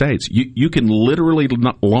United States. You can literally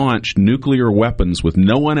launch nuclear weapons with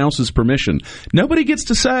no one else's permission. Nobody gets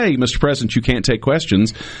to say, Mr. President, you can't take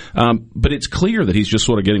questions. But it's clear that he's just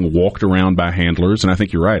sort of getting walked around by handlers. And I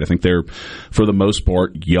think you're right. I think they're, for the most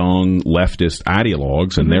part, young leftist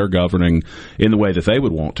ideologues, and they're governing in the way that they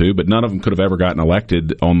would want to. But none of them could have ever gotten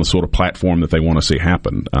elected on the sort of platform that they want to see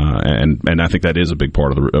happen. And I think that is a big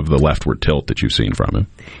part of the left tilt that you've seen from him.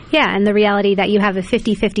 Yeah, and the reality that you have a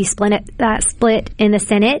 50-50 split in the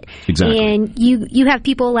Senate. Exactly. And you have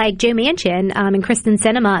people like Joe Manchin and Kristen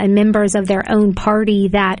Sinema and members of their own party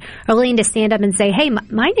that are willing to stand up and say, hey,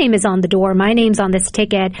 my name is on the door. My name's on this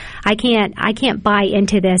ticket. I can't buy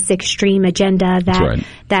into this extreme agenda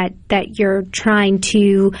that you're trying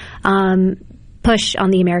to push on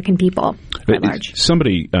the American people at large.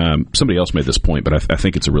 Somebody else made this point, but I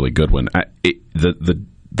think it's a really good one.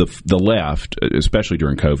 The left, especially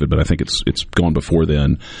during COVID, but I think it's gone before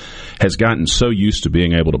then, has gotten so used to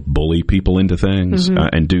being able to bully people into things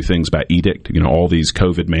and do things by edict. All these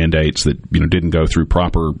COVID mandates that didn't go through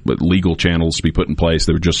proper legal channels to be put in place.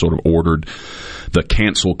 They were just sort of ordered. The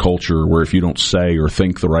cancel culture, where if you don't say or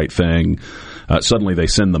think the right thing, suddenly they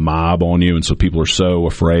send the mob on you, and so people are so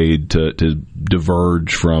afraid to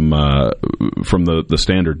diverge from the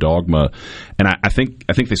standard dogma. And I think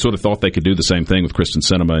they sort of thought they could do the same thing with Kristen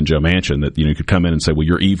Sinema and Joe Manchin, that you could come in and say, well,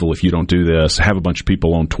 you're evil if you don't do this. Have a bunch of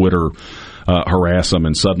people on Twitter harass them,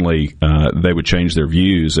 and suddenly they would change their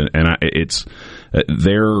views. It's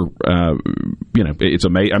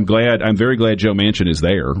amazing. I'm very glad Joe Manchin is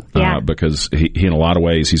there because he in a lot of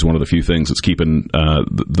ways he's one of the few things that's keeping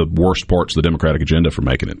the worst parts of the Democratic agenda from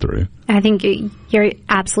making it through. I think you're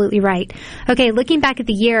absolutely right. Okay, looking back at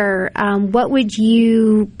the year, what would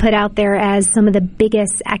you put out there as some of the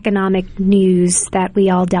biggest economic news that we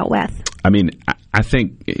all dealt with? I mean, I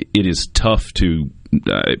think it is tough to.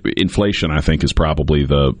 Inflation, I think, is probably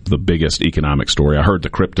the biggest economic story. I heard the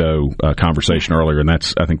crypto conversation earlier, and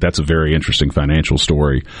I think that's a very interesting financial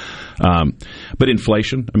story. But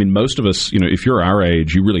inflation, I mean, most of us, if you're our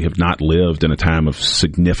age, you really have not lived in a time of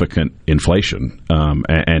significant inflation.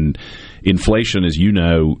 And inflation, as you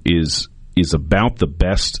know, is about the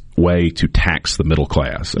best way to tax the middle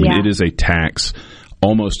class. I mean, it is a tax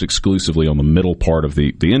almost exclusively on the middle part of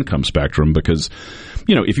the income spectrum, because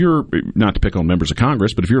if you're, not to pick on members of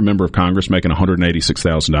Congress, but if you're a member of Congress making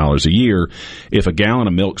 $186,000 a year, if a gallon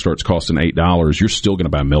of milk starts costing $8, you're still going to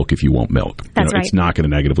buy milk if you want milk. That's right. It's not going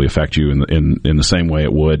to negatively affect you in the same way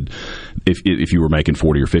it would if you were making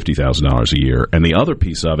 $40,000 or $50,000 a year. And the other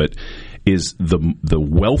piece of it is the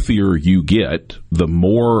wealthier you get, the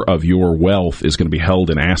more of your wealth is going to be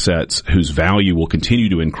held in assets whose value will continue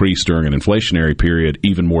to increase during an inflationary period,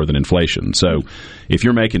 even more than inflation. So if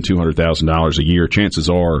you're making $200,000 a year,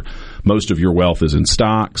 chances are most of your wealth is in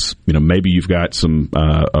stocks. Maybe you've got some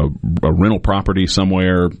a rental property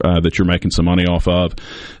somewhere that you're making some money off of.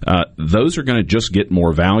 Those are going to just get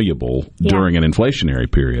more valuable during an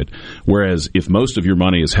inflationary period. Whereas if most of your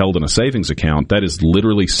money is held in a savings account, that is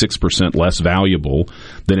literally 6% less valuable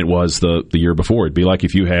than it was the year before. It'd be like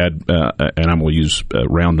if you had, and I'm going to use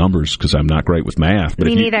round numbers because I'm not great with math. But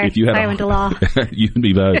Me neither. If you had I went to law. You can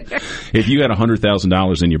be both. If you had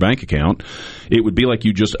 $100,000 in your bank account, it would be like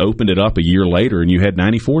you just opened it up a year later and you had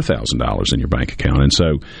 $94,000 in your bank account. And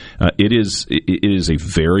so it is a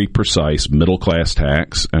very precise middle class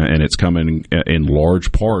tax, and it's coming in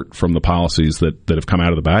large part from the policies that have come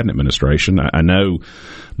out of the Biden administration. I know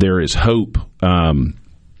there is hope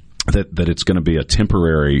that it's going to be a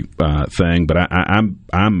temporary thing, but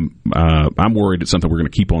I'm worried it's something we're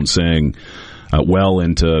going to keep on seeing well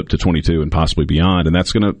into 22 and possibly beyond, and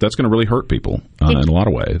that's going to really hurt people in a lot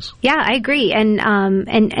of ways. Yeah, I agree, and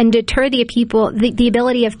deter the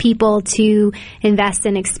ability of people to invest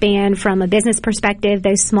and expand from a business perspective.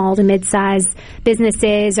 Those small to mid-sized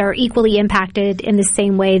businesses are equally impacted in the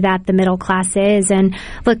same way that the middle class is. And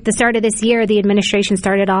look, the start of this year, the administration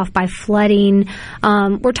started off by flooding.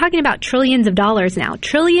 We're talking about trillions of dollars now,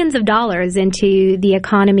 trillions of dollars into the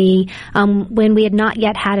economy when we had not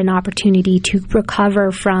yet had an opportunity to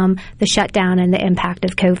recover from the shutdown and the impact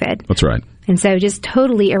of COVID. That's right. And so just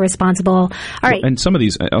totally irresponsible. All right. And some of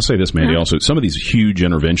these, I'll say this, Mandy, also, some of these huge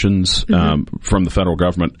interventions from the federal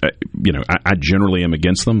government, I generally am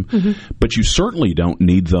against them. But you certainly don't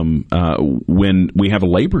need them when we have a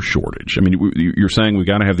labor shortage. I mean, you're saying we've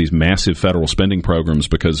got to have these massive federal spending programs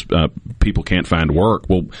because people can't find work.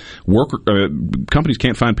 Well, companies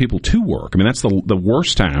can't find people to work. I mean, that's the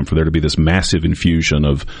worst time for there to be this massive infusion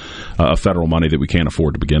of federal money that we can't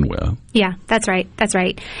afford to begin with. Yeah, that's right. That's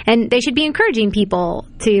right. And they should be encouraging people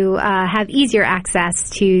to have easier access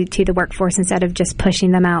to the workforce instead of just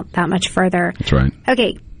pushing them out that much further. That's right.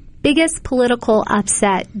 Okay. Biggest political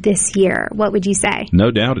upset this year, what would you say?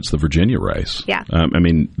 No doubt it's the Virginia race. Yeah. I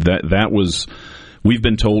mean, that was... We've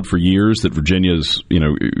been told for years that Virginia's,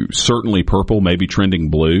 certainly purple, maybe trending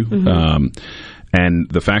blue. And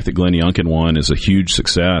the fact that Glenn Youngkin won is a huge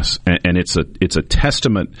success, and it's a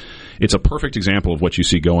testament. It's a perfect example of what you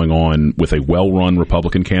see going on with a well-run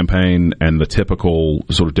Republican campaign and the typical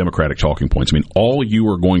sort of Democratic talking points. I mean, all you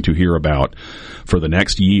are going to hear about for the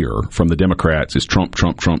next year from the Democrats is Trump,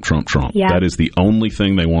 Trump, Trump, Trump, Trump. Yeah. That is the only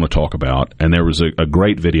thing they want to talk about. And there was a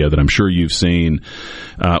great video that I'm sure you've seen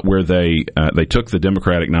where they took the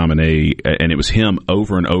Democratic nominee, and it was him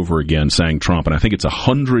over and over again saying Trump. And I think it's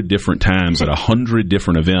 100 different times at 100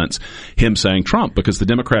 different events, him saying Trump, because the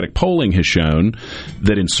Democratic polling has shown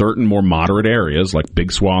that in certain more moderate areas, like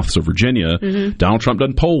big swaths of Virginia, Donald Trump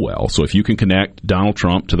doesn't poll well. So if you can connect Donald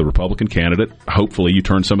Trump to the Republican candidate, hopefully you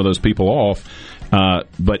turn some of those people off.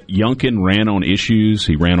 But Youngkin ran on issues.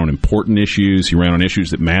 He ran on important issues. He ran on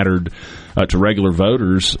issues that mattered to regular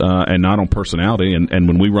voters and not on personality. And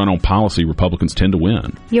when we run on policy, Republicans tend to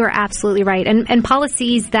win. You're absolutely right. And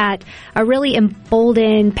policies that really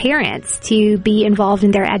embolden parents to be involved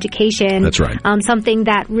in their education. That's right. Something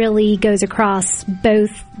that really goes across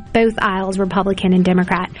both aisles, Republican and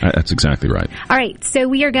Democrat. That's exactly right. All right. So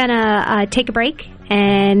we are going to take a break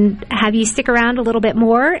and have you stick around a little bit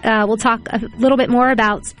more. We'll talk a little bit more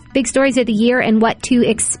about big stories of the year and what to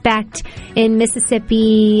expect in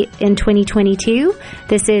Mississippi in 2022.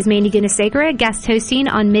 This is Mandy Gunasekara, guest hosting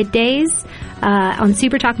on Middays on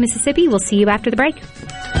Super Talk Mississippi. We'll see you after the break.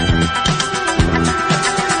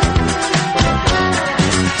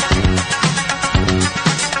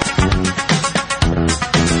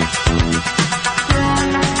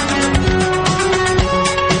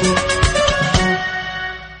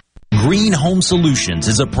 Green Home Solutions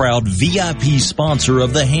is a proud VIP sponsor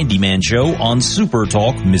of the Handyman Show on Super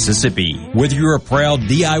Talk Mississippi. Whether you're a proud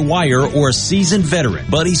DIYer or a seasoned veteran,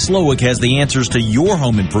 Buddy Slowick has the answers to your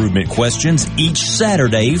home improvement questions each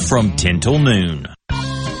Saturday from 10 till noon.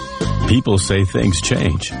 People say things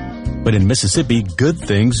change, but in Mississippi, good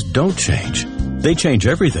things don't change. They change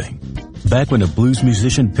everything. Back when a blues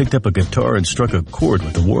musician picked up a guitar and struck a chord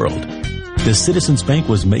with the world, the Citizens Bank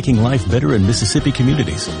was making life better in Mississippi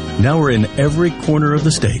communities. Now we're in every corner of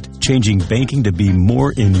the state, changing banking to be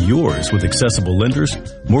more in yours with accessible lenders,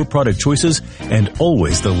 more product choices, and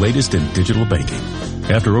always the latest in digital banking.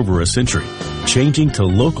 After over a century, changing to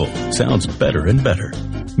local sounds better and better.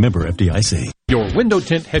 Member FDIC. Your window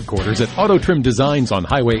tint headquarters at Auto Trim Designs on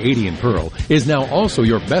Highway 80 in Pearl is now also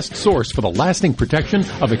your best source for the lasting protection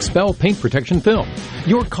of Expel paint protection film.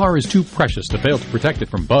 Your car is too precious to fail to protect it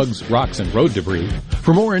from bugs, rocks, and road debris.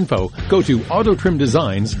 For more info, go to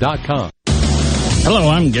autotrimdesigns.com.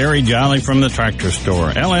 Hello, I'm Gary Jolly from the Tractor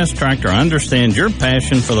Store. LS Tractor understands your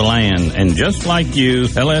passion for the land, and just like you,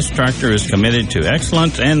 LS Tractor is committed to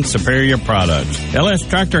excellence and superior products. LS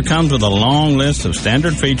Tractor comes with a long list of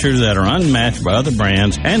standard features that are unmatched by other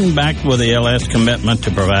brands and backed with the LS commitment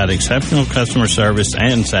to provide exceptional customer service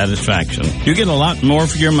and satisfaction. You get a lot more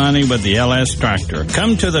for your money with the LS Tractor.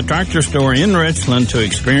 Come to the Tractor Store in Richland to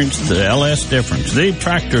experience the LS difference. The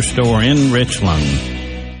Tractor Store in Richland.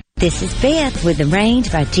 This is Beth with The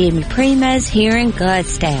Range by Jimmy Primos here in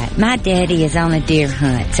Gladstadt. My daddy is on a deer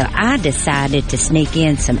hunt, so I decided to sneak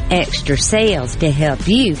in some extra sales to help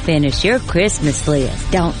you finish your Christmas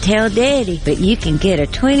list. Don't tell Daddy, but you can get a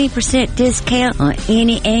 20% discount on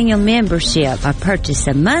any annual membership. I purchase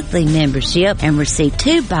a monthly membership and receive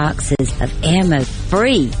 2 boxes of ammo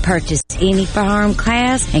free. Purchase any firearm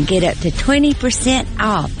class and get up to 20%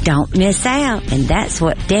 off. Don't miss out, and that's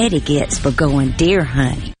what Daddy gets for going deer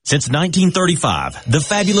hunting. Since 1935, the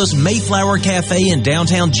fabulous Mayflower Cafe in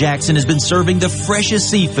downtown Jackson has been serving the freshest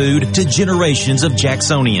seafood to generations of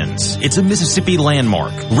Jacksonians. It's a Mississippi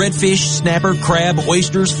landmark. Redfish, snapper, crab,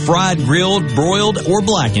 oysters, fried, grilled, broiled, or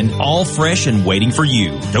blackened, all fresh and waiting for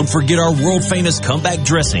you. Don't forget our world-famous comeback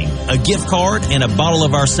dressing, a gift card, and a bottle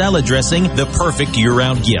of our salad dressing, the perfect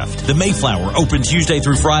year-round gift. The Mayflower open Tuesday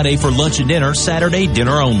through Friday for lunch and dinner, Saturday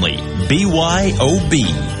dinner only. BYOB,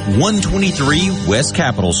 123 West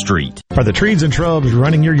Capitol Street. Are the trees and shrubs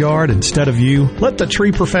running your yard instead of you? Let the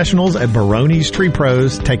tree professionals at Baroni's Tree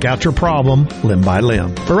Pros take out your problem limb by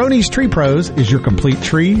limb. Baroni's Tree Pros is your complete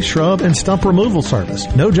tree, shrub, and stump removal service.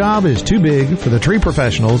 No job is too big for the tree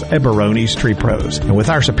professionals at Baroni's Tree Pros. And with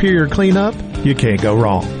our superior cleanup, you can't go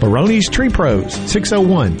wrong. Baroni's Tree Pros,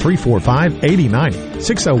 601-345-8090.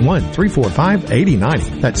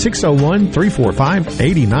 601-345-8090. That's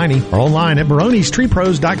 601-345-8090. Or online at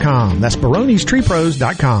baronistreepros.com. That's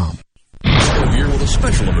baronistreepros.com. Here with a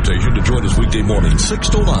special invitation to join us weekday morning, 6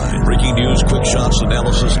 to 9. Breaking news, quick shots,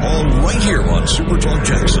 analysis, all right here on Super Talk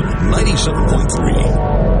Jackson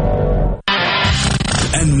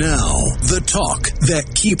 97.3. And now, the talk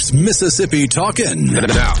that keeps Mississippi talking.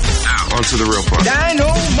 Now, onto the real part.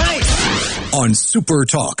 Dynamite! On Super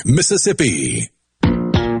Talk Mississippi.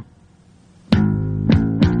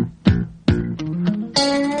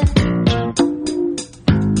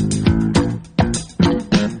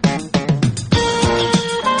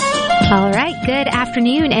 All right, good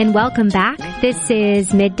afternoon and welcome back. This is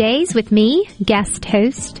Middays with me, guest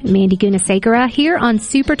host Mandy Gunasegura here on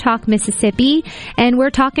Super Talk Mississippi, and we're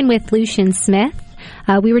talking with Lucian Smith.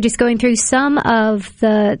 We were just going through some of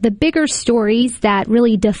the bigger stories that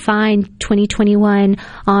really defined 2021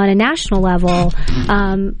 on a national level.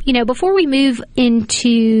 Before we move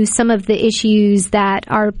into some of the issues that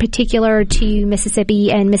are particular to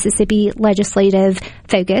Mississippi and Mississippi legislative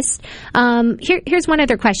focus, here's one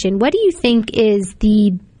other question. What do you think is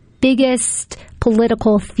the biggest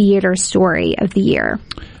political theater story of the year?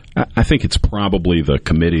 I think it's probably the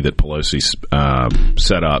committee that Pelosi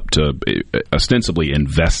set up to ostensibly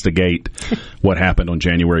investigate what happened on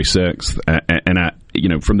January 6th. And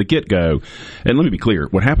from the get-go, and let me be clear,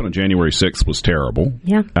 what happened on January 6th was terrible.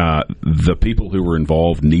 Yeah. The people who were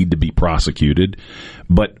involved need to be prosecuted.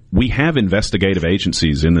 But we have investigative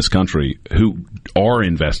agencies in this country who are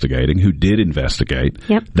investigating, who did investigate.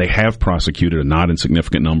 Yep. They have prosecuted a not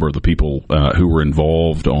insignificant number of the people who were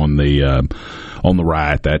involved on the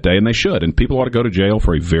riot that day, and they should. And people ought to go to jail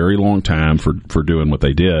for a very long time for doing what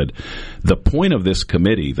they did. The point of this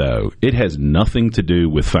committee, though, it has nothing to do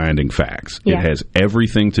with finding facts. Yeah. It has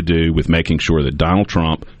everything to do with making sure that Donald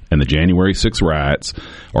Trump and the January 6th riots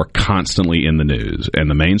are constantly in the news. And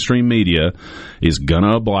the mainstream media is going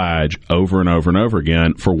to oblige over and over and over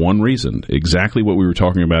again for one reason. Exactly what we were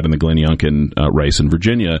talking about in the Glenn Youngkin race in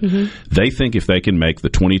Virginia. Mm-hmm. They think if they can make the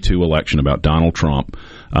 22 election about Donald Trump,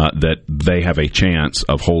 that they have a chance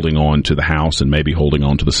of holding on to the House and maybe holding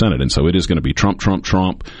on to the Senate. And so it is going to be Trump, Trump,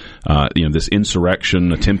 Trump, this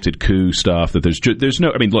insurrection, attempted coup stuff that there's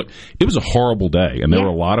no, I mean, look, it was a horrible day. And there were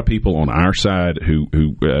a lot of people on our side who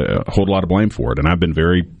hold a lot of blame for it. And I've been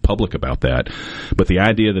very public about that. But the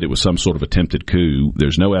idea that it was some sort of attempted coup,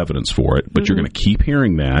 there's no evidence for it. But you're going to keep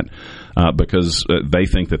hearing that. because they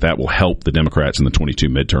think that will help the Democrats in the 22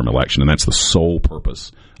 midterm election, and that's the sole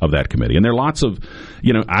purpose of that committee. And there are lots of,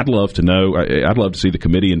 I'd love to see the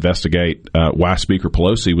committee investigate why Speaker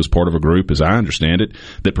Pelosi was part of a group, as I understand it,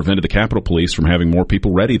 that prevented the Capitol Police from having more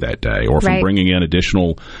people ready that day, or from bringing in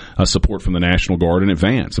additional support from the National Guard in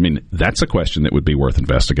advance. I mean, that's a question that would be worth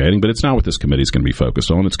investigating, but it's not what this committee is going to be focused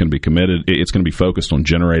on. It's going to be focused on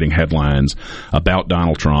generating headlines about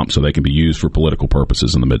Donald Trump so they can be used for political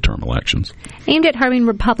purposes in the midterm elections. Aimed at harming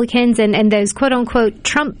Republicans and those quote-unquote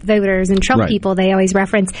Trump voters and Trump people they always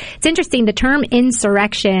reference. It's interesting, the term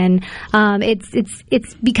insurrection,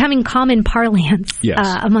 it's becoming common parlance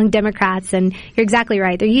among Democrats, and you're exactly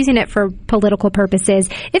right. They're using it for political purposes.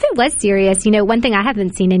 If it was serious, one thing I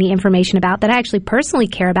haven't seen any information about that I actually personally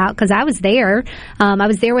care about, because I was there. I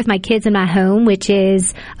was there with my kids in my home, which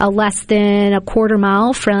is less than a quarter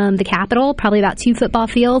mile from the Capitol, probably about 2 football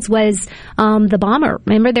fields, was the bomber.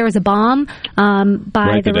 Remember, there was a bomb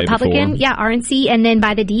by the Republican, RNC, and then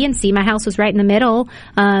by the DNC. My house was right in the middle.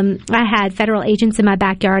 I had federal agents in my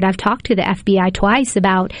backyard. I've talked to the FBI twice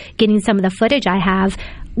about getting some of the footage I have.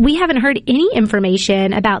 We haven't heard any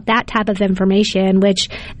information about that type of information, which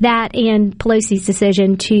that and Pelosi's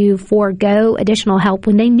decision to forego additional help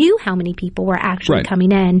when they knew how many people were actually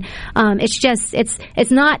coming in.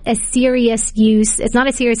 It's not a serious use. It's not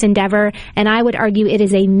a serious endeavor, and I would argue it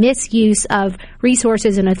is a misuse of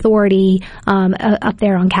resources and authority up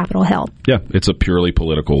there on Capitol Hill. Yeah, it's a purely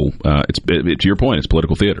political, to your point, it's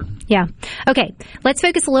political theater. Yeah. Okay, let's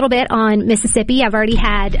focus a little bit on Mississippi. I've already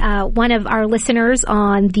had one of our listeners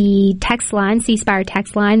on the text line, C Spire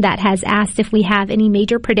text line, that has asked if we have any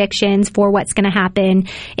major predictions for what's going to happen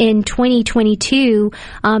in 2022.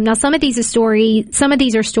 Now, some of these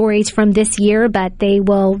are stories from this year, but they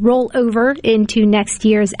will roll over into next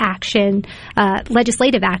year's action,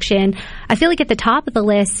 legislative action. I feel like at the top of the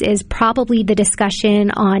list is probably the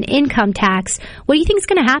discussion on income tax. What do you think is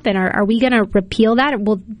going to happen? Are we going to repeal that? Or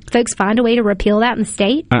will folks find a way to repeal that in the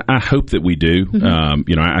state? I hope that we do.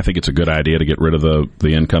 Mm-hmm. I think it's a good idea to get rid of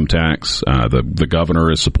the income tax. The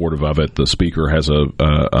governor is supportive of it. The speaker has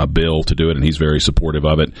a bill to do it, and he's very supportive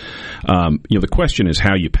of it. The question is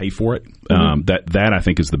how you pay for it. Mm-hmm. That I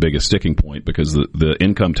think is the biggest sticking point, because the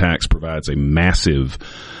income tax provides a massive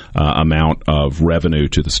amount of revenue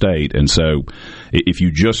to the state, and so if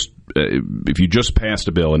you just passed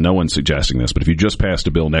a bill, and no one's suggesting this, but if you just passed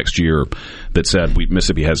a bill next year that said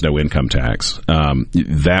Mississippi has no income tax,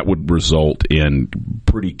 that would result in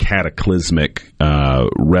pretty cataclysmic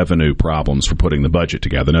revenue problems for putting the budget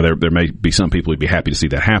together. Now, there may be some people who'd be happy to see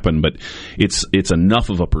that happen, but it's enough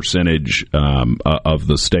of a percentage of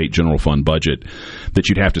the state general fund budget that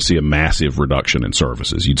you'd have to see a massive reduction in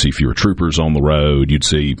services. You'd see fewer troopers on the road. You'd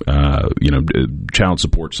see child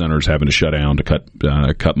support centers having to shut down to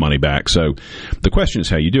cut money back. So the question is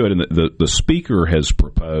how you do it, and the speaker has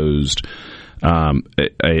proposed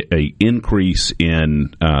a increase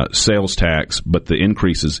in sales tax, but the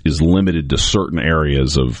increase is limited to certain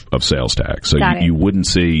areas of sales tax. So you wouldn't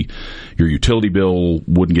see your utility bill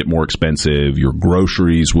wouldn't get more expensive, your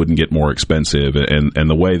groceries wouldn't get more expensive, and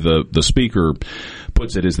the way the speaker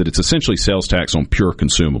puts it is that it's essentially sales tax on pure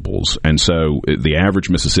consumables. And so the average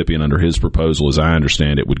Mississippian under his proposal, as I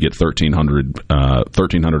understand it, would get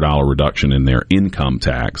 $1,300 reduction in their income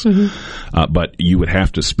tax. Mm-hmm. But you would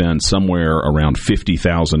have to spend somewhere around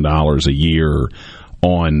 $50,000 a year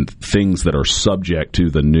on things that are subject to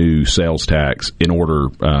the new sales tax in order,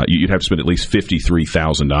 you'd have to spend at least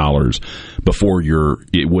 $53,000 before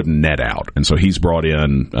it wouldn't net out. And so he's brought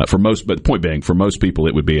in, but the point being, for most people,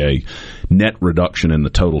 it would be a net reduction in the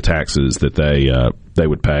total taxes that they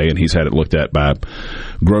would pay. And he's had it looked at by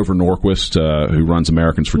Grover Norquist, who runs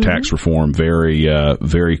Americans for Tax Reform, very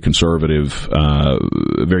conservative,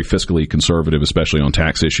 very fiscally conservative, especially on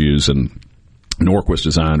tax issues. And Norquist,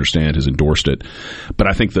 as I understand, has endorsed it. But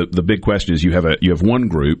I think the big question is you have one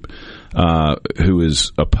group who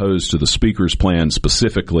is opposed to the speaker's plan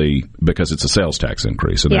specifically because it's a sales tax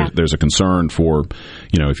increase. And there's a concern for,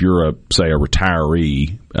 if you're say a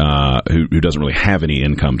retiree who doesn't really have any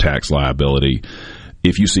income tax liability,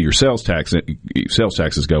 if you see your sales taxes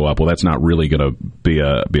go up, well, that's not really going to be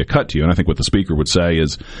a cut to you. And I think what the speaker would say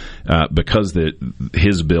is because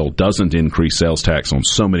his bill doesn't increase sales tax on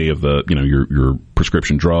so many of the your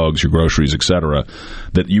prescription drugs, your groceries, et cetera,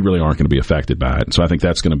 that you really aren't going to be affected by it. And so I think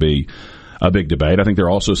that's going to be a big debate. I think there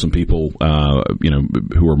are also some people,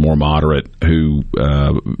 who are more moderate who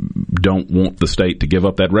don't want the state to give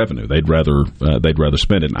up that revenue. They'd rather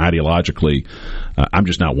spend it. And ideologically, I'm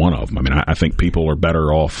just not one of them. I mean, I think people are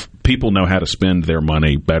better off. People know how to spend their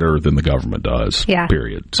money better than the government does. Yeah.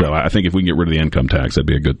 Period. So I think if we can get rid of the income tax, that'd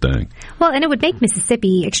be a good thing. Well, and it would make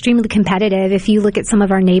Mississippi extremely competitive. If you look at some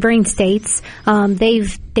of our neighboring states,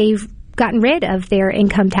 they've gotten rid of their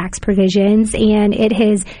income tax provisions, and it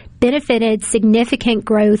has benefited significant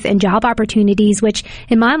growth and job opportunities, which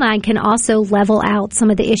in my mind can also level out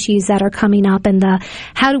some of the issues that are coming up and the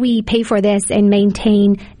how do we pay for this and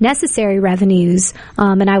maintain necessary revenues.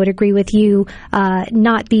 And I would agree with you,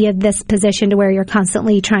 not be in this position to where you're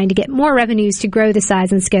constantly trying to get more revenues to grow the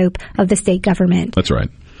size and scope of the state government. That's right.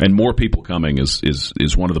 And more people coming is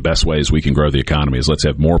one of the best ways we can grow the economy. Is let's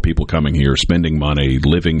have more people coming here, spending money,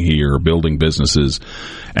 living here, building businesses.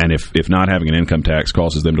 And if not having an income tax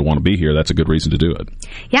causes them to want to be here, that's a good reason to do it.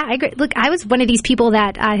 Yeah, I agree. Look, I was one of these people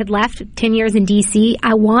that I had left 10 years in D.C.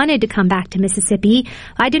 I wanted to come back to Mississippi.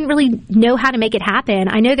 I didn't really know how to make it happen.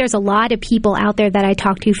 I know there's a lot of people out there that I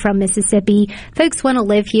talk to from Mississippi. Folks want to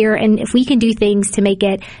live here, and if we can do things to make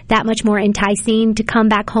it that much more enticing to come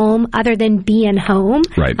back home other than being home,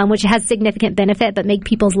 right. Which has significant benefit, but make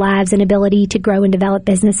people's lives and ability to grow and develop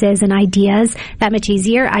businesses and ideas that much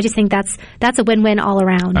easier. I just think that's a win-win all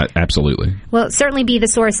around. Absolutely. Well, it'll certainly be the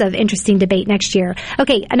source of interesting debate next year.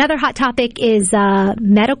 Okay, another hot topic is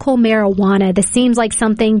medical marijuana. This seems like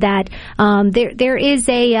something that there is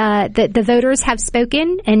the voters have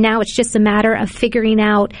spoken, and now it's just a matter of figuring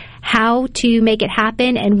out how to make it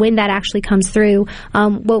happen and when that actually comes through.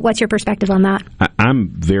 What's your perspective on that? I'm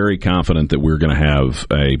very confident that we're going to have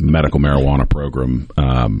a medical marijuana program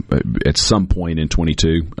at some point in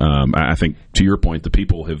 22. I think, to your point, the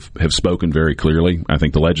people have spoken very clearly. I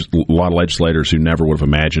think a lot of legislators who never would have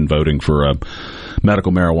imagined voting for a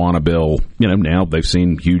medical marijuana bill, now they've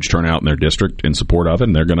seen huge turnout in their district in support of it,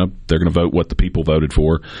 and they're going to vote what the people voted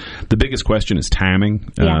for. The biggest question is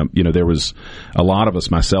timing. Yeah. There was a lot of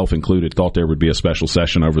us, myself included, thought there would be a special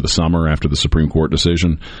session over the summer after the Supreme Court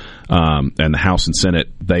decision. And the House and Senate,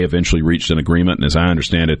 they eventually reached an agreement, and as I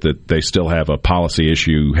understand it, that they still have a policy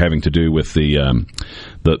issue having to do with the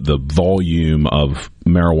volume of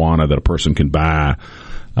marijuana that a person can buy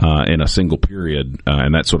in a single period,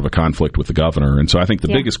 and that's sort of a conflict with the governor. And so I think the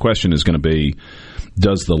biggest question is going to be,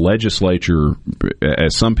 does the legislature,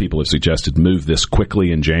 as some people have suggested, move this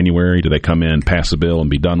quickly in January? Do they come in, pass a bill, and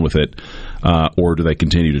be done with it? Or do they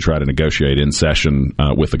continue to try to negotiate in session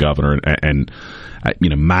with the governor? And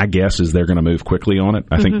my guess is they're going to move quickly on it.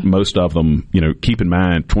 I think most of them, keep in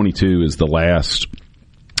mind, 22 is the last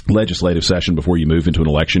legislative session before you move into an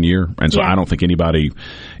election year. And so I don't think anybody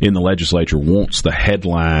in the legislature wants the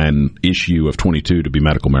headline issue of 22 to be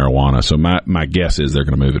medical marijuana. So my guess is they're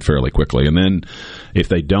going to move it fairly quickly. And then if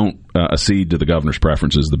they don't accede to the governor's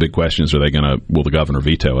preferences, the big question is, will the governor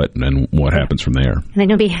veto it, and then what happens from there? And then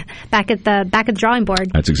you'll be back at the drawing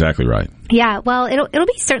board. That's exactly right. Yeah, well, it'll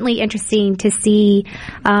be certainly interesting to see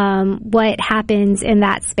what happens in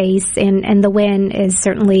that space, and the when is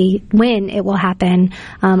certainly when it will happen,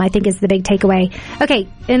 I think is the big takeaway. Okay,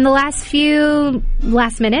 in the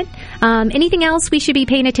last minute, anything else we should be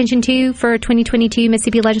paying attention to for 2022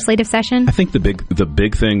 Mississippi legislative session? I think the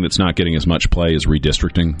big thing that's not getting as much play is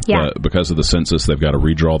redistricting. Yeah. Because of the census, they've got to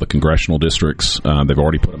redraw the congressional districts. They've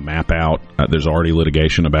already put a map out. There's already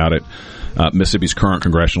litigation about it. Mississippi's current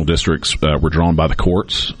congressional districts were drawn by the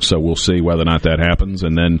courts, so we'll see whether or not that happens.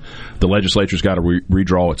 And then the legislature's got to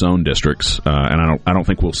redraw its own districts, and I don't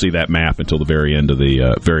think we'll see that map until the very end of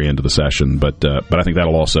the session. But I think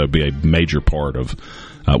that'll also be a major part of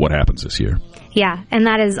what happens this year. Yeah, and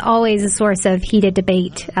that is always a source of heated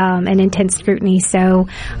debate and intense scrutiny. So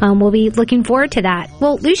we'll be looking forward to that.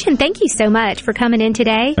 Well, Lucian, thank you so much for coming in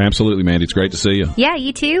today. Absolutely, Mandy. It's great to see you. Yeah,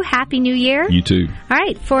 you too. Happy New Year. You too. All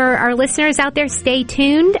right, for our listeners out there, stay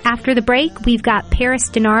tuned. After the break, we've got Paris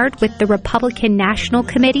Denard with the Republican National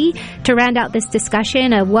Committee to round out this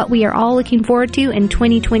discussion of what we are all looking forward to in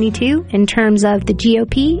 2022 in terms of the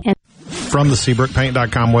GOP and From the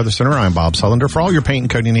SeabrookPaint.com Weather Center, I'm Bob Sullender. For all your paint and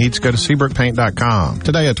coating needs, go to SeabrookPaint.com.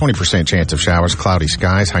 Today, a 20% chance of showers, cloudy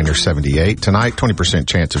skies, high near 78. Tonight, 20%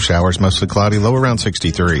 chance of showers, mostly cloudy, low around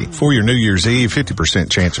 63. For your New Year's Eve, 50%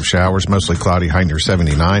 chance of showers, mostly cloudy, high near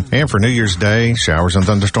 79. And for New Year's Day, showers and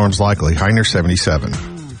thunderstorms likely, high near 77.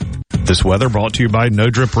 This weather brought to you by No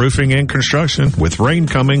Drip Roofing and Construction. With rain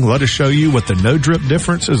coming, let us show you what the No Drip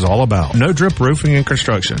difference is all about. No Drip Roofing and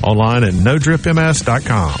Construction. Online at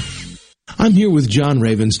NoDripMS.com. I'm here with John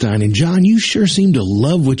Ravenstein, and John, you sure seem to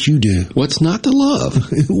love what you do. What's not to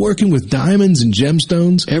love? Working with diamonds and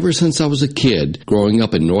gemstones? Ever since I was a kid, growing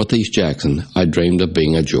up in Northeast Jackson, I dreamed of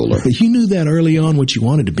being a jeweler. You knew that early on what you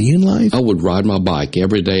wanted to be in life? I would ride my bike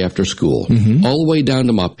every day after school, all the way down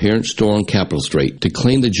to my parents' store on Capitol Street to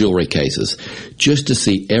clean the jewelry cases, just to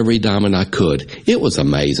see every diamond I could. It was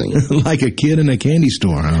amazing. Like a kid in a candy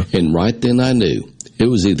store, huh? And right then I knew it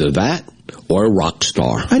was either that or a rock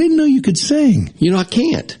star. I didn't know you could sing. You know, I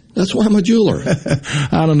can't. That's why I'm a jeweler.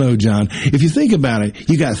 I don't know, John. If you think about it,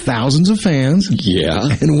 you got thousands of fans.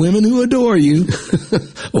 Yeah. And women who adore you.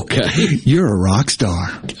 Okay. You're a rock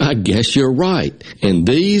star. I guess you're right. And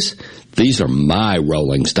these are my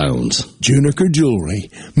Rolling Stones. Juniker Jewelry,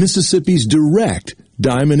 Mississippi's direct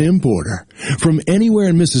diamond importer. From anywhere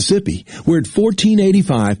in Mississippi, we're at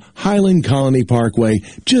 1485 Highland Colony Parkway,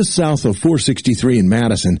 just south of 463 in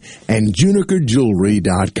Madison, and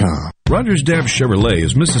JunikerJewelry.com. Rogers Dabbs Chevrolet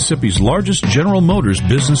is Mississippi's largest General Motors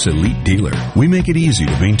business elite dealer. We make it easy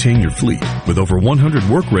to maintain your fleet with over 100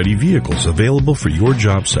 work-ready vehicles available for your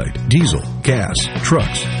job site. Diesel, gas,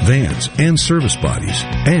 trucks, vans, and service bodies.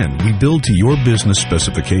 And we build to your business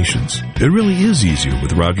specifications. It really is easier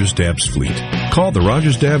with Rogers Dabbs Fleet. Call the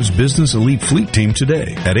Rogers Dabbs Business Elite Fleet Team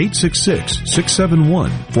today at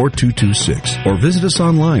 866-671-4226 or visit us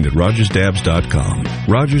online at rogersdabbs.com.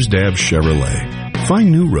 Rogers Dabbs Chevrolet.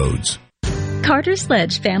 Find new roads. Carter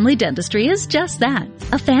Sledge Family Dentistry is just that,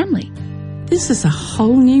 a family. This is a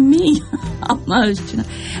whole new me, almost. And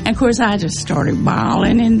of course, I just started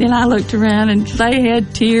bawling, and then I looked around, and they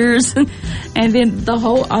had tears, and then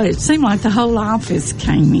it seemed like the whole office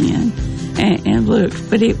came in and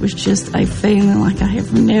looked, but it was just a feeling like I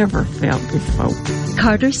have never felt before.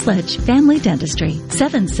 Carter Sledge Family Dentistry,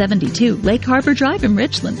 772 Lake Harbor Drive in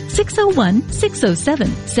Richland,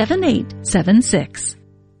 601-607-7876.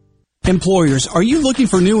 Employers, are you looking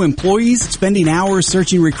for new employees, spending hours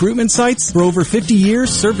searching recruitment sites? For over 50 years,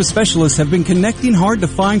 service specialists have been connecting hard to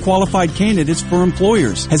find qualified candidates for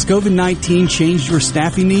employers. Has COVID-19 changed your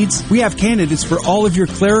staffing needs? We have candidates for all of your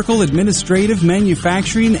clerical, administrative,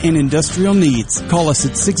 manufacturing, and industrial needs. Call us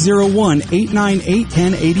at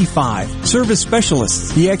 601-898-1085. Service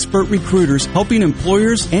specialists, the expert recruiters helping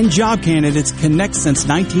employers and job candidates connect since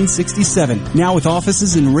 1967. Now with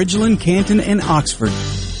offices in Ridgeland, Canton, and Oxford.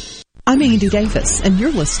 I'm Andy Davis, and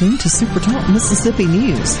you're listening to Super Talk Mississippi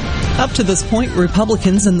News. Up to this point,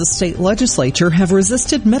 Republicans in the state legislature have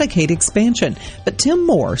resisted Medicaid expansion, but Tim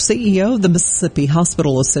Moore, CEO of the Mississippi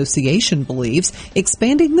Hospital Association, believes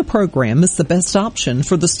expanding the program is the best option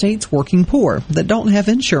for the state's working poor that don't have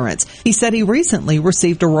insurance. He said he recently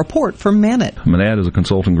received a report from Manat. Manat is a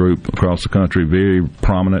consulting group across the country, very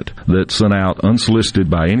prominent, that sent out unsolicited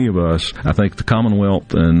by any of us. I think the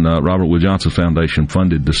Commonwealth and Robert Wood Johnson Foundation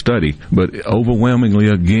funded the study. But overwhelmingly,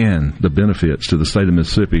 again, the benefits to the state of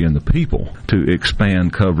Mississippi and the people to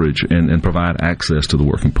expand coverage and provide access to the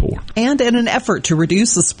working poor. And in an effort to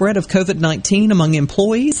reduce the spread of COVID-19 among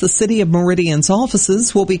employees, the City of Meridian's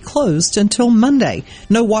offices will be closed until Monday.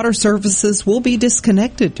 No water services will be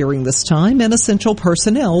disconnected during this time, and essential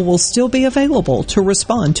personnel will still be available to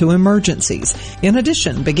respond to emergencies. In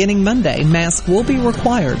addition, beginning Monday, masks will be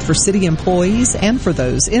required for city employees and for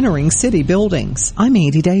those entering city buildings. I'm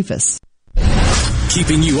Andy Davis.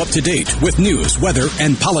 Keeping you up to date with news, weather,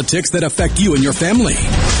 and politics that affect you and your family.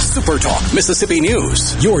 Super Talk Mississippi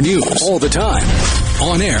News. Your news all the time.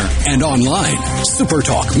 On air and online. Super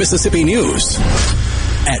Talk Mississippi News.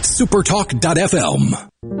 At supertalk.fm.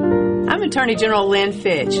 I'm Attorney General Lynn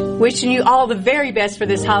Fitch, wishing you all the very best for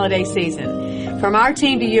this holiday season. From our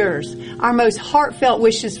team to yours, our most heartfelt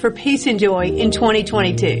wishes for peace and joy in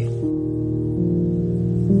 2022.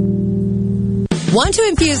 Want to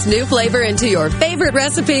infuse new flavor into your favorite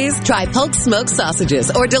recipes? Try Polk's smoked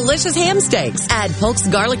sausages or delicious ham steaks. Add Polk's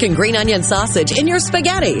garlic and green onion sausage in your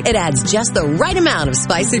spaghetti. It adds just the right amount of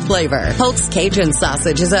spicy flavor. Polk's Cajun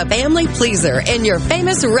sausage is a family pleaser in your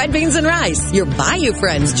famous red beans and rice. Your Bayou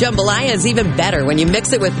Friends jambalaya is even better when you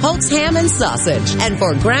mix it with Polk's ham and sausage. And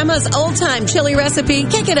for Grandma's old-time chili recipe,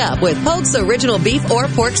 kick it up with Polk's original beef or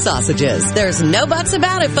pork sausages. There's no buts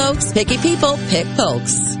about it, folks. Picky people pick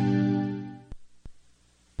Polk's.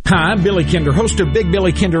 Hi, I'm Billy Kinder, host of Big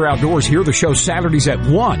Billy Kinder Outdoors. Here the show Saturdays at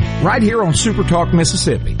 1, right here on Super Talk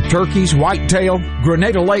Mississippi. Turkeys, whitetail,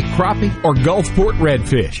 Grenada Lake crappie, or Gulfport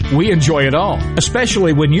redfish. We enjoy it all,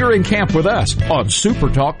 especially when you're in camp with us on Super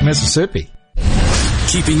Talk Mississippi.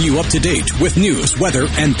 Keeping you up to date with news, weather,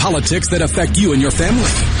 and politics that affect you and your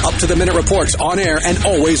family. Up-to-the-minute reports on air and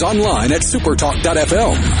always online at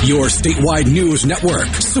supertalk.fm. Your statewide news network.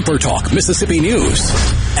 Super Talk Mississippi News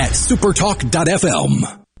at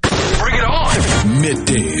supertalk.fm. Bring it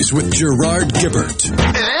Middays with Gerard Gibbert.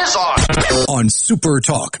 It is on Super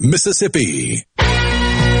Talk, Mississippi.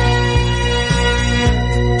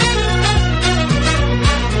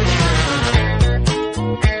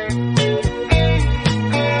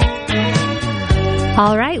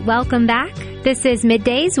 All right, welcome back. This is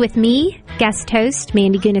Middays with me, guest host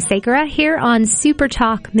Mandy Gunasekara, here on Super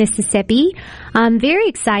Talk Mississippi. I'm very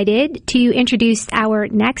excited to introduce our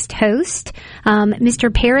next host,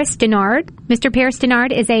 Mr. Paris Dennard. Mr. Paris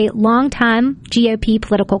Dennard is a longtime GOP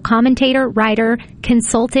political commentator, writer,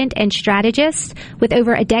 consultant, and strategist with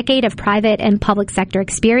over a decade of private and public sector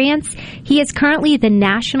experience. He is currently the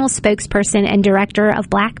national spokesperson and director of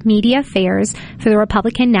Black Media Affairs for the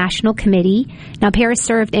Republican National Committee. Now, Paris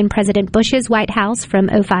served in President Bush's White House from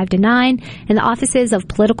 2005 to 2009 in the offices of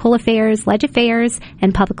Political Affairs, Leg Affairs,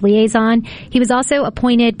 and Public Liaison. He was also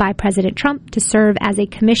appointed by President Trump to serve as a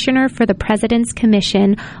commissioner for the President's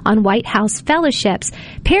Commission on White House Fellowships.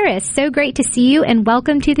 Paris, so great to see you, and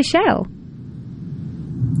welcome to the show.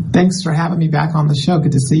 Thanks for having me back on the show.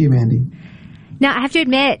 Good to see you, Mandy. Now, I have to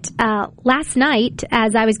admit, last night,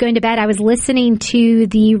 as I was going to bed, I was listening to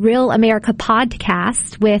the Real America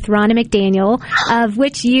podcast with Ronna McDaniel, of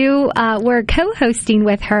which you were co-hosting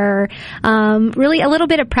with her. Really a little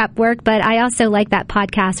bit of prep work, but I also like that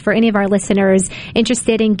podcast for any of our listeners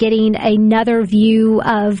interested in getting another view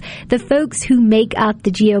of the folks who make up the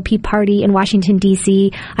GOP party in Washington,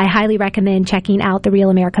 D.C. I highly recommend checking out the Real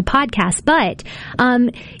America podcast. But,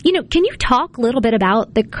 can you talk a little bit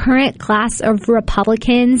about the current class of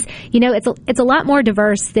Republicans? It's a lot more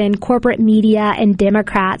diverse than corporate media and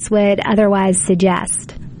Democrats would otherwise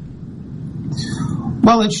suggest.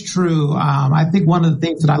 Well, it's true. I think one of the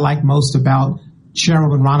things that I like most about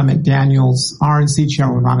Chairwoman Ronna McDaniel's, RNC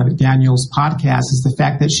Chairwoman Ronna McDaniel's podcast is the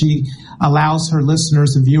fact that she allows her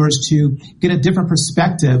listeners and viewers to get a different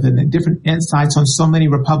perspective and different insights on so many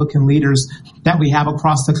Republican leaders that we have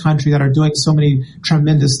across the country that are doing so many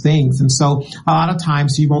tremendous things. And so a lot of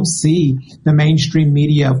times you won't see the mainstream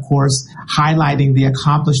media, of course, highlighting the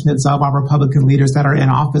accomplishments of our Republican leaders that are in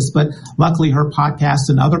office. But luckily her podcast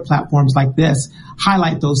and other platforms like this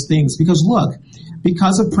highlight those things because, look,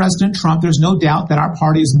 because of President Trump, there's no doubt that our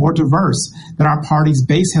party is more diverse, that our party's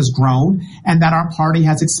base has grown, and that our party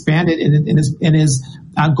has expanded and is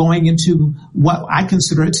going into what I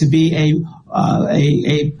consider it to be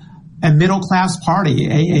a middle-class party,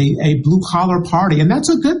 a blue-collar party. And that's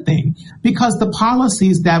a good thing because the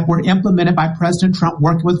policies that were implemented by President Trump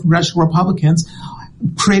working with congressional Republicans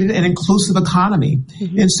created an inclusive economy.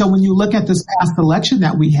 Mm-hmm. And so when you look at this past election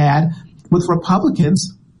that we had with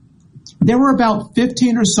Republicans, there were about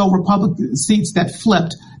 15 or so Republican seats that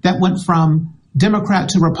flipped, that went from Democrat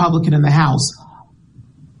to Republican in the House.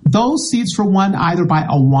 Those seats were won either by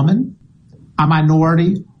a woman, a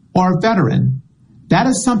minority, or a veteran. That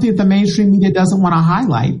is something that the mainstream media doesn't want to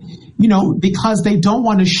highlight, because they don't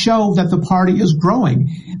want to show that the party is growing.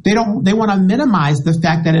 They want to minimize the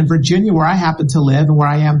fact that in Virginia, where I happen to live and where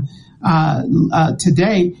I am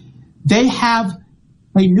today, they have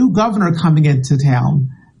a new governor coming into town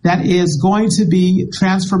that is going to be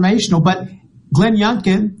transformational. But Glenn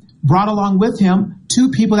Youngkin brought along with him two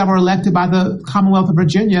people that were elected by the Commonwealth of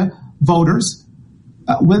Virginia voters,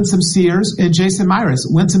 Winsome Sears and Jason Myers.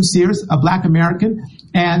 Winsome Sears, a Black American,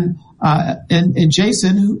 and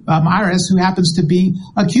Jason Myers, who happens to be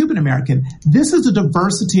a Cuban American. This is the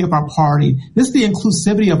diversity of our party. This is the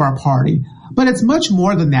inclusivity of our party. But it's much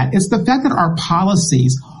more than that. It's the fact that our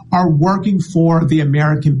policies are working for the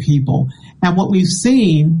American people. And what we've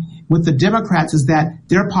seen with the Democrats is that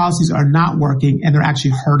their policies are not working and they're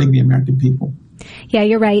actually hurting the American people. Yeah,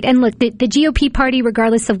 you're right. And look, the GOP party,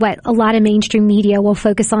 regardless of what a lot of mainstream media will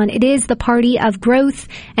focus on, it is the party of growth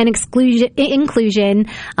and inclusion,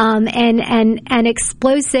 and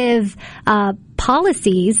explosive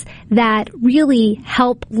policies that really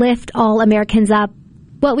help lift all Americans up.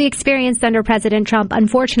 What we experienced under President Trump,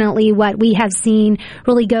 unfortunately, what we have seen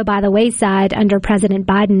really go by the wayside under President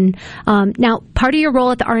Biden. Now, part of your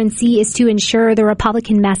role at the RNC is to ensure the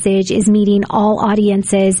Republican message is meeting all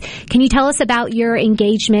audiences. Can you tell us about your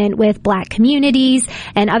engagement with Black communities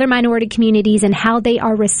and other minority communities and how they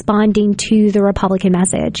are responding to the Republican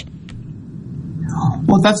message?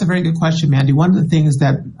 Well, that's a very good question, Mandy. One of the things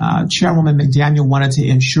that Chairwoman McDaniel wanted to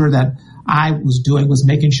ensure that I was doing was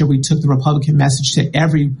making sure we took the Republican message to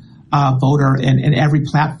every voter and every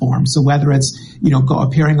platform. So whether it's,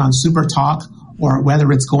 appearing on Super Talk or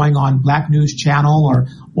whether it's going on Black News Channel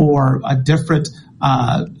or different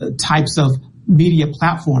types of media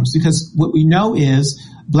platforms, because what we know is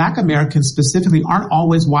Black Americans specifically aren't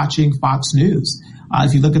always watching Fox News.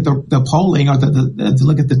 If you look at the polling or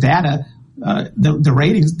look at the data, the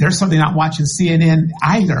ratings. They're certainly not watching CNN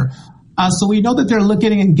either. So we know that they're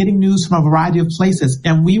looking and getting news from a variety of places,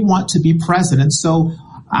 and we want to be present. And so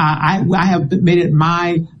I have made it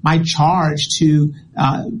my charge to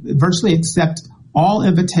virtually accept all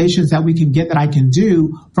invitations that we can get, that I can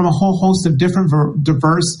do, from a whole host of different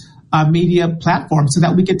diverse media platforms, so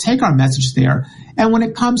that we can take our message there. And when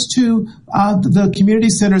it comes to the community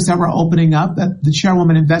centers that we're opening up, the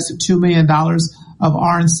chairwoman invested $2 million of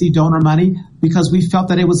RNC donor money because we felt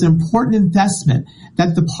that it was an important investment,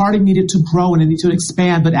 that the party needed to grow and it needed to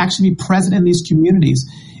expand, but actually be present in these communities.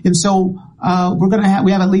 And so we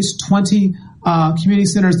have at least 20 community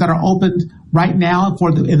centers that are opened right now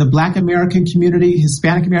in the Black American community,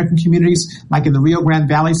 Hispanic American communities, like in the Rio Grande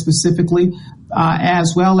Valley specifically,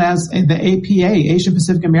 as well as in the APA, Asian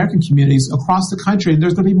Pacific American communities across the country. And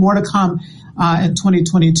there's going to be more to come in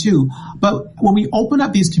 2022. But when we open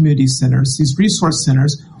up these community centers, these resource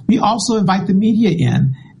centers, we also invite the media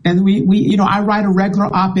in. And I write a regular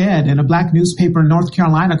op-ed in a Black newspaper in North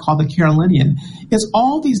Carolina called the Carolinian. It's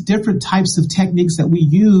all these different types of techniques that we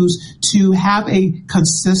use to have a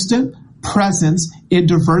consistent presence in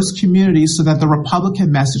diverse communities, so that the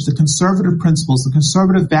Republican message, the conservative principles, the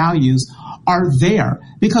conservative values are there.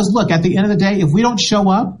 Because look, at the end of the day, if we don't show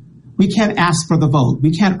up, we can't ask for the vote.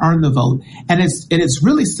 We can't earn the vote. And it's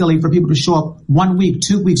really silly for people to show up 1 week,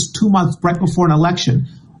 2 weeks, 2 months right before an election.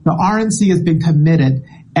 The RNC has been committed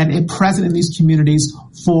and present in these communities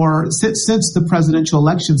since the presidential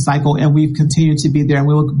election cycle, and we've continued to be there, and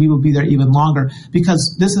we will be there even longer,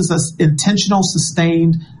 because this is an intentional,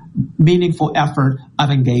 sustained, meaningful effort of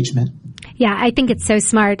engagement. Yeah, I think it's so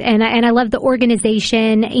smart. And I love the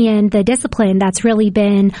organization and the discipline that's really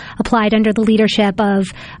been applied under the leadership of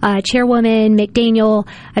Chairwoman McDaniel.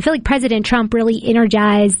 I feel like President Trump really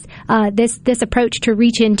energized this approach to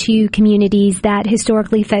reach into communities that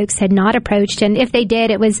historically folks had not approached. And if they did,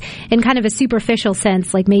 it was in kind of a superficial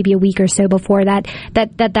sense, like maybe a week or so before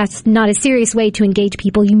that's not a serious way to engage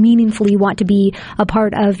people. You meaningfully want to be a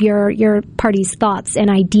part of your party's thoughts and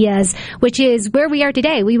ideas, which is where we are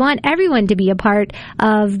today. We want everyone to be a part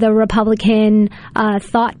of the Republican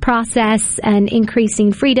thought process and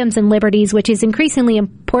increasing freedoms and liberties, which is increasingly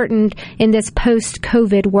important in this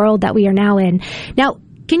post-COVID world that we are now in. Now,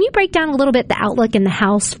 can you break down a little bit the outlook in the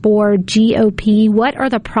House for GOP? What are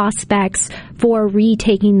the prospects for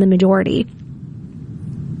retaking the majority?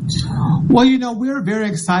 Well, we're very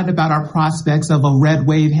excited about our prospects of a red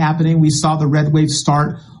wave happening. We saw the red wave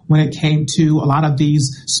start when it came to a lot of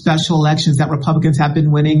these special elections that Republicans have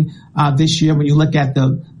been winning this year. When you look at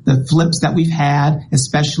the flips that we've had,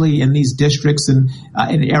 especially in these districts and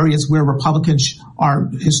in areas where Republicans are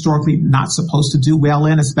historically not supposed to do well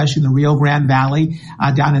in, especially in the Rio Grande Valley,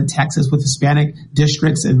 down in Texas with Hispanic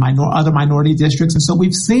districts and other minority districts. And so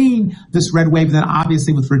we've seen this red wave, and then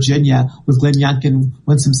obviously with Virginia, with Glenn Youngkin,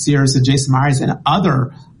 Winsome Sears, and Jason Myers, and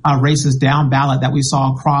other races down ballot that we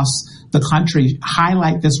saw across the country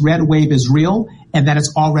highlight this red wave is real and that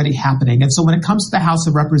it's already happening. And so when it comes to the House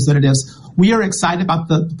of Representatives, we are excited about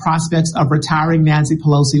the prospects of retiring Nancy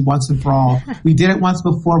Pelosi once and for all. We did it once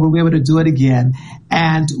before, we'll be able to do it again.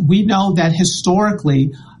 And we know that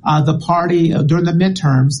historically, the party during the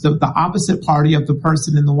midterms, the opposite party of the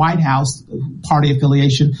person in the White House party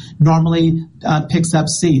affiliation normally picks up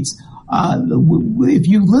seats. If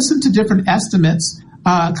you listen to different estimates,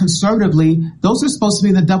 conservatively, those are supposed to be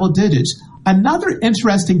in the double digits. Another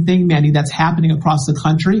interesting thing, Manny, that's happening across the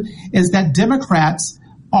country is that Democrats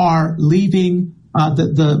are leaving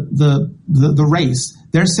the race.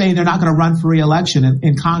 They're saying they're not going to run for re-election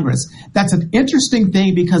in Congress. That's an interesting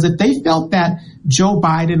thing, because if they felt that Joe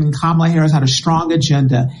Biden and Kamala Harris had a strong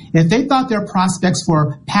agenda, if they thought their prospects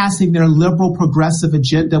for passing their liberal progressive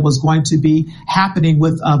agenda was going to be happening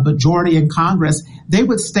with a majority in Congress, they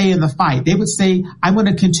would stay in the fight. They would say, I'm going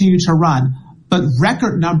to continue to run. But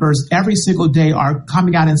record numbers every single day are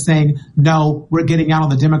coming out and saying, no, we're getting out on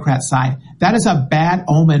the Democrat side. That is a bad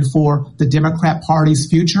omen for the Democrat Party's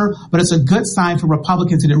future, but it's a good sign for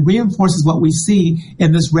Republicans, and it reinforces what we see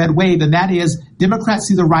in this red wave, and that is Democrats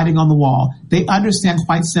see the writing on the wall. They understand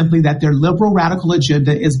quite simply that their liberal radical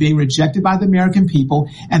agenda is being rejected by the American people,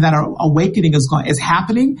 and that our awakening is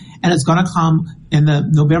happening, and it's going to come in the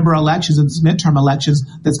November elections and midterm elections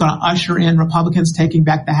that's going to usher in Republicans taking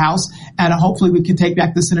back the House, and hopefully we can take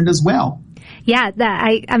back the Senate as well. Yeah,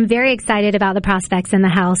 I'm very excited about the prospects in the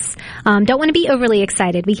House. Don't want to be overly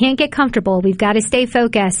excited. We can't get comfortable. We've got to stay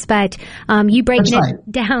focused. But you break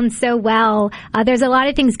it down so well. There's a lot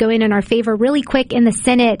of things going in our favor. Really quick in the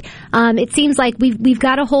Senate, it seems like we've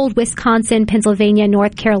got to hold Wisconsin, Pennsylvania,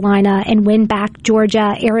 North Carolina, and win back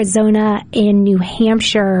Georgia, Arizona, and New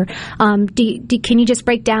Hampshire. Can you just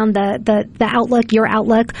break down the outlook, your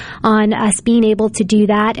outlook on us being able to do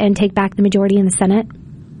that and take back the majority in the Senate?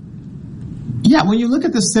 Yeah, when you look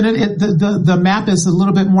at the Senate, the map is a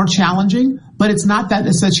little bit more challenging, but it's not that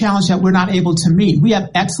it's a challenge that we're not able to meet. We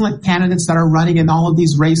have excellent candidates that are running in all of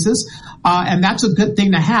these races, and that's a good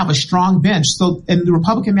thing to have, a strong bench. So, and the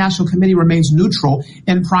Republican National Committee remains neutral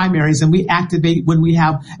in primaries, and we activate when we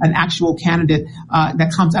have an actual candidate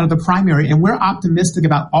that comes out of the primary. And we're optimistic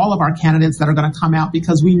about all of our candidates that are going to come out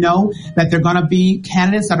because we know that they're going to be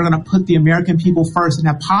candidates that are going to put the American people first and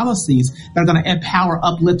have policies that are going to empower,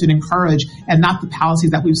 uplift, and encourage, and not the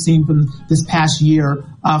policies that we've seen from this past year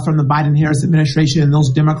from the Biden-Harris administration and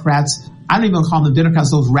those Democrats. I don't even call them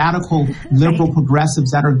Democrats, those radical liberal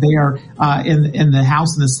progressives that are there in the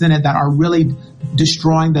House and the Senate that are really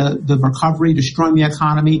destroying the recovery, destroying the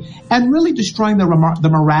economy, and really destroying the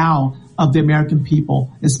morale of the American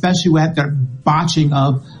people, especially with their botching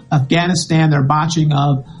of Afghanistan, their botching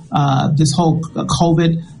of this whole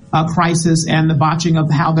COVID crisis, and the botching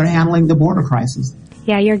of how they're handling the border crisis.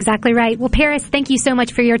 Yeah, you're exactly right. Well, Paris, thank you so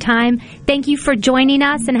much for your time. Thank you for joining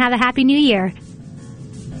us, and have a Happy New Year.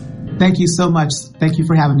 Thank you so much. Thank you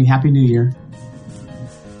for having me. Happy New Year.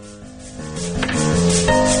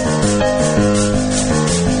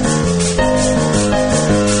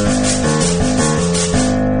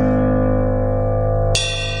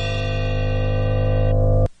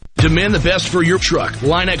 Demand the best for your truck.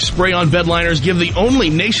 Line-X spray-on bed liners give the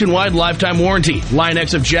only nationwide lifetime warranty.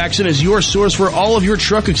 Line-X of Jackson is your source for all of your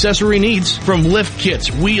truck accessory needs. From lift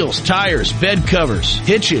kits, wheels, tires, bed covers,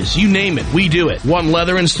 hitches, you name it, we do it. Want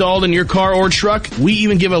leather installed in your car or truck? We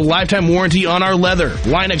even give a lifetime warranty on our leather.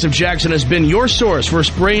 Line-X of Jackson has been your source for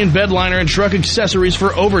spray and bed liner and truck accessories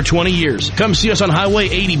for over 20 years. Come see us on Highway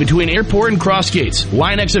 80 between Airport and Crossgates.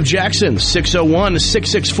 Line-X of Jackson,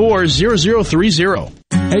 601-664-0030.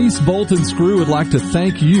 Ace Bolt and Screw would like to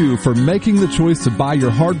thank you for making the choice to buy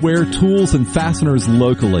your hardware, tools, and fasteners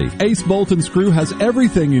locally. Ace Bolt and Screw has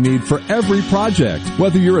everything you need for every project.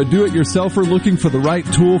 Whether you're a do-it-yourselfer looking for the right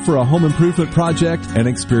tool for a home improvement project, an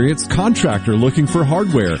experienced contractor looking for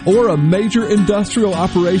hardware, or a major industrial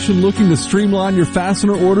operation looking to streamline your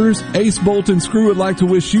fastener orders, Ace Bolt and Screw would like to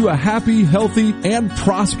wish you a happy, healthy, and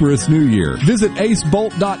prosperous new year. Visit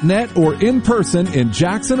acebolt.net or in person in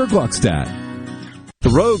Jackson or Gluckstadt. The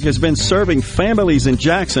Rogue has been serving families in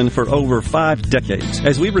Jackson for over 5 decades.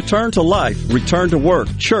 As we return to life, return to work,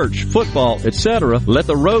 church, football, etc., let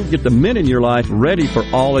the Rogue get the men in your life ready for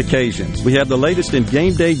all occasions. We have the latest in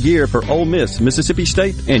game day gear for Ole Miss, Mississippi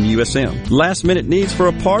State, and USM. Last minute needs for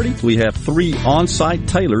a party? We have 3 on-site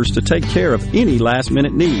tailors to take care of any last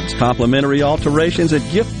minute needs. Complimentary alterations and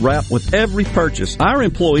gift wrap with every purchase. Our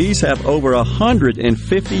employees have over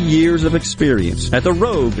 150 years of experience at the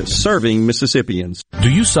Rogue serving Mississippians. Do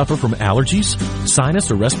you suffer from allergies,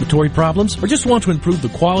 sinus, or respiratory problems, or just want to improve the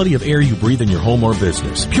quality of air you breathe in your home or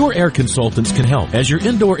business? Pure Air Consultants can help. As your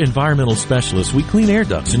indoor environmental specialist, we clean air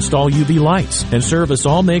ducts, install UV lights, and service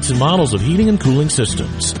all makes and models of heating and cooling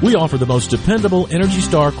systems. We offer the most dependable Energy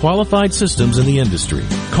Star qualified systems in the industry.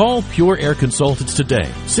 Call Pure Air Consultants today,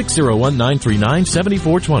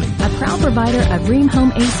 601-939-7420. A proud provider of Rheem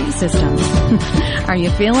Home AC systems. Are you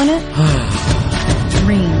feeling it?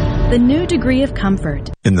 Rheem, the new degree of comfort.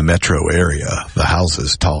 In the metro area, the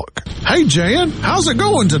houses talk. Hey, Jan, how's it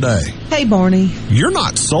going today? Hey, Barney. You're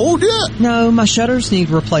not sold yet? No, my shutters need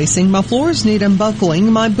replacing, my floors need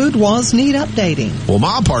unbuckling, my boudoirs need updating. Well,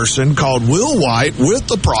 my person called Will White with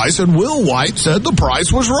the price, and Will White said the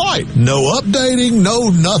price was right. No updating, no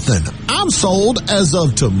nothing. I'm sold as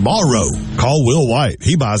of tomorrow. Call Will White.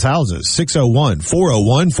 He buys houses.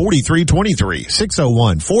 601-401-4323.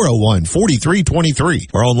 601-401-4323.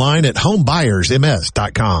 Or online at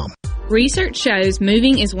homebuyersms.com. Research shows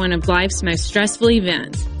moving is one of life's most stressful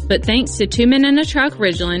events, but thanks to 2 Men and a Truck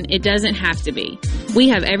Ridgeland, it doesn't have to be. We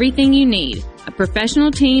have everything you need. A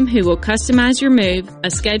professional team who will customize your move,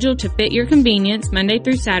 a schedule to fit your convenience Monday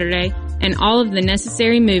through Saturday, and all of the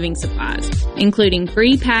necessary moving supplies, including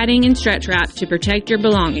free padding and stretch wrap to protect your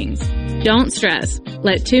belongings. Don't stress.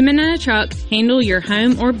 Let 2 Men and a Truck handle your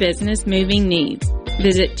home or business moving needs.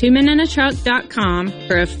 Visit twomenandatruck.com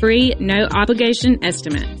for a free, no-obligation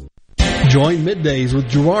estimate. Join Middays with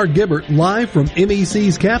Gerard Gibbert live from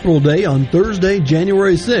MEC's Capitol Day on Thursday,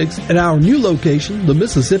 January 6th at our new location, the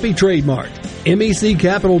Mississippi Trade Mart. MEC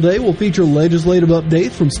Capitol Day will feature legislative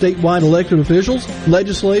updates from statewide elected officials,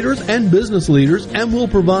 legislators, and business leaders, and will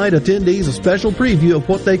provide attendees a special preview of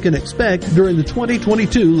what they can expect during the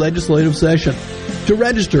 2022 legislative session. To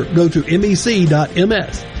register, go to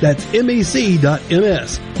mec.ms. That's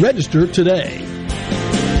mec.ms. Register today.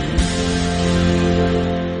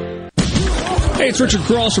 Hey, it's Richard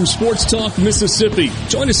Cross from Sports Talk Mississippi.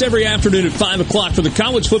 Join us every afternoon at 5 o'clock for the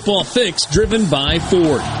College Football Fix driven by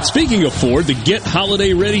Ford. Speaking of Ford, the Get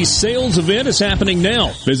Holiday Ready sales event is happening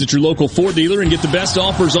now. Visit your local Ford dealer and get the best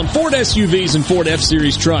offers on Ford SUVs and Ford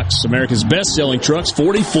F-Series trucks. America's best-selling trucks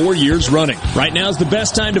 44 years running. Right now is the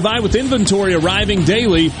best time to buy with inventory arriving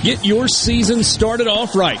daily. Get your season started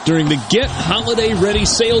off right during the Get Holiday Ready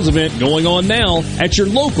sales event going on now at your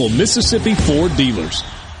local Mississippi Ford dealers.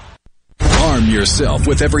 Arm yourself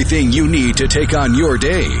with everything you need to take on your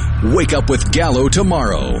day. Wake up with Gallo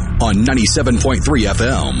tomorrow on 97.3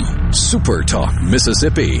 FM. Super Talk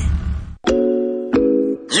Mississippi.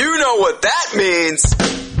 You know what that means.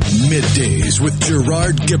 Middays with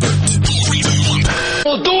Gerard Gibbert.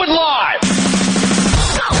 We'll do it live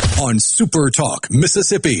on Super Talk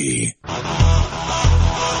Mississippi.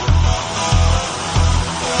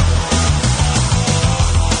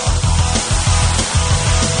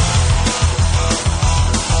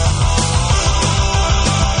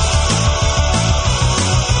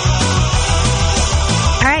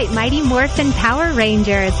 Mighty Morphin Power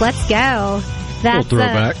Rangers. Let's go. That's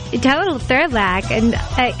throwback. Total throwback. And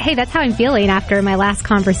hey, that's how I'm feeling after my last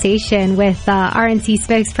conversation with RNC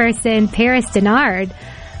spokesperson Paris Denard.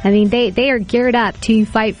 I mean, they are geared up to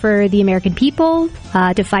fight for the American people,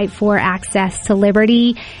 to fight for access to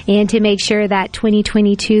liberty, and to make sure that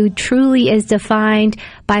 2022 truly is defined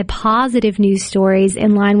by positive news stories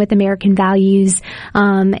in line with American values,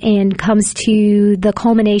 and comes to the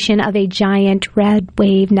culmination of a giant red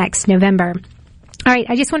wave next November. All right,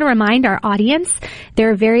 I just want to remind our audience there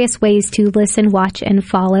are various ways to listen, watch, and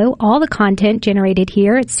follow all the content generated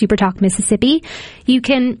here at Super Talk Mississippi. You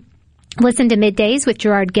can listen to Middays with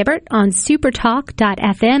Gerard Gibbert on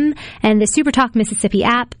supertalk.fm and the Supertalk Mississippi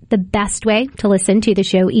app. The best way to listen to the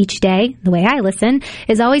show each day, the way I listen,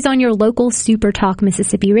 is always on your local Supertalk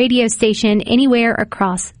Mississippi radio station anywhere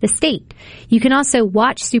across the state. You can also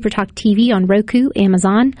watch Supertalk TV on Roku,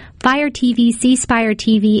 Amazon, Fire TV, C-Spire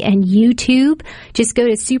TV, and YouTube. Just go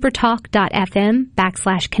to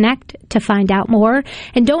supertalk.fm/connect to find out more.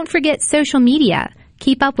 And don't forget social media.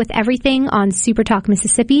 Keep up with everything on Super Talk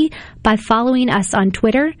Mississippi by following us on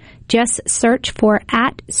Twitter. Just search for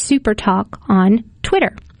 @SuperTalk on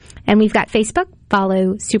Twitter. And we've got Facebook.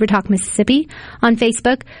 Follow Super Talk Mississippi on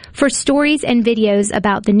Facebook for stories and videos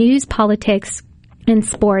about the news, politics, and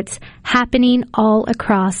sports happening all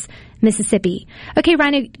across Mississippi. Okay,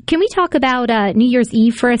 Rhino, can we talk about New Year's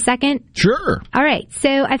Eve for a second? Sure. All right. So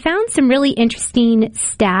I found some really interesting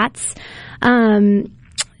stats.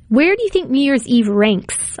 Where do you think New Year's Eve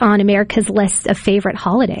ranks on America's list of favorite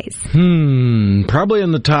holidays? Probably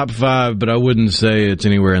in the top 5, but I wouldn't say it's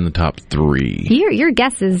anywhere in the top 3. Your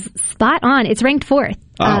guess is spot on. It's ranked 4th.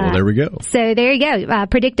 Well, there we go. So there you go.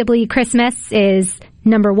 Predictably, Christmas is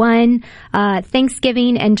number 1,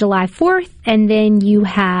 Thanksgiving and July 4th, and then you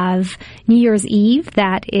have New Year's Eve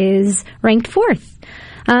that is ranked 4th.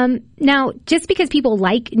 Now, just because people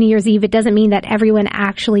like New Year's Eve, it doesn't mean that everyone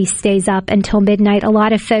actually stays up until midnight. A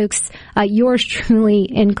lot of folks, yours truly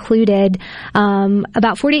included,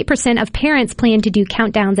 about 48% of parents plan to do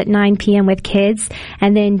countdowns at 9 p.m. with kids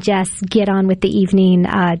and then just get on with the evening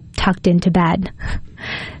tucked into bed.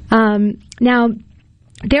 Now,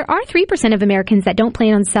 there are 3% of Americans that don't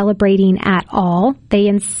plan on celebrating at all. They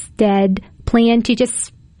instead plan to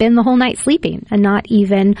just spend the whole night sleeping and not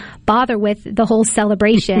even bother with the whole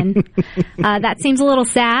celebration. That seems a little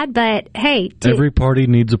sad, but hey. Every party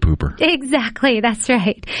needs a pooper. Exactly. That's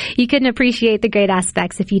right. You couldn't appreciate the great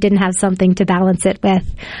aspects if you didn't have something to balance it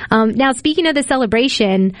with. Now, speaking of the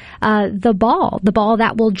celebration, the ball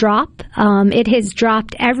that will drop, it has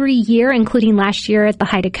dropped every year, including last year at the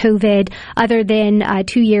height of COVID, other than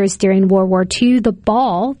 2 years during World War II.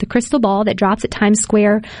 The crystal ball that drops at Times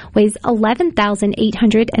Square weighs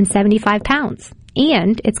 11,875 pounds.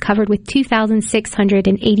 And it's covered with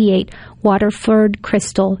 2,688 Waterford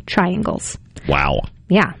crystal triangles. Wow.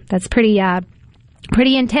 Yeah, that's pretty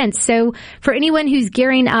intense. So for anyone who's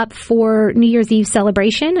gearing up for New Year's Eve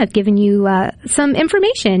celebration, I've given you some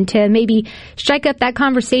information to maybe strike up that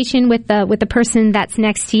conversation with the person that's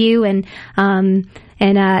next to you and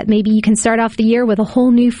And maybe you can start off the year with a whole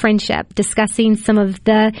new friendship, discussing some of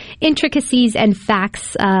the intricacies and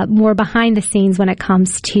facts more behind the scenes when it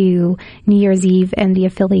comes to New Year's Eve and the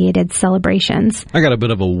affiliated celebrations. I got a bit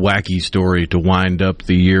of a wacky story to wind up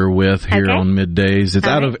the year with here on Middays. It's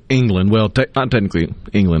out of England. Well, not technically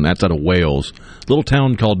England. That's out of Wales. A little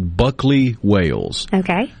town called Buckley, Wales.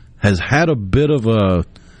 Okay. Has had a bit of a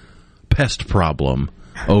pest problem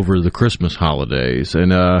over the Christmas holidays.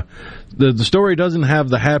 And the story doesn't have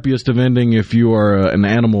the happiest of ending if you are an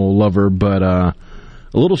animal lover, but a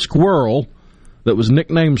little squirrel that was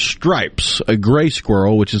nicknamed Stripes, a gray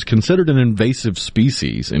squirrel, which is considered an invasive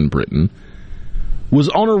species in Britain, was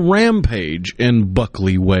on a rampage in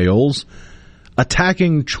Buckley, Wales,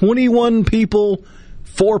 attacking 21 people,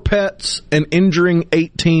 4 pets, and injuring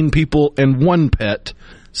 18 people and 1 pet,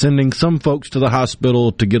 sending some folks to the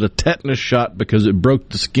hospital to get a tetanus shot because it broke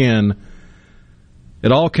the skin.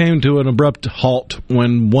 It all came to an abrupt halt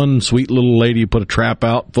when one sweet little lady put a trap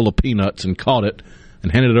out full of peanuts and caught it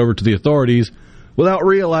and handed it over to the authorities without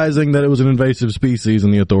realizing that it was an invasive species,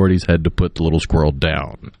 and the authorities had to put the little squirrel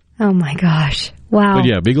down. Oh, my gosh. Wow. But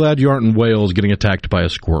yeah, be glad you aren't in Wales getting attacked by a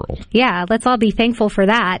squirrel. Yeah, let's all be thankful for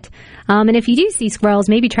that. And if you do see squirrels,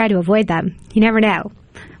 maybe try to avoid them. You never know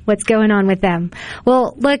what's going on with them.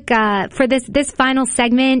 Well, look, for this final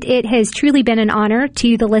segment, it has truly been an honor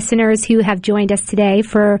to the listeners who have joined us today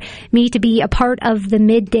for me to be a part of the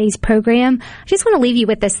Middays program. I just want to leave you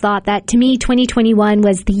with this thought that, to me, 2021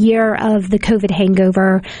 was the year of the COVID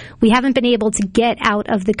hangover. We haven't been able to get out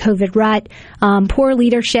of the COVID rut. Poor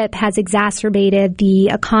leadership has exacerbated the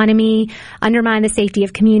economy, undermined the safety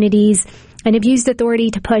of communities, and abused authority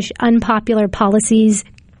to push unpopular policies,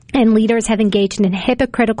 and leaders have engaged in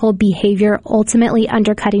hypocritical behavior, ultimately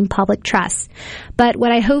undercutting public trust. But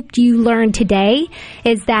what I hope you learned today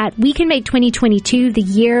is that we can make 2022 the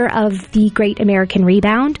year of the great American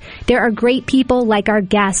rebound. There are great people like our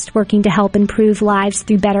guest working to help improve lives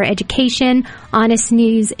through better education, honest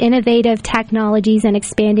news, innovative technologies, and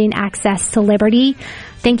expanding access to liberty.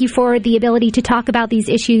 Thank you for the ability to talk about these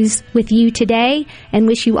issues with you today, and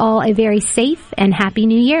wish you all a very safe and happy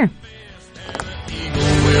New Year.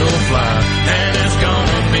 Will fly, and it's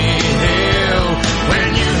gonna be hell when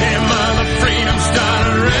you hear Mother Freedom start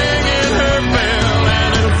ringing her bell,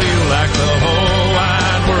 and it'll feel like the whole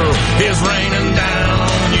wide world is raining down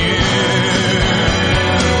on you.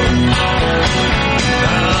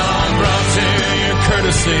 I'm brought to you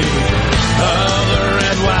courtesy of the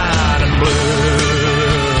red, white, and blue.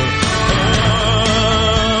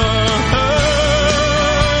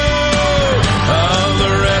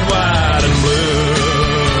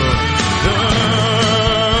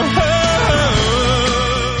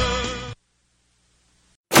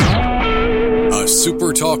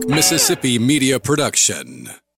 SuperTalk Mississippi Media Production.